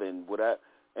job and whatever,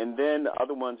 and then the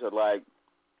other ones are like,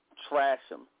 trash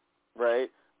them, right?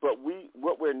 But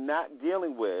what we're not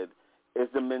dealing with is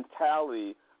the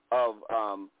mentality of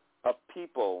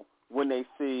people when they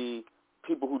see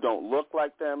people who don't look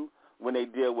like them, when they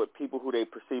deal with people who they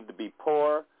perceive to be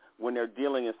poor, when they're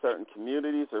dealing in certain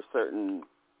communities or certain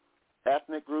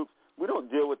ethnic groups. We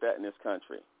don't deal with that in this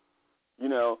country. You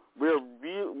know, we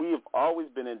have always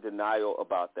been in denial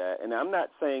about that. And I'm not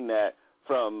saying that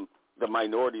from the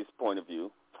minorities' point of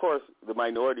view. Of course, the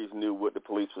minorities knew what the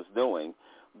police was doing,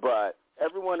 but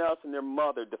everyone else and their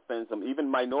mother defends them, even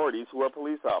minorities who are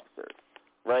police officers,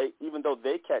 right, even though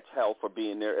they catch hell for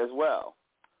being there as well.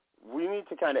 We need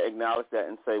to kind of acknowledge that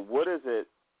and say, what is it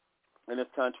in this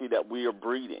country that we are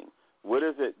breeding? What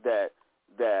is it that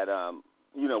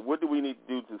you know, what do we need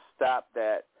to do to stop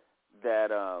that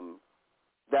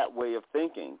way of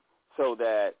thinking so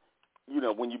that, you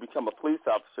know, when you become a police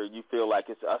officer, you feel like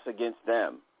it's us against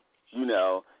them? You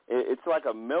know, it's like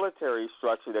a military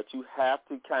structure that you have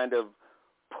to kind of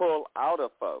pull out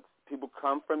of folks. People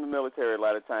come from the military a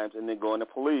lot of times and then go into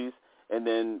police, and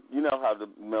then you know how the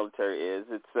military is.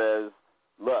 It says,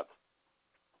 look,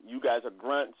 you guys are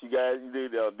grunts. These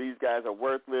guys are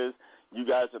worthless. You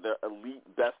guys are the elite,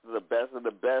 best of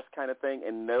the best kind of thing.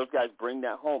 And those guys bring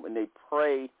that home, and they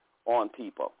prey on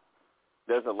people.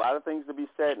 There's a lot of things to be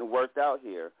said and worked out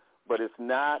here, but it's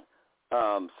not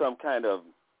some kind of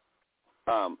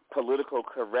political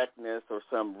correctness or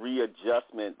some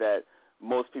readjustment that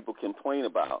most people complain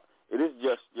about. It is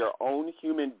just your own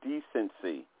human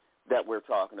decency that we're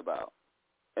talking about.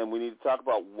 And we need to talk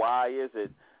about why is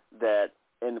it that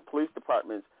in the police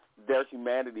departments, their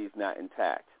humanity is not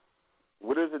intact.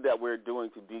 What is it that we're doing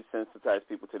to desensitize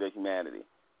people to their humanity,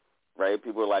 right?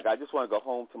 People are like, I just want to go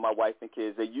home to my wife and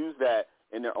kids. They use that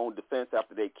in their own defense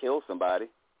after they kill somebody.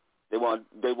 They want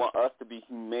us to be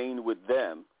humane with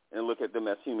them and look at them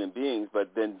as human beings,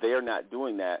 but then they're not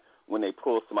doing that when they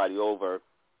pull somebody over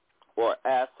or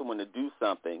ask someone to do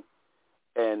something.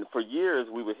 And for years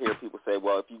we would hear people say,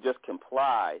 well, if you just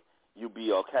comply, you'll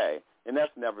be okay. And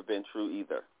that's never been true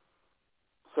either.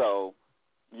 So,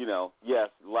 you know, yes,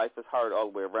 life is hard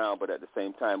all the way around, but at the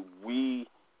same time, we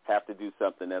have to do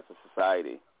something as a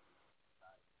society.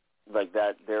 Like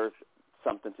that, there's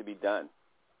something to be done.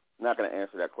 I'm not going to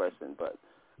answer that question, but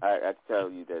I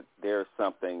tell you that there's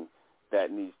something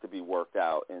that needs to be worked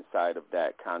out inside of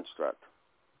that construct.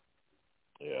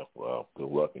 Yeah, well, good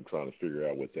luck in trying to figure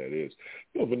out what that is.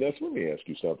 You know, Vanessa, let me ask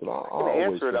you something. I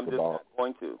always answer it. I'm just not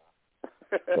going to.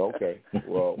 Okay.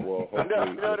 Well, hopefully,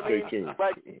 you know what I mean? stay tuned.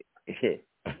 Like,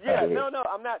 yeah, no,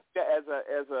 I'm not as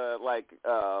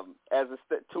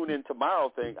a tune in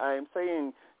tomorrow thing. I am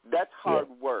saying that's hard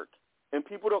work, and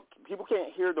people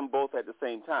can't hear them both at the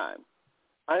same time.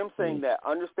 I am saying that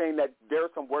understanding that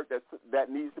there's some work that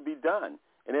needs to be done,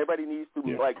 and everybody needs to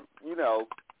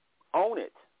own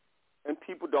it, and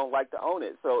people don't like to own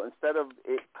it. So instead of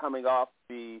it coming off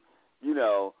the,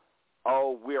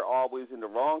 oh, we're always in the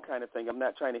wrong kind of thing, I'm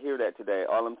not trying to hear that today.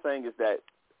 All I'm saying is that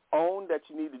own that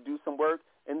you need to do some work,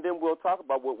 and then we'll talk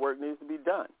about what work needs to be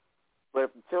done.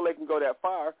 But until they can go that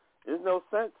far, there's no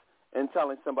sense in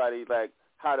telling somebody like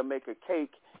how to make a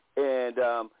cake and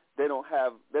they don't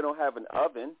have an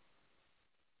oven.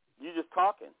 You're just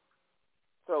talking.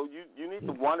 So you need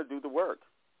to want to do the work.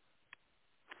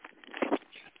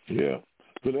 Yeah.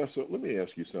 Vanessa, let me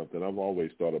ask you something. I've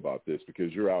always thought about this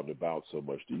because you're out and about so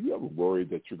much. Do you ever worry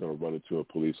that you're going to run into a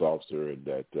police officer and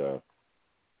that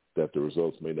the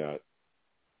results may not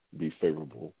be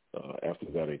favorable after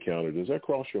that encounter? Does that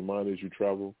cross your mind as you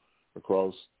travel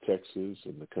across Texas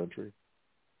and the country?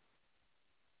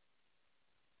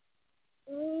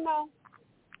 No.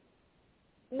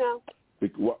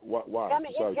 Why? I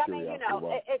mean,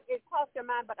 it crossed your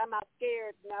mind, but am I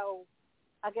scared? No,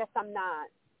 I guess I'm not.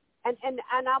 And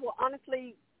I will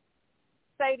honestly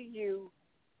say to you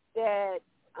that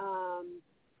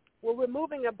when we're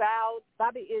moving about,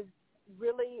 Bobby is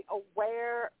really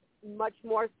aware much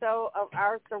more so of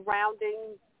our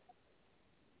surroundings.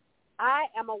 I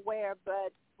am aware,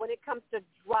 but when it comes to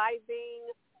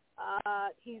driving,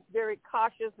 he's very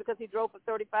cautious because he drove for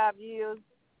 35 years.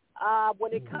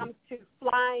 When it comes to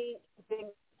flying,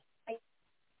 then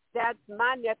that's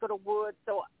my neck of the woods.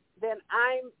 So then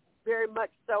I'm very much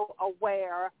so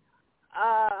aware.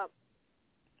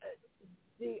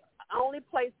 The only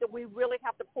place that we really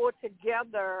have to pull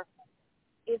together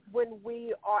is when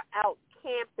we are out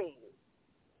camping.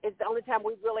 It's the only time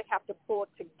we really have to pull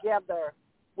together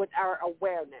with our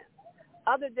awareness.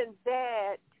 Other than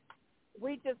that,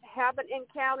 we just haven't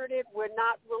encountered it. We're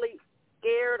not really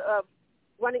scared of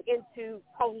running into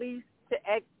police to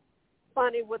act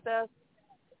funny with us.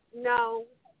 No.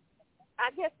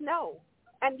 I guess no.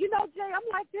 And, you know, Jay, I'm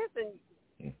like this,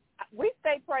 and we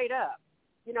stay prayed up.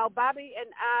 You know, Bobby and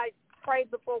I pray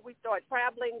before we start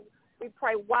traveling. We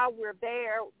pray while we're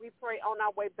there. We pray on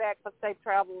our way back for safe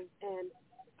travel. And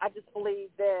I just believe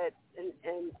that,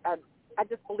 I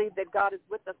just believe that God is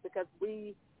with us because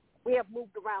we have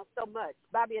moved around so much.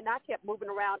 Bobby and I kept moving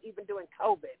around even during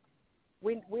COVID.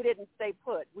 We didn't stay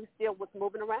put. We still was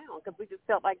moving around because we just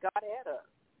felt like God had us.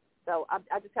 So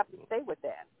I just have to stay with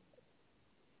that.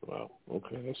 Wow.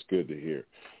 Okay, that's good to hear.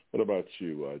 What about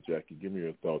you, Jackie? Give me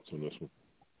your thoughts on this one.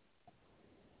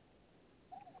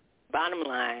 Bottom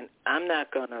line, I'm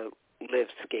not going to live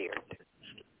scared.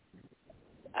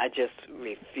 I just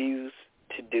refuse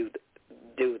to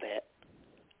do that.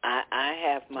 I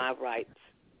have my rights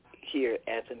here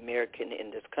as American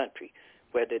in this country,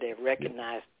 whether they're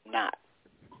recognized or not.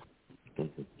 You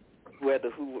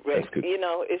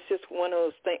know, it's just one of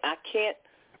those things. I can't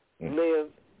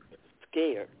live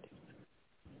scared.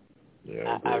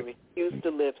 Yeah, I refuse to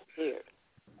live scared.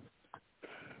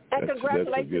 And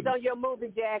congratulations on your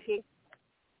movie, Jackie.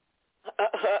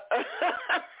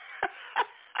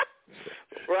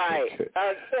 Right.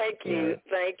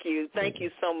 Thank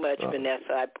you so much,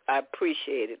 Vanessa. I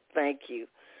appreciate it. Thank you.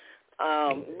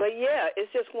 But yeah,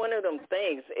 it's just one of them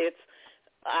things.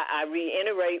 I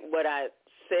reiterate what I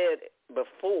said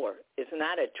before. It's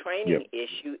not a training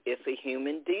issue. It's a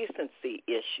human decency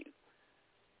issue.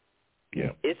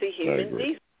 Yeah. It's a human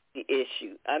decency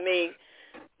issue. I mean,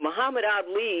 Muhammad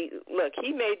Ali, look,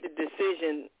 he made the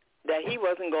decision that he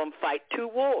wasn't going to fight two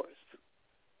wars.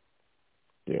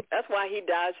 Yep. That's why he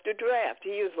dodged the draft.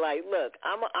 He was like, look,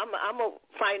 I'm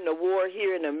fighting a war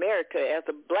here in America as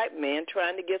a black man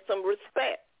trying to get some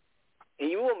respect. And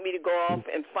you want me to go off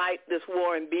and fight this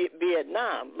war in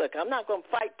Vietnam. Look, I'm not going to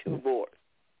fight two wars.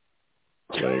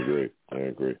 I agree.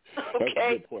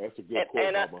 Okay. That's a good quote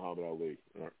about Muhammad Ali.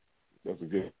 All right. That's a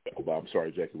good quote. I'm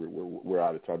sorry, Jackie. We're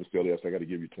out of time. Still, yes, I got to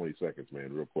give you 20 seconds,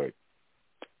 man, real quick.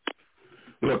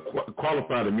 Look,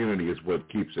 qualified immunity is what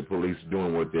keeps the police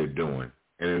doing what they're doing.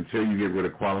 And until you get rid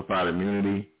of qualified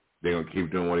immunity, they're going to keep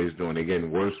doing what they're doing. They're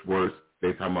getting worse.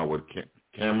 They're talking about with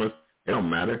cameras. It don't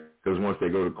matter because once they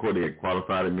go to court, they get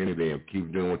qualified immunity. They'll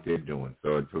keep doing what they're doing.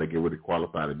 So until they get rid of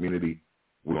qualified immunity,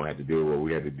 we don't have to deal with what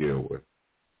we had to deal with.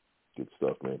 Good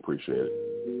stuff, man. Appreciate it.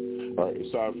 All right,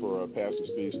 it's time for Pastor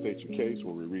Steve State Your Case,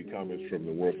 where we read comments from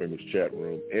the world-famous chat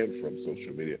room and from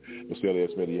social media. Mr.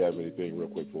 Elias, do you have anything real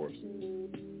quick for us?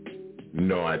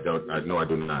 No, I don't. No, I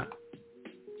do not.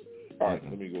 All right,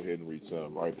 let me go ahead and read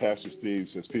some. All right, Pastor Steve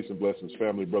says, peace and blessings,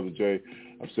 family. Brother Jay,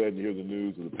 I'm saddened to hear the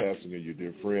news of the passing of your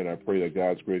dear friend. I pray that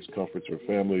God's grace comforts her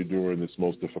family during this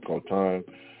most difficult time.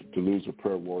 To lose a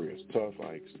prayer warrior is tough.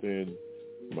 I extend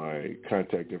my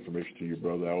contact information to you,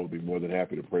 brother. I will be more than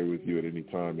happy to pray with you at any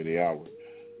time, any hour.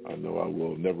 I know I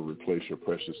will never replace your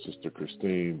precious sister,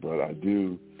 Christine, but I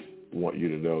do want you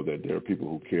to know that there are people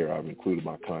who care. I've included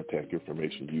my contact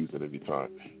information used at any time.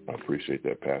 I appreciate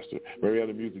that, Pastor.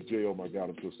 Marietta Music J, oh my God,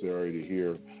 I'm so sorry to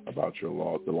hear about your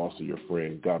loss, the loss of your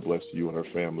friend. God bless you and her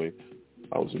family.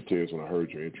 I was in tears when I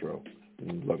heard your intro.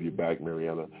 Love you back,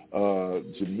 Marietta.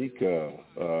 Janika,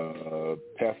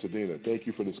 Pasadena, thank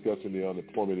you for discussing the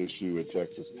unemployment issue in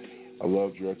Texas. I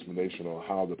loved your explanation on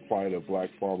how the plight of black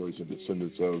farmers and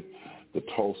descendants of the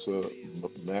Tulsa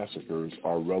massacres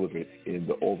are relevant in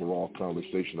the overall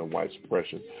conversation on white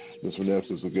suppression. Ms.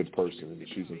 Vanessa is a good person, and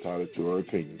she's entitled to her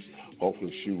opinions.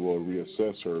 Hopefully she will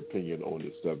reassess her opinion on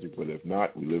this subject, but if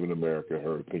not, we live in America.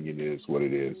 Her opinion is what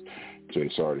it is. Jay,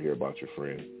 sorry to hear about your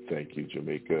friend. Thank you,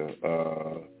 Jamaica.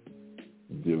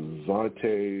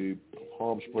 Devontae,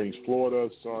 Palm Springs, Florida.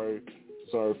 Sorry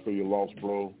for your loss,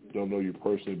 bro. Don't know you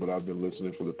personally, but I've been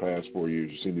listening for the past 4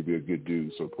 years. You seem to be a good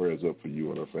dude, so prayers up for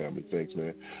you and our family. Thanks,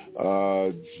 man.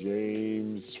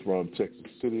 James from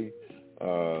Texas City.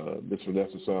 Ms.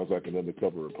 Vanessa sounds like an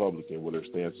undercover Republican with her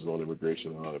stances on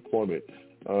immigration and unemployment,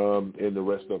 and the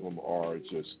rest of them are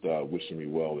just wishing me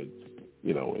well, and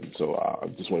so I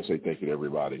just want to say thank you to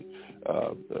everybody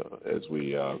as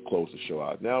we close the show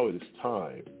out. Now it is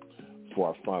time for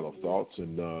our final thoughts,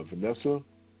 and Vanessa,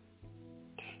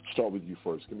 start with you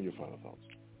first. Give me your final thoughts.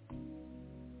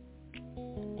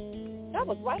 That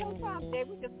was right on time, Dave.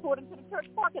 We just pulled into the church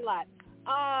parking lot.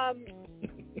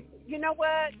 You know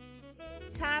what?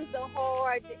 Times are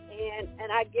hard,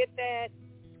 and I get that.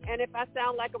 And if I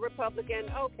sound like a Republican,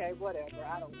 okay, whatever.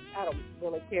 I don't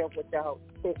really care what y'all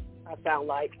think I sound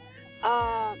like,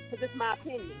 because it's my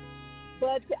opinion.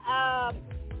 But I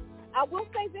will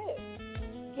say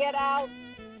this: get out,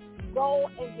 go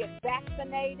and get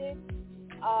vaccinated.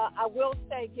 I will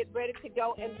say get ready to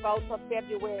go and vote for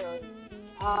February.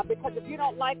 Because if you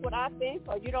don't like what I think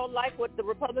or you don't like what the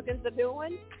Republicans are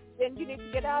doing, then you need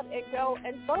to get out and go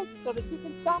and vote so that you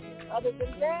can stop it. Other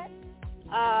than that,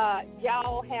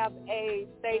 y'all have a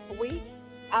safe week.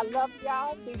 I love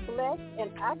y'all. Be blessed.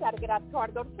 And I got to get out the car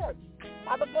to go to church.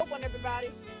 Have a good one, everybody.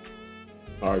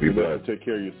 All right, be blessed. Take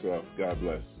care of yourself. God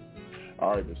bless.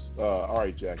 All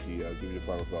right, Jackie, give me your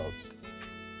final thoughts.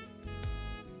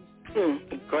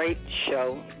 Great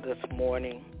show this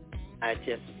morning. I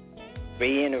just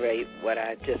reiterate what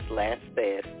I just last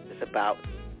said. It's about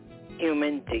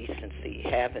human decency,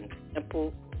 having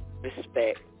simple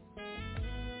respect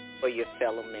for your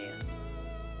fellow man.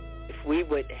 If we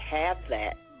would have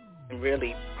that and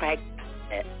really practice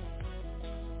that,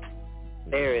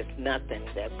 there is nothing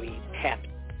that we have to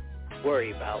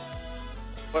worry about.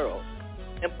 World,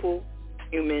 simple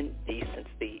human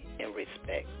decency and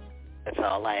respect. That's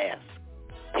all I ask.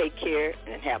 Take care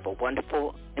and have a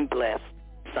wonderful and blessed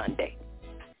Sunday.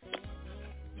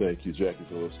 Thank you, Jackie,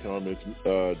 for those comments.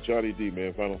 Johnny D,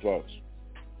 man, final thoughts.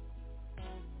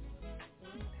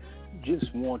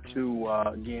 Just want to,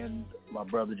 again, my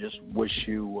brother, just wish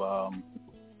you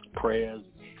prayers,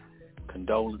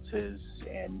 condolences,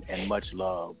 and much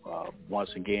love. Once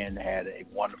again, had a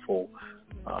wonderful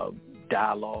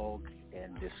dialogue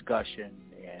and discussion,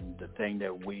 and the thing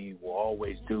that we will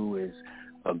always do is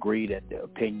agree that the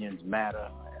opinions matter,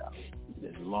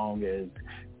 as long as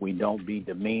we don't be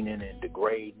demeaning and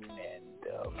degrading and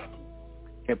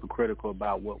hypocritical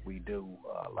about what we do.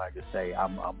 Like I say,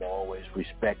 I'm always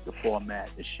respect the format,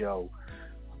 the show.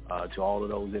 To all of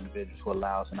those individuals who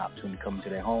allow us an opportunity to come into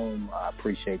their home, I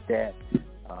appreciate that.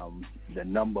 The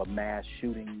number of mass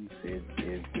shootings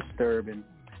is disturbing,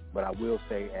 but I will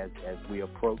say as we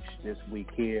approach this week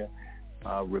here,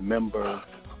 remember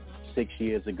 6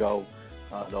 years ago,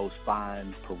 those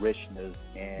fine parishioners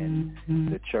in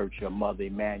the Church of Mother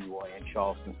Emanuel in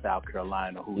Charleston, South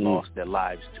Carolina, who lost their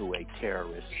lives to a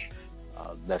terrorist.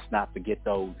 Let's not forget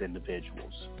those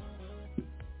individuals.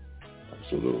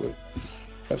 Absolutely.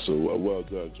 Well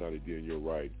done, Johnny D, and you're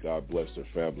right. God bless their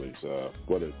families.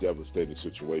 What a devastating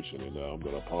situation, and I'm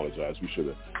going to apologize. We should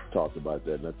have talked about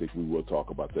that, and I think we will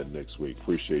talk about that next week.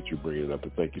 Appreciate you bringing it up,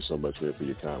 and thank you so much, man, for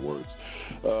your kind words.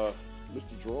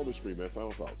 Mr. Jerome Street, man,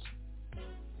 final thoughts.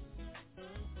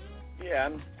 Yeah,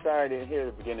 I'm sorry I didn't hear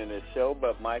the beginning of the show,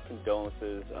 but my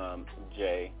condolences,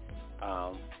 Jay,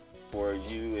 for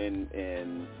you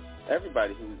and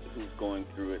everybody who's going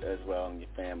through it as well, and your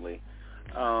family.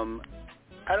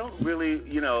 I don't really,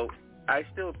 I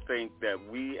still think that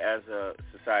we as a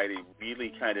society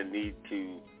really kind of need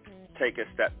to take a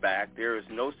step back. There is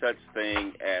no such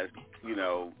thing as,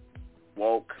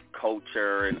 woke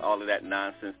culture and all of that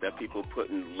nonsense that people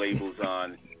putting labels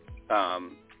on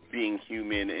being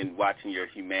human and watching your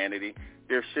humanity.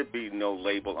 There should be no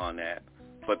label on that.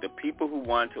 But the people who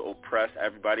want to oppress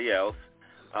everybody else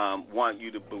want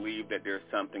you to believe that there's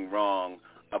something wrong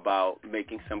about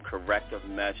making some corrective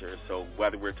measures. So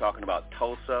whether we're talking about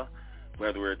Tulsa,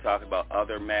 whether we're talking about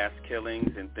other mass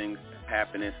killings and things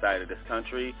happen inside of this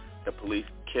country, the police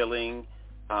killing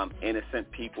innocent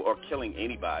people or killing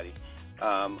anybody,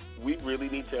 we really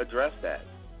need to address that.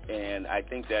 And I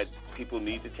think that people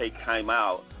need to take time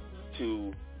out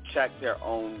to check their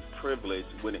own privilege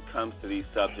when it comes to these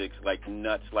subjects, like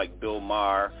nuts like Bill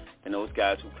Maher and those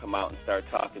guys who come out and start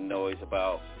talking noise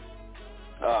about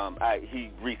he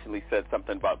recently said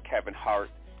something about Kevin Hart,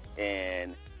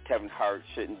 and Kevin Hart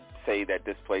shouldn't say that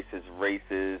this place is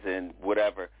racist and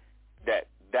whatever.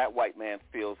 That white man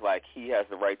feels like he has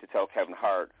the right to tell Kevin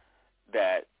Hart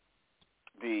that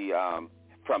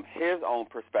from his own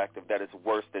perspective that it's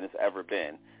worse than it's ever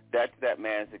been. That's that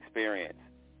man's experience,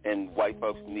 and white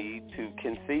folks need to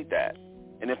concede that.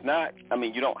 And if not,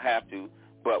 you don't have to,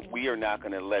 but we are not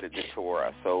going to let it detour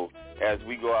us. So as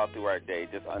we go out through our day,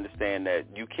 just understand that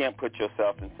you can't put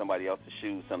yourself in somebody else's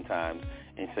shoes sometimes,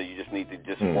 and so you just need to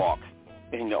just walk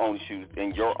in your own shoes,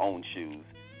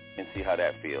 and see how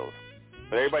that feels.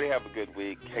 But everybody have a good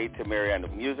week. Hey to Marianne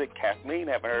of Music, Kathleen,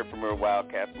 haven't heard from her in a while,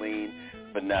 Kathleen,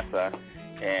 Vanessa,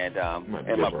 and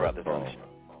my brothers on the show.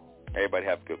 Everybody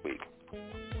have a good week.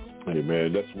 Hey,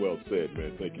 man, that's well said,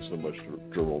 man. Thank you so much,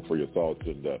 Jerome, for your thoughts.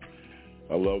 And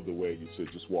I love the way you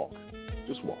said just walk.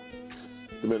 Just walk.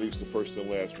 And man, it's the first and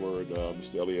last word.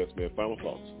 Mr. Elias, man, final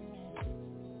thoughts.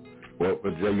 Well,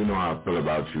 Jay, you know how I feel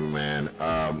about you, man.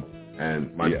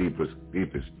 And my deepest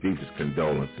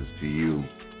condolences to you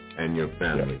and your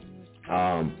family.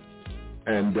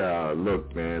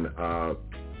 Look, man,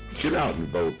 get out and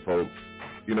vote, folks.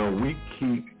 You know, we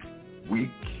keep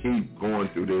going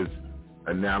through this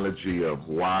analogy of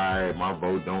why my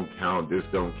vote don't count, this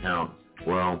don't count.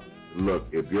 Well, look,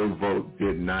 if your vote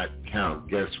did not count,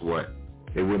 guess what?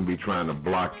 They wouldn't be trying to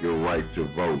block your right to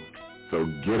vote. So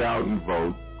get out and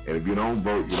vote. And if you don't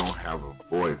vote, you don't have a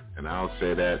voice. And I'll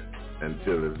say that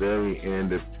until the very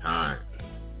end of time.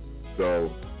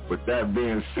 So with that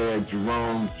being said,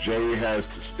 Jerome, Jay has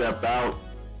to step out.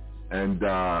 And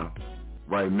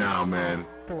right now, man,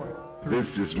 this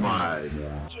is my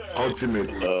ultimate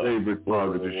favorite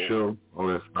part of the show. Oh,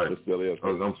 that's right.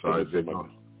 Oh, I'm sorry, Jay. Go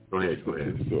ahead. So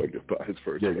I get by his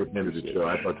first. Yeah, get into the show.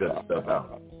 I thought that step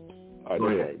out. Go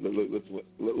ahead.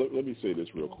 Let me say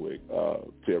this real quick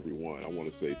to everyone. I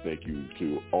want to say thank you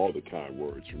to all the kind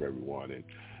words from everyone.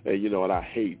 And you know, and I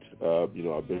hate, I've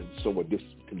been somewhat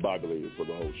discombobulated for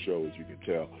the whole show, as you can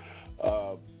tell.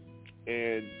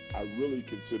 And I really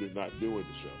considered not doing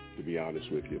the show, to be honest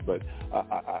with you. But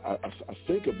I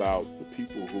think about the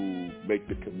people who make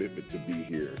the commitment to be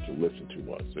here, to listen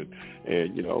to us.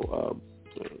 And you know,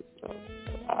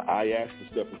 I asked to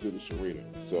step into this arena.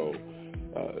 So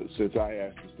since I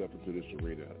asked to step into this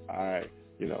arena, I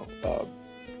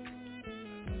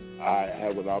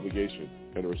have an obligation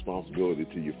and a responsibility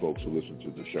to you folks who listen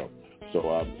to the show. So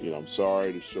I'm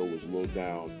sorry the show was a little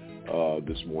down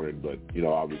this morning, but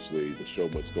obviously the show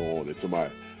must go on. And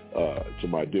to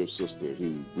my dear sister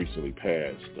who recently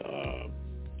passed,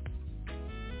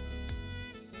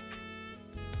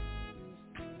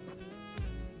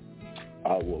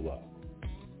 I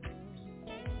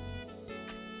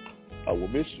will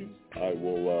miss you. I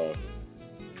will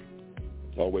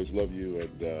always love you,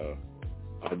 and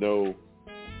I know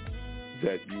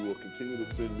that you will continue to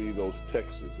send me those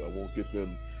texts. I won't get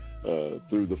them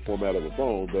through the format of a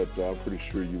phone, but I'm pretty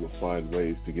sure you will find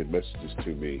ways to get messages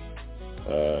to me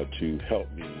to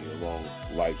help me along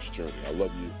life's journey. I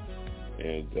love you,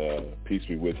 and peace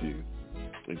be with you.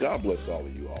 And God bless all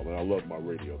of you all. And I love my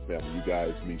radio family. You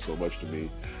guys mean so much to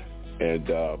me. And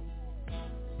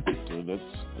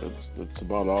that's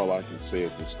about all I can say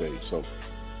at this stage. So,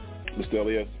 Mr.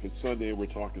 Elias, it's Sunday and we're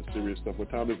talking serious stuff. What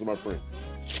time is it, my friend?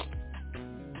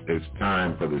 It's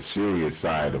time for the serious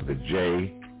side of the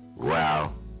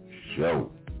J-Row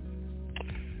Show.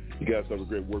 You guys have a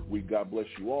great work week. God bless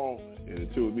you all. And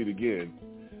until we meet again,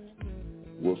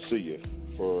 we'll see you.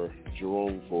 For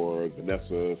Jerome, for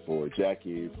Vanessa, for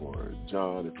Jackie, for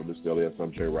John, and for Mr. Elias,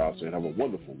 I'm Jay Rouse, and have a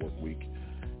wonderful work week.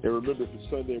 And remember, for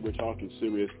Sunday, we're talking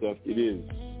serious stuff. It is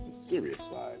the serious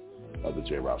side of the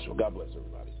Jay Rouse Show. God bless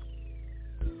everybody.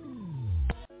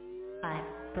 5,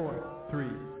 4, 3,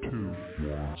 2, 1.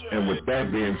 And with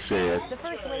that being said,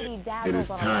 it is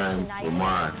time for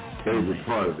my favorite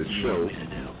part of the show,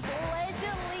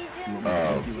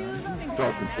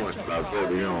 talking points with our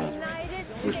very own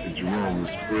Mr. Jerome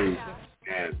Spree.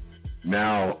 And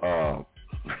now,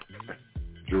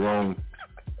 Jerome,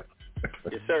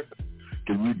 yes, sir.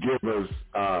 Can you give us,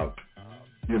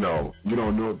 you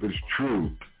don't know if it's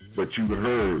true, but you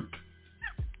heard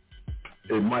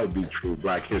it might be true,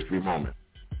 Black History moment.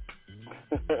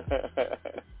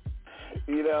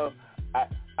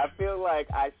 I feel like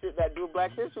I should not do a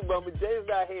Black History moment. Jay's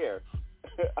not here.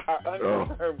 Our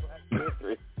unconfirmed Black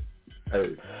History.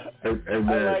 Hey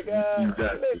man,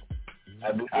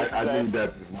 I need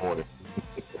that this morning.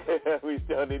 We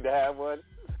still need to have one?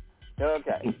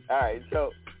 Okay. All right.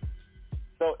 So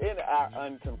in our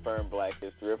unconfirmed Black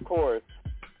History, of course,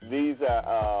 these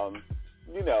are,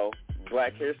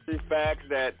 Black History facts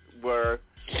that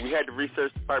we had the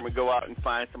research department go out and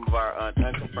find some of our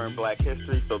unconfirmed Black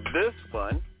History. So this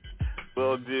one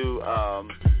we'll do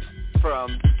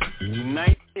from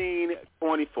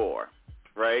 1924.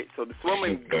 Right? So this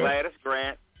woman, Gladys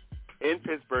Grant, in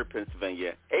Pittsburgh,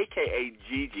 Pennsylvania, a.k.a.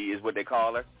 Gigi is what they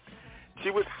call her. She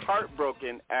was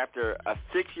heartbroken after a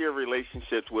 6-year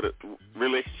relationship with a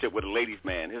ladies'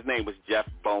 man. His name was Jeff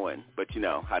Bowen, but you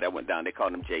know how that went down. They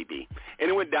called him JB, and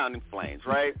it went down in flames,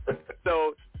 right?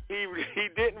 So he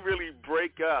didn't really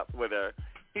break up with her.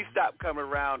 He stopped coming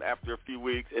around after a few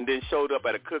weeks, and then showed up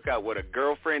at a cookout with a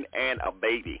girlfriend and a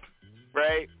baby,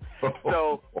 right?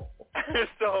 So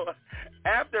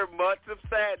after months of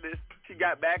sadness, she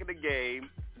got back in the game.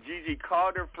 Gigi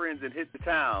called her friends and hit the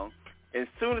town. And as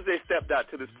soon as they stepped out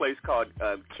to this place called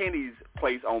Kenny's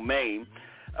Place on Main,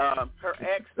 her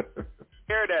ex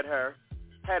stared at her,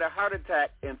 had a heart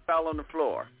attack, and fell on the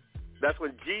floor. That's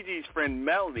when Gigi's friend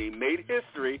Melanie made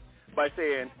history by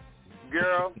saying,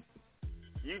 "Girl,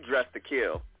 you dressed to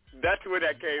kill." That's where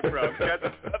that came from. That's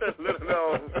another little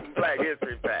known Black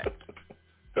history fact.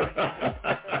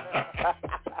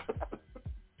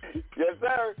 Yes,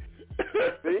 sir.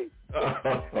 See?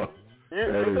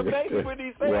 It's amazing where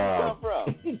these things come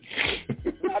from.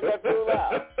 Not that too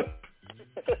loud.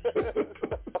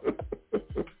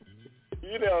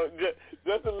 You know,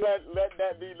 just to let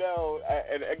that be known.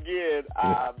 And again,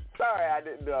 I'm sorry I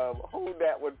didn't hold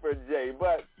that one for Jay,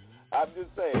 but I'm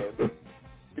just saying,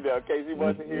 you know, in case he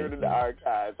wasn't hearing in the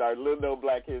archives, our little known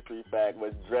Black history fact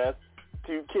was dressed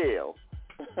to kill.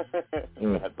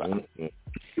 That's fine.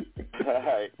 All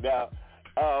right, now,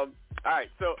 all right,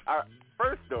 so our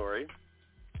first story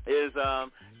is,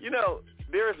 you know,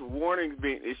 there's warnings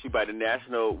being issued by the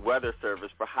National Weather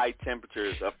Service for high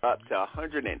temperatures of up to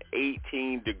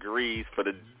 118 degrees for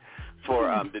the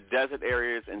desert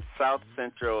areas in south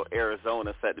central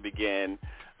Arizona, set to begin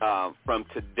from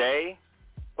today,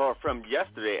 or from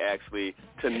yesterday actually,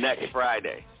 to next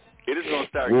Friday. It is going to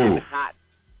start getting hot.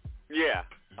 Yeah,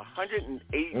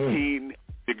 118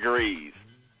 degrees.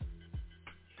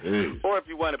 Or if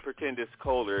you want to pretend it's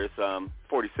colder, it's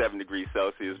 47 degrees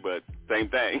Celsius, but same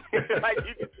thing. Like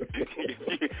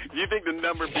you think the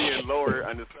number being lower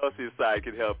on the Celsius side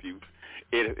could help you.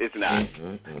 It's not.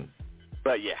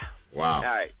 But yeah. Wow. All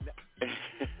right.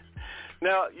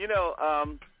 Now, you know,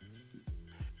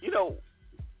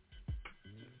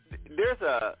 there's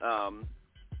a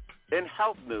in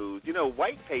health news, you know,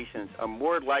 white patients are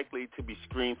more likely to be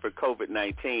screened for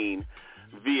COVID-19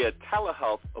 via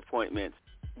telehealth appointments,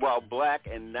 while black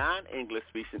and non-English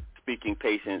speaking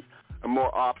patients are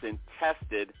more often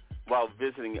tested while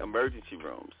visiting emergency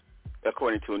rooms,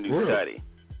 according to a new study.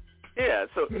 Yeah,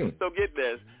 so get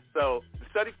this. So the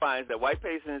study finds that white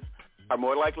patients are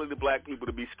more likely than black people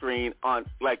to be screened on,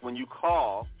 like when you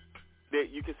call, that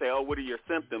you can say, oh, what are your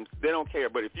symptoms? They don't care.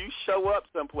 But if you show up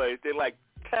someplace, they're like,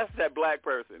 test that black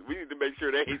person. We need to make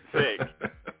sure they ain't sick.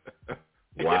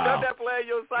 Wow. Does that play in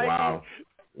your psyche?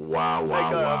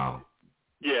 Wow.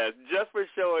 Yeah, just for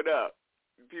showing up,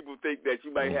 people think that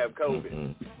you might have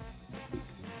COVID.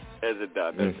 As it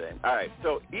does, that thing. All right,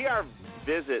 so ER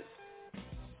visits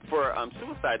for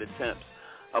suicide attempts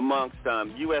amongst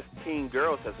U.S. teen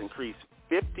girls has increased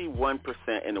 51%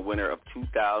 in the winter of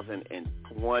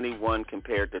 2021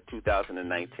 compared to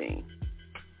 2019.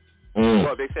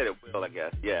 Well, they said it will, I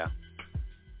guess. Yeah.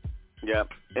 Yep.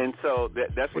 And so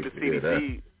that's what the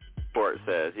CDC report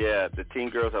says. Yeah, the teen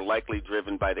girls are likely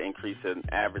driven by the increase in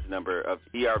average number of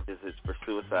ER visits for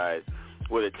suicide,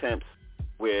 with attempts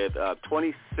with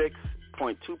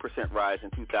 26.2% rise in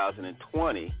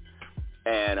 2020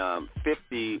 and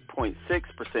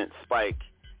 50.6% spike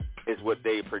is what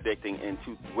they're predicting in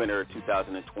winter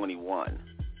 2021.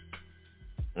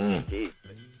 Jeez.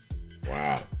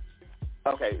 Wow.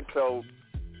 Okay, so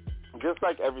just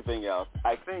like everything else,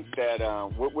 I think that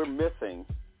what we're missing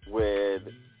with,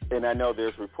 and I know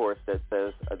there's reports that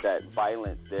says that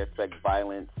violence, they expect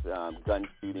violence, gun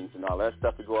shootings and all that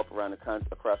stuff to go up around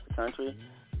across the country.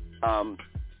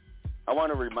 I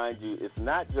want to remind you, it's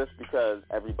not just because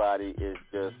everybody is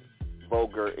just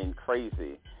vulgar and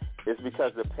crazy. It's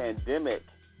because the pandemic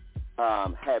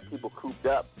had people cooped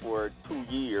up for 2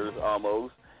 years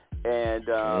almost, and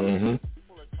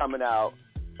people are coming out,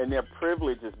 and their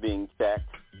privilege is being checked,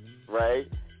 right?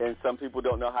 And some people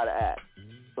don't know how to act.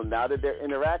 So now that they're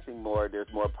interacting more, there's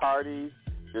more parties,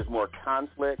 there's more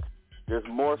conflict, there's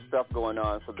more stuff going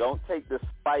on. So don't take this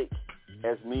spike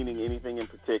as meaning anything in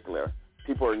particular.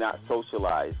 People are not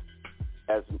socialized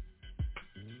as.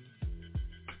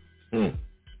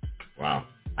 Wow.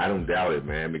 I don't doubt it,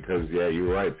 man, because, yeah,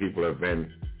 you're right. People have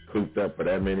been cooped up for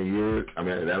that many years. I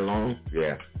mean, that long?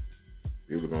 Yeah.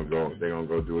 People they're going to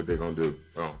go do what they're going to do.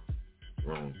 Oh,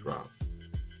 wrong Trump.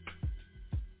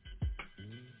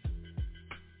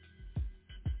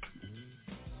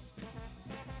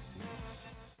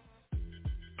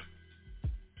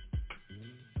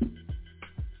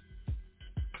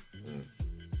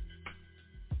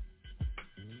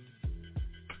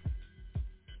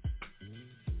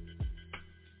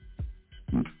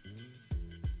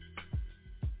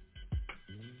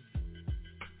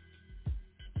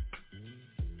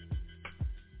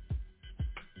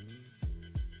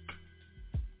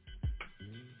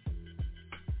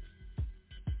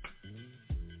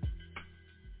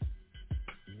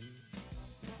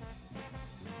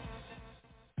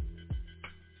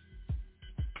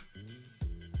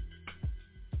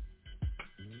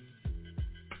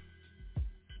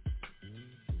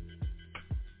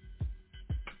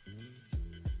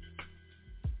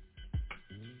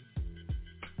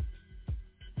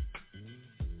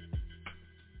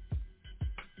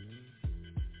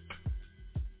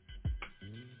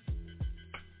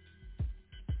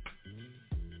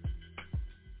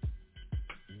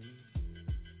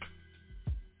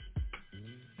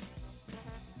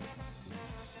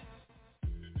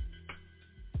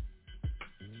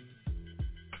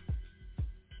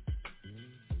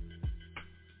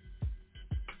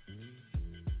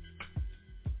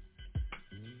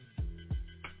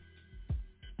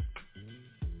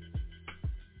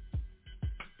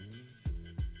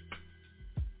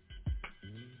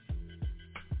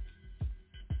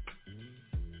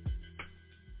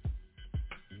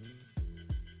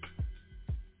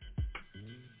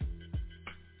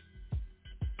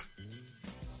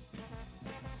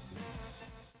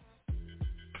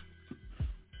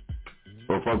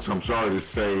 Well, folks, I'm sorry to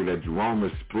say that Jerome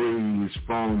Espri's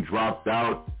phone dropped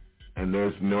out, and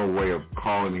there's no way of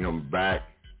calling him back.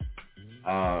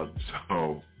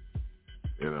 So,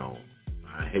 you know,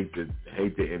 I hate to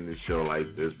end the show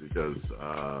like this because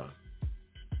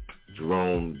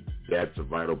Jerome, that's a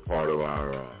vital part of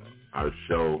our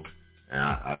show, and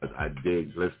I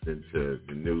dig listening to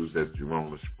the news as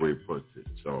Jerome Esprit puts it.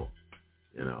 So,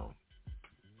 you know,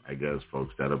 I guess,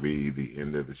 folks, that'll be the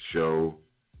end of the show,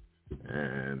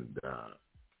 and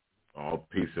all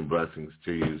peace and blessings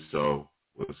to you. So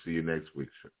we'll see you next week.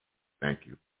 Thank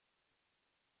you.